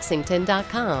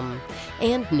 WaterstoneLexington.com.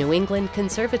 And New England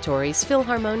Conservatory's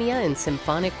Philharmonia and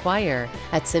Symphonic Choir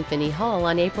at Symphony Hall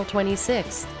on April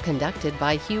 26th, conducted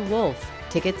by Hugh Wolf.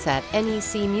 Tickets at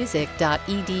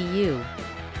necmusic.edu.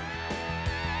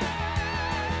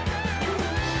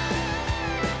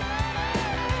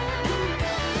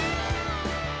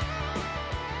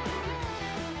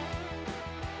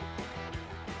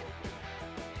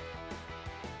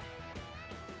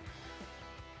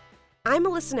 I'm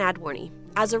Alyssa Nadworny.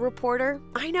 As a reporter,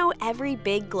 I know every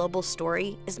big global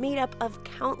story is made up of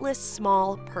countless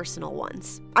small personal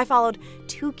ones. I followed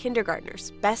 2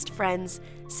 kindergartners, best friends,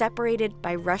 separated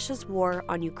by Russia's war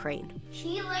on Ukraine.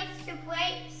 She likes to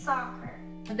play soccer.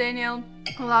 Daniel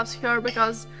loves her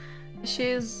because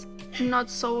she's not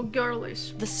so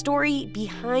girlish. The story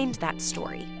behind that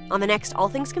story on the next All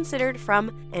Things Considered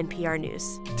from NPR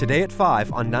News. Today at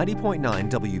 5 on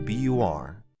 90.9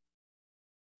 WBUR.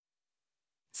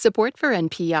 Support for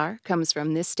NPR comes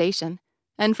from this station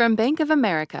and from Bank of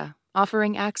America,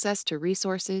 offering access to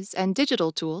resources and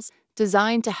digital tools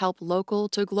designed to help local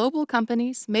to global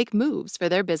companies make moves for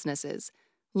their businesses.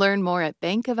 Learn more at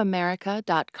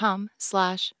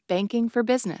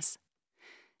bankofamerica.com/bankingforbusiness.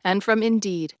 And from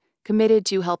Indeed, committed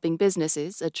to helping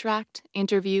businesses attract,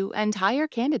 interview, and hire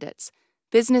candidates.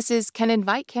 Businesses can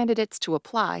invite candidates to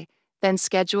apply, then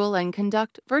schedule and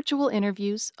conduct virtual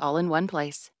interviews all in one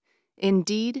place.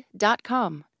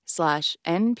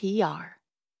 Indeed.com/NPR.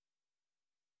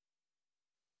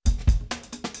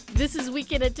 This is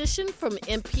Weekend Edition from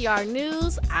NPR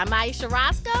News. I'm Aisha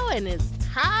Roscoe, and it's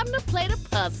time to play the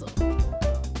puzzle.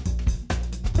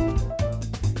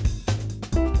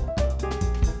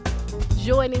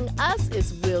 Joining us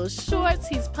is Will Shortz.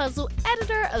 He's puzzle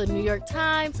editor of the New York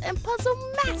Times and puzzle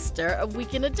master of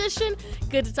Weekend Edition.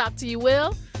 Good to talk to you,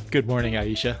 Will. Good morning,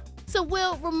 Aisha. So,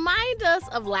 Will, remind us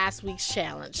of last week's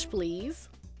challenge, please.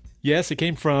 Yes, it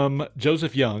came from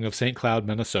Joseph Young of St. Cloud,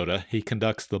 Minnesota. He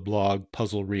conducts the blog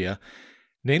Puzzleria.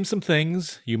 Name some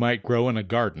things you might grow in a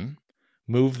garden,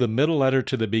 move the middle letter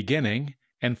to the beginning,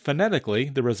 and phonetically,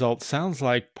 the result sounds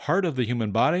like part of the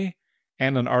human body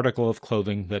and an article of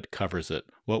clothing that covers it.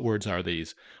 What words are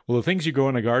these? Well, the things you grow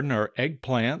in a garden are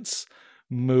eggplants.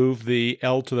 Move the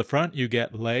L to the front, you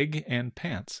get leg and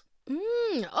pants.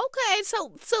 Okay,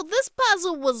 so this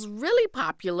puzzle was really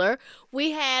popular.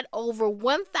 We had over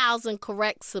 1,000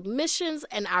 correct submissions,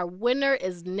 and our winner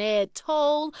is Ned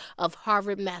Toll of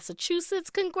Harvard, Massachusetts.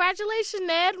 Congratulations,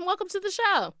 Ned, and welcome to the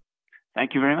show.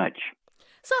 Thank you very much.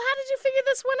 So how did you figure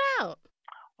this one out?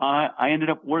 I ended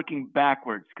up working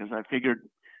backwards because I figured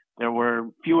there were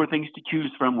fewer things to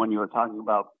choose from when you were talking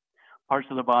about parts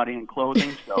of the body and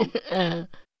clothing. So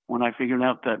when I figured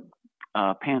out that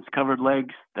pants covered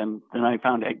legs, then I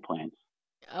found eggplants.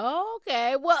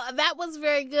 Okay. Well, that was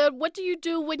very good. What do you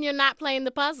do when you're not playing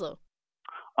the puzzle?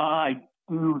 I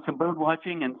do some bird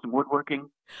watching and some woodworking.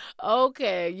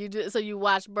 Okay, you do. So you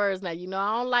watch birds. Now, I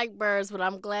don't like birds, but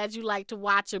I'm glad you like to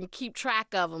watch them, keep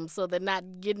track of them so they're not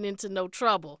getting into no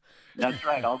trouble. That's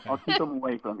right. I'll keep them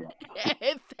away from you.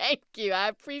 Thank you. I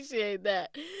appreciate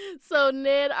that. So,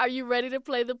 Ned, are you ready to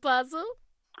play the puzzle?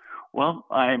 Well,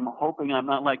 I'm hoping I'm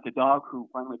not like the dog who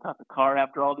finally caught the car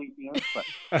after all these years,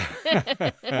 but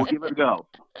we'll give it a go.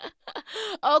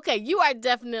 Okay, you are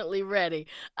definitely ready.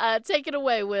 Take it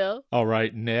away, Will. All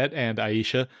right, Ned and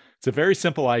Aisha. It's a very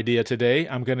simple idea today.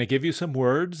 I'm going to give you some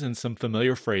words and some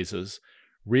familiar phrases.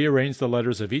 Rearrange the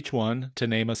letters of each one to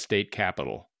name a state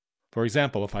capital. For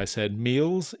example, if I said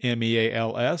meals,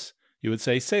 M-E-A-L-S, you would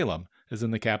say Salem, as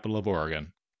in the capital of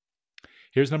Oregon.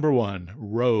 Here's number one,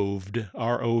 roved,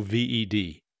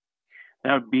 R-O-V-E-D.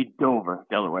 That would be Dover,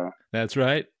 Delaware. That's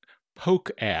right.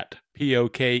 Poke at,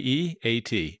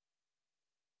 P-O-K-E-A-T.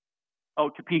 Oh,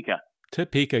 Topeka.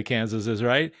 Topeka, Kansas is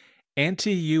right.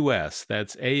 Anti-U.S.,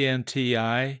 that's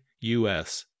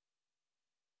A-N-T-I-U-S.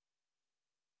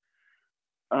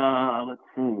 Let's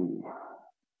see.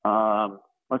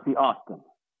 Let's see, Austin.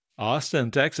 Austin,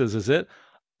 Texas, is it?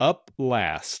 Up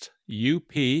last,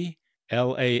 U-P-L-A-S-T.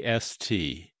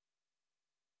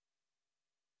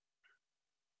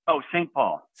 Oh, St.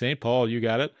 Paul. St. Paul, you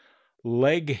got it.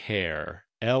 Leg hair,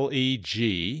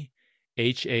 L-E-G-H-A-I-R.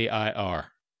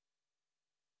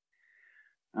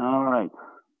 All right.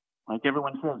 Like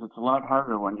everyone says, it's a lot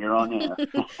harder when you're on air.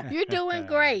 You're doing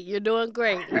great. You're doing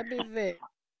great. Let me think.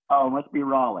 Oh, it must be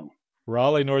Raleigh.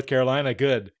 Raleigh, North Carolina,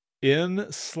 good. In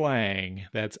slang,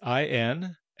 that's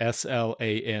I-N-S-L-A-N-G.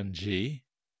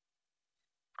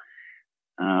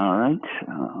 All right.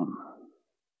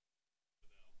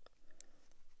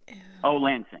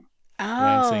 Lansing.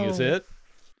 Lansing is it.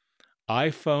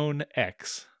 iPhone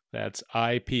X, that's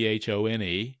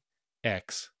I-P-H-O-N-E,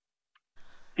 X.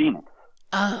 Phoenix.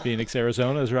 Phoenix,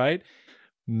 Arizona is right.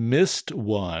 Missed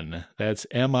one, that's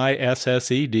M-I-S-S-E-D-O-N-E.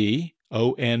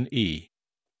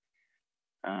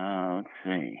 Let's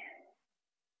see.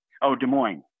 Oh, Des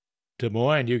Moines. Des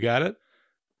Moines, you got it.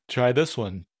 Try this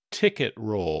one. Ticket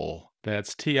roll.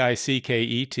 That's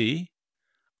T-I-C-K-E-T-R-O-L-L.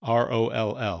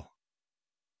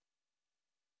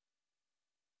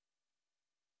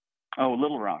 Oh,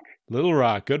 Little Rock. Little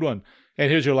Rock, good one.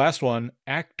 And here's your last one.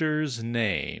 Actor's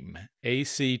name.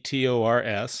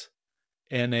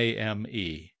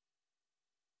 A-C-T-O-R-S-N-A-M-E.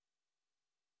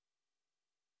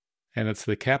 And it's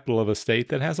the capital of a state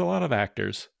that has a lot of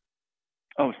actors.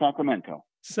 Oh, Sacramento.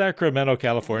 Sacramento,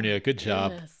 California. Good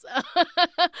job. Yes.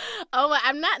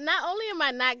 I'm not only am I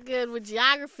not good with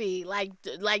geography, like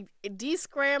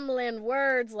descrambling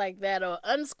words like that or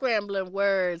unscrambling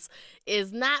words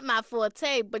is not my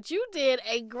forte, but you did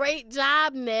a great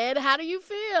job, Ned. How do you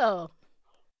feel?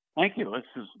 Thank you. This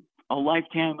is a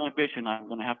lifetime ambition. I'm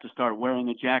going to have to start wearing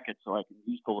a jacket so I can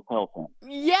use the lapel pin.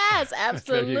 Yes,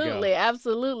 absolutely.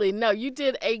 Absolutely. No, you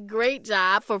did a great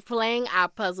job for playing our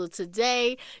puzzle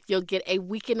today. You'll get a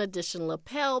weekend edition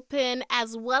lapel pin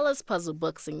as well as puzzle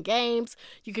books and games.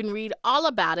 You can read all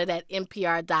about it at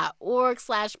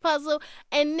npr.org/puzzle.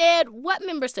 And Ned, what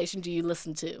member station do you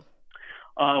listen to?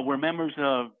 We're members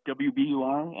of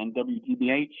WBUR and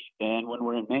WGBH, and when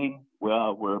we're in Maine,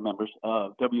 we're members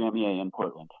of WMEA in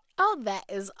Portland. Oh, that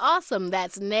is awesome.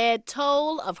 That's Ned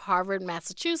Toll of Harvard,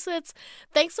 Massachusetts.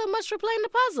 Thanks so much for playing the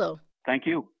puzzle. Thank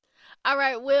you. All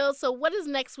right, Will, so what is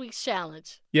next week's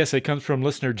challenge? Yes, it comes from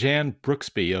listener Jan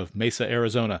Brooksby of Mesa,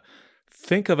 Arizona.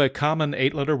 Think of a common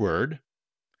 8-letter word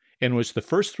in which the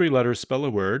first 3 letters spell a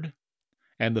word,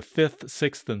 and the 5th,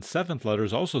 6th, and 7th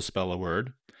letters also spell a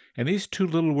word, and these 2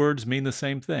 little words mean the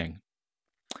same thing.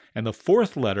 And the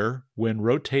 4th letter, when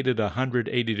rotated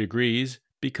 180 degrees,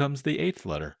 becomes the 8th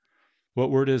letter. What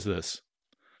word is this?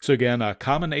 So again, a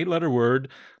common 8-letter word,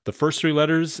 the first 3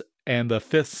 letters and the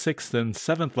 5th, 6th, and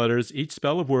 7th letters each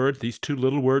spell a word. These 2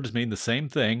 little words mean the same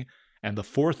thing. And the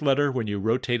 4th letter, when you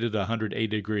rotate it 180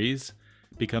 degrees,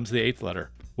 becomes the 8th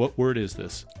letter. What word is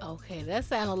this? Okay, that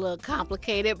sounds a little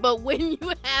complicated, but when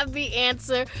you have the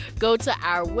answer, go to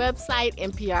our website,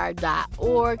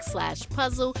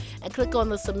 npr.org/puzzle, and click on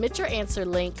the Submit Your Answer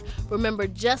link. Remember,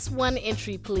 just one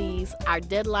entry, please. Our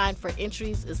deadline for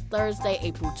entries is Thursday,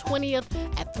 April 20th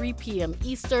at 3 p.m.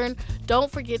 Eastern.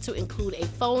 Don't forget to include a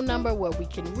phone number where we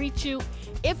can reach you.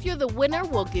 If you're the winner,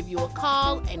 we'll give you a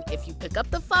call, and if you pick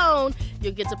up the phone,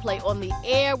 you'll get to play on the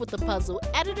air with the puzzle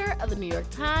editor of the New York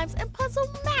Times and puzzle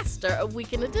master of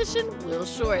Weekend Edition, Will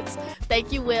Shortz.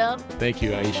 Thank you, Will. Thank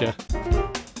you, Aisha.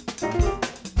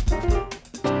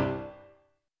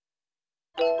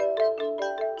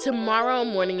 Tomorrow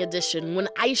Morning Edition, when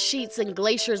ice sheets and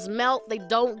glaciers melt, they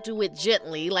don't do it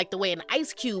gently like the way an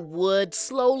ice cube would,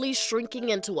 slowly shrinking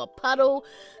into a puddle.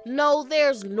 No,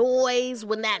 there's noise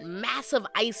when that massive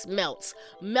ice melts.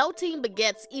 Melting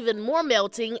begets even more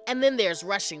melting, and then there's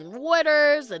rushing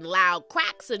waters and loud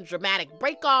cracks and dramatic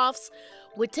break-offs.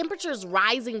 With temperatures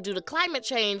rising due to climate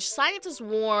change, scientists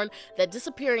warn that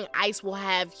disappearing ice will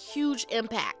have huge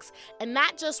impacts, and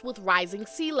not just with rising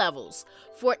sea levels.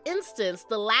 For instance,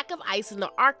 the lack of ice in the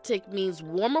Arctic means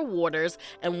warmer waters,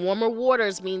 and warmer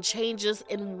waters mean changes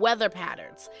in weather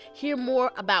patterns. Hear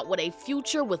more about what a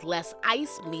future with less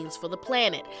ice means for the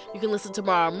planet. You can listen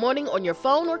tomorrow morning on your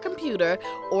phone or computer,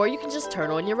 or you can just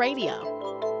turn on your radio.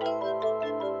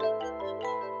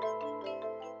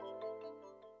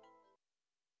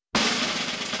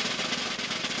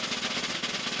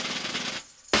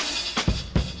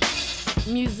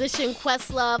 Musician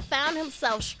Questlove found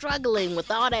himself struggling with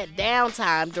all that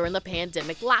downtime during the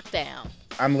pandemic lockdown.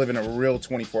 I'm living a real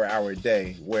 24-hour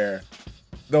day where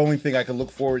the only thing I can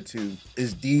look forward to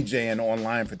is DJing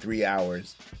online for 3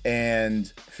 hours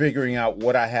and figuring out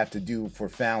what I have to do for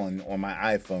Fallon on my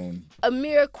iPhone.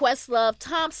 Amir Questlove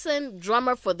Thompson,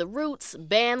 drummer for The Roots,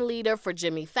 band leader for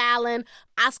Jimmy Fallon,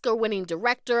 Oscar-winning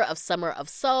director of Summer of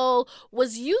Soul,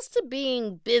 was used to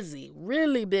being busy,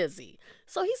 really busy.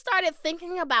 So he started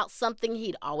thinking about something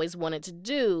he'd always wanted to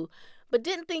do, but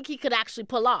didn't think he could actually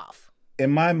pull off.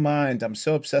 In my mind, I'm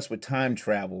so obsessed with time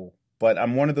travel, but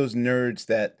I'm one of those nerds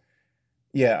that,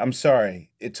 I'm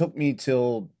sorry. It took me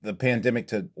till the pandemic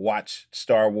to watch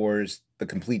Star Wars, the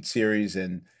complete series,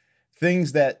 and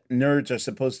things that nerds are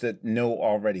supposed to know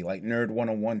already, like Nerd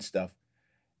 101 stuff.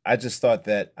 I just thought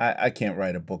that I can't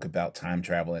write a book about time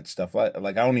travel and stuff.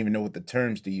 Like I don't even know what the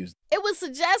terms to use. It was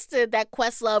suggested that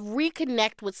Questlove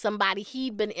reconnect with somebody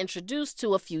he'd been introduced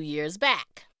to a few years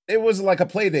back. It was like a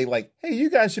play date, like, hey,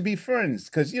 you guys should be friends.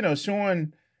 Because,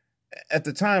 Sean at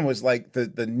the time was like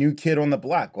the new kid on the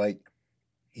block. Like,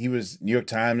 he was New York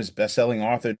Times bestselling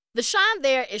author. The Sean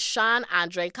there is Sean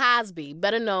Andre Cosby,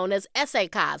 better known as S.A.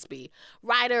 Cosby,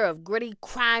 writer of gritty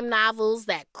crime novels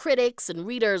that critics and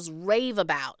readers rave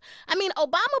about. I mean,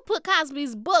 Obama put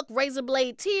Cosby's book, Razor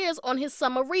Blade Tears, on his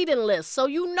summer reading list, so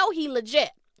you know he legit.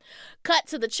 Cut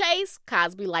to the chase,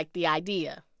 Cosby liked the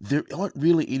idea. There aren't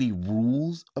really any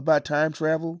rules about time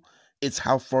travel. It's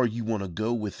how far you want to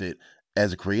go with it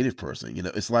as a creative person.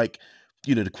 It's like,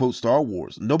 to quote Star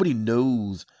Wars, nobody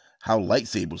knows how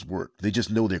lightsabers work. They just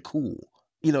know they're cool.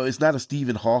 It's not a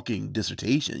Stephen Hawking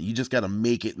dissertation. You just got to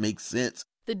make it make sense.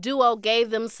 The duo gave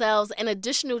themselves an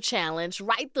additional challenge: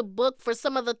 write the book for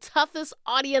some of the toughest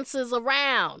audiences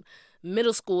around,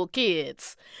 middle school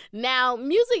kids. Now,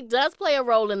 music does play a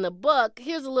role in the book.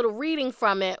 Here's a little reading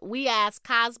from it. We asked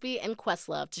Cosby and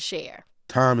Questlove to share.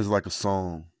 Time is like a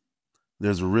song.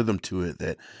 There's a rhythm to it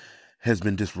that has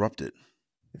been disrupted.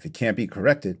 If it can't be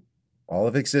corrected, all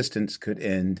of existence could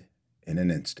end in an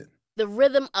instant. The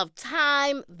Rhythm of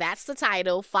Time, that's the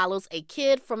title, follows a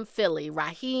kid from Philly,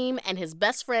 Raheem, and his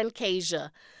best friend,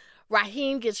 Kasia.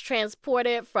 Raheem gets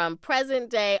transported from present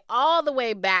day all the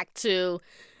way back to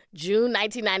June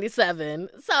 1997.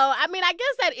 So, I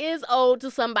guess that is old to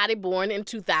somebody born in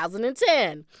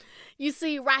 2010. You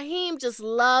see, Raheem just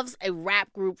loves a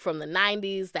rap group from the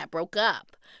 90s that broke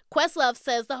up. Questlove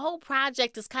says the whole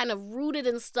project is kind of rooted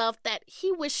in stuff that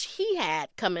he wished he had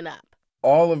coming up.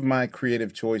 All of my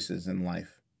creative choices in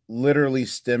life literally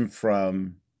stem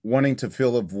from wanting to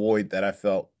fill a void that I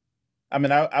felt.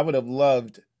 I would have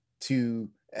loved to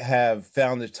have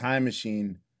found a time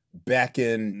machine back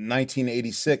in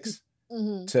 1986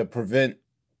 to prevent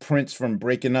Prince from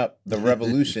breaking up the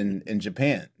revolution in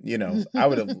Japan. I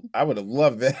would have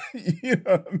loved that. You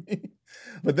know what I mean?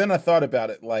 But then I thought about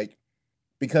it, like,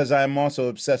 because I'm also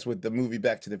obsessed with the movie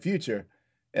Back to the Future,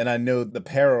 and I know the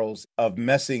perils of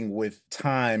messing with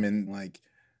time. And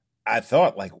I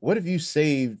thought, what if you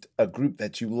saved a group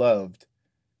that you loved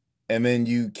and then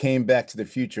you came back to the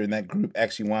future and that group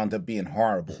actually wound up being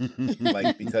horrible.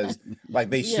 Like, because like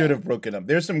they should have broken up.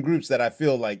 There's some groups that I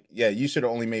feel like, yeah, you should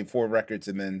have only made 4 records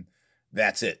and then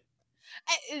that's it.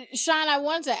 Sean, I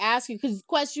wanted to ask you, because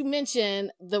Quest, you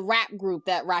mentioned the rap group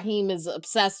that Raheem is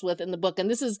obsessed with in the book, and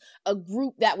this is a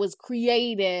group that was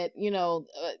created,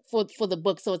 for the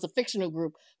book, so it's a fictional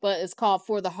group, but it's called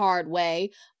For the Hard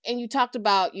Way. And you talked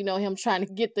about, him trying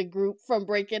to get the group from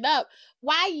breaking up.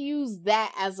 Why use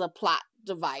that as a plot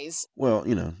device? Well,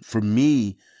 for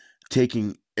me,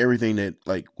 taking everything that,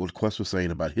 like what Quest was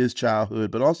saying about his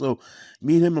childhood, but also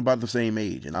me and him about the same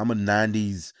age. And I'm a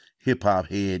 90s hip hop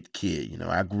head kid.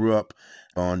 I grew up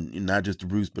on not just the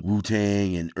Roots, but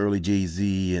Wu-Tang and early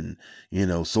Jay-Z and,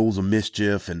 Souls of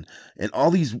Mischief and all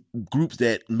these groups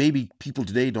that maybe people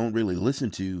today don't really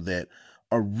listen to that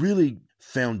are really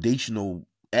foundational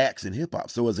acts in hip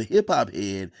hop. So as a hip hop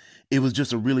head, it was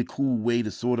just a really cool way to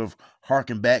sort of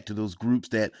harken back to those groups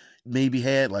that maybe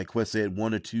had, like Quest said,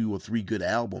 1 or 2 or 3 good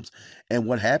albums and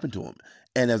what happened to them.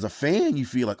 And as a fan, you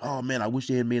feel like, oh man, I wish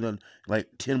they had made like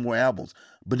 10 more albums.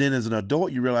 But then as an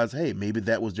adult, you realize, hey, maybe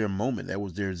that was their moment. That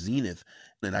was their zenith.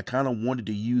 And I kind of wanted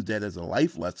to use that as a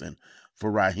life lesson for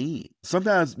Raheem.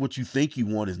 Sometimes what you think you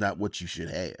want is not what you should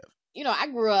have. I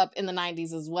grew up in the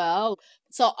 90s as well.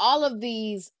 So all of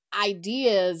these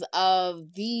ideas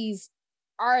of these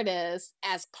artists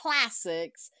as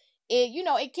classics,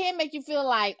 it can make you feel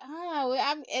like,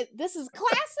 this is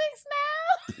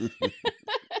classics now.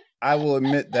 I will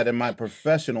admit that in my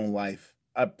professional life,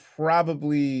 I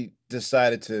probably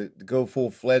decided to go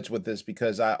full-fledged with this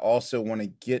because I also want to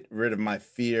get rid of my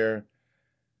fear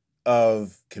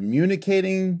of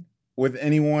communicating with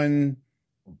anyone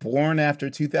born after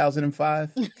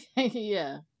 2005.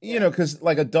 Yeah. Because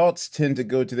like adults tend to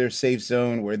go to their safe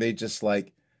zone where they just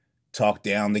like talk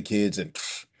down the kids and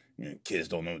kids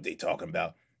don't know what they talking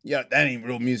about. Yeah, that ain't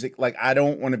real music. Like, I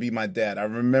don't want to be my dad. I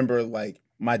remember like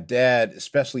my dad,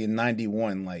 especially in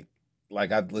 91, like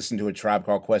I'd listen to a Tribe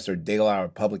Called Quest or De La or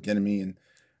Public Enemy, and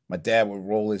my dad would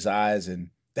roll his eyes and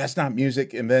that's not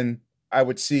music. And then I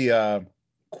would see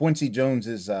Quincy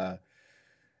Jones's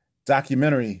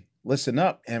documentary, Listen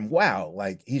Up, and wow,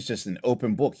 like he's just an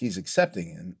open book. He's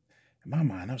accepting. And in my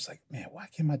mind, I was like, man, why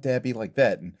can't my dad be like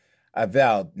that? And I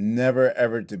vowed never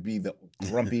ever to be the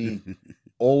grumpy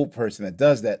old person that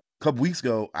does that. A couple weeks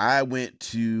ago, I went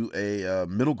to a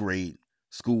middle grade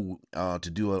school to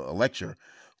do a lecture.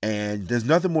 And there's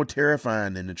nothing more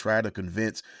terrifying than to try to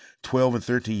convince 12 and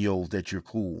 13-year-olds that you're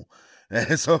cool.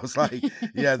 And so it's like,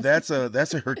 yeah, that's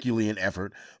a Herculean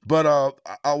effort. But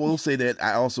I will say that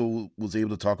I also was able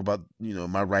to talk about,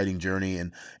 my writing journey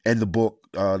and the book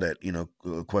that,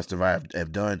 Quest and I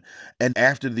have done. And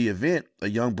after the event, a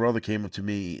young brother came up to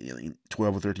me,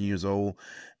 12 or 13 years old.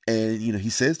 And, he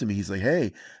says to me, he's like,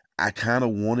 hey, I kind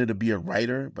of wanted to be a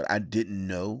writer, but I didn't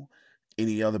know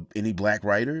any Black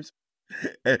writers.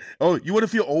 Oh, you want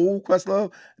to feel old,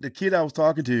 Questlove? The kid I was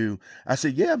talking to, I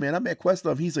said, yeah, man, I met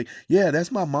Questlove. He's like, yeah,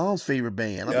 that's my mom's favorite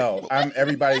band. I'm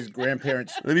everybody's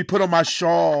grandparents. Let me put on my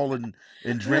shawl and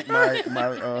drink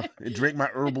my drink my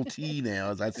herbal tea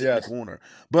now as I sit in the corner.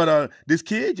 But this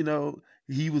kid,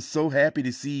 he was so happy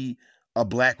to see a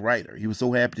Black writer. He was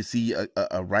so happy to see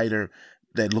a writer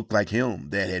that looked like him,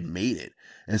 that had made it.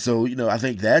 And so, I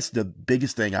think that's the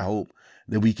biggest thing I hope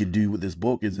that we can do with this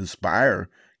book is inspire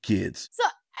kids. So,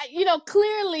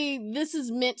 clearly this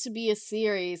is meant to be a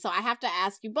series. So I have to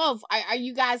ask you both, are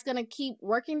you guys going to keep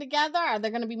working together? Are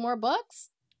there going to be more books?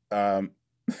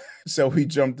 So we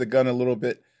jumped the gun a little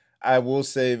bit. I will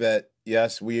say that,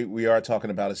 yes, we are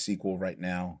talking about a sequel right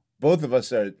now. Both of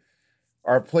us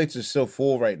our plates are so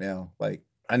full right now. Like,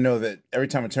 I know that every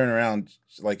time I turn around,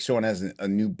 like Sean has a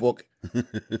new book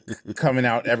coming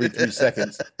out every 3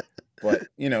 seconds. But,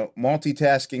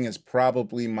 multitasking is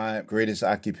probably my greatest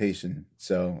occupation.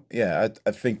 So, yeah,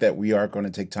 I think that we are going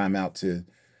to take time out to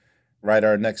write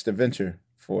our next adventure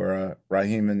for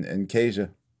Raheem and Kasia.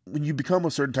 When you become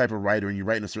a certain type of writer and you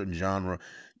write in a certain genre,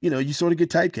 you sort of get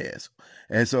typecast.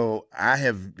 And so I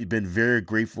have been very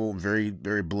grateful and very,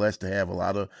 very blessed to have a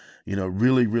lot of,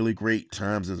 really, really great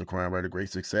times as a crime writer, great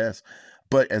success.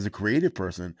 But as a creative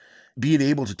person, being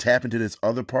able to tap into this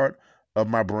other part of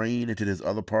my brain, into this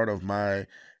other part of my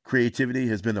creativity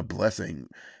has been a blessing.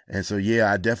 And so,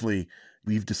 yeah,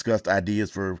 we've discussed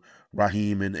ideas for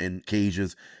Raheem and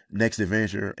Kasia's next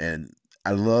adventure. And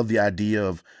I love the idea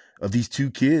of these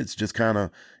 2 kids just kind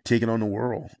of taking on the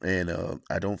world. And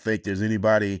I don't think there's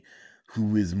anybody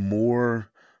who is more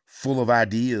full of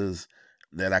ideas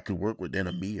that I could work with than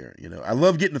Amir. I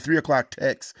love getting the 3 o'clock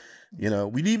text.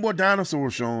 We need more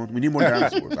dinosaurs, Sean. We need more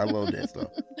dinosaurs. I love that stuff.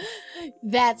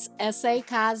 That's S.A.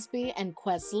 Cosby and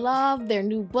Questlove. Their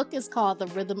new book is called The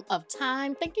Rhythm of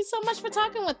Time. Thank you so much for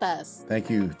talking with us. Thank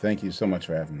you. Thank you so much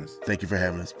for having us. Thank you for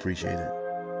having us. Appreciate it.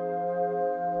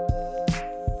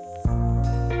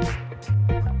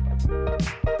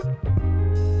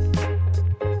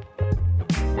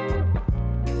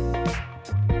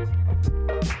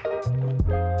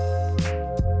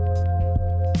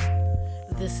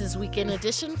 This is Weekend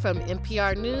Edition from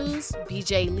NPR News.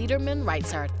 BJ Liederman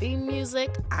writes our theme music.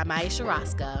 I'm Aisha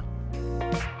Raska.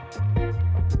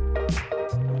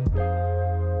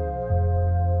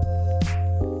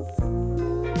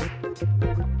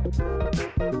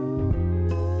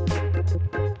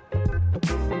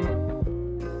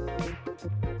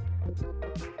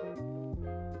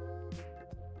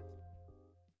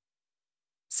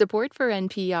 Support for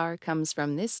NPR comes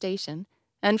from this station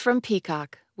and from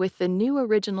Peacock, with the new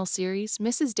original series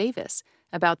Mrs. Davis,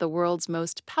 about the world's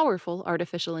most powerful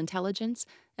artificial intelligence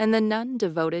and the nun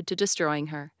devoted to destroying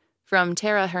her, from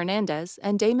Tara Hernandez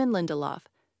and Damon Lindelof.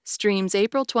 Streams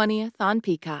April 20th on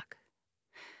Peacock.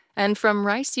 And from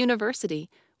Rice University,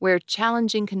 where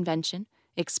challenging convention,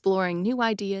 exploring new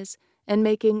ideas, and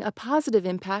making a positive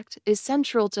impact is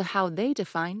central to how they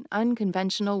define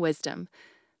unconventional wisdom.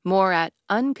 More at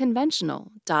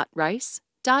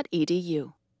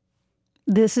unconventional.rice.edu.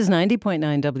 This is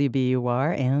 90.9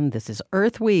 WBUR, and this is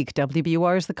Earth Week.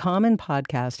 WBUR's The Common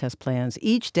podcast has plans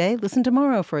each day. Listen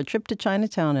tomorrow for a trip to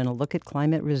Chinatown and a look at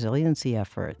climate resiliency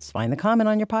efforts. Find The Common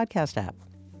on your podcast app.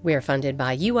 We're funded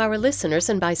by you, our listeners,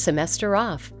 and by Semester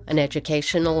Off, an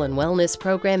educational and wellness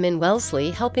program in Wellesley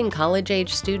helping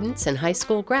college-age students and high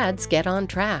school grads get on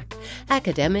track.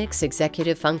 Academics,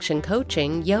 executive function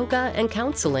coaching, yoga, and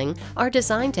counseling are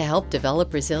designed to help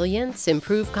develop resilience,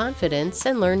 improve confidence,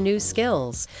 and learn new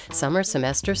skills. Summer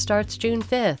semester starts June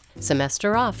 5th.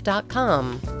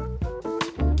 SemesterOff.com.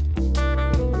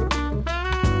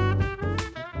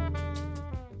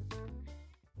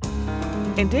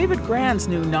 In David Grann's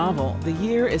new novel, the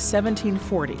year is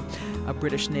 1740. A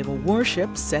British naval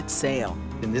warship sets sail.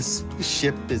 And this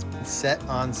ship is set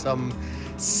on some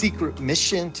secret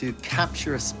mission to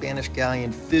capture a Spanish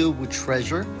galleon filled with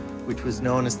treasure, which was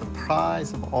known as the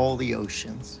prize of all the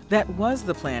oceans. That was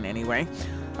the plan anyway.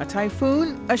 A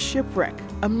typhoon, a shipwreck,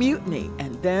 a mutiny,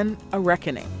 and then a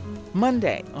reckoning.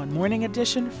 Monday on Morning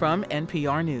Edition from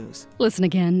NPR News. Listen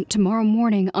again tomorrow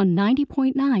morning on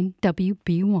 90.9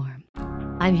 WBUR.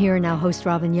 I'm Here Now host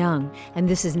Robin Young, and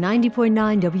this is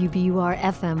 90.9 WBUR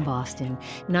FM Boston,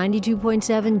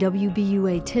 92.7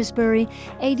 WBUA Tisbury,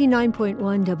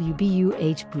 89.1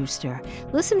 WBUH Brewster.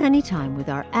 Listen anytime with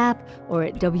our app or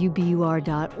at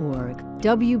WBUR.org.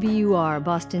 WBUR,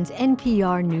 Boston's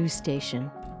NPR news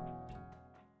station.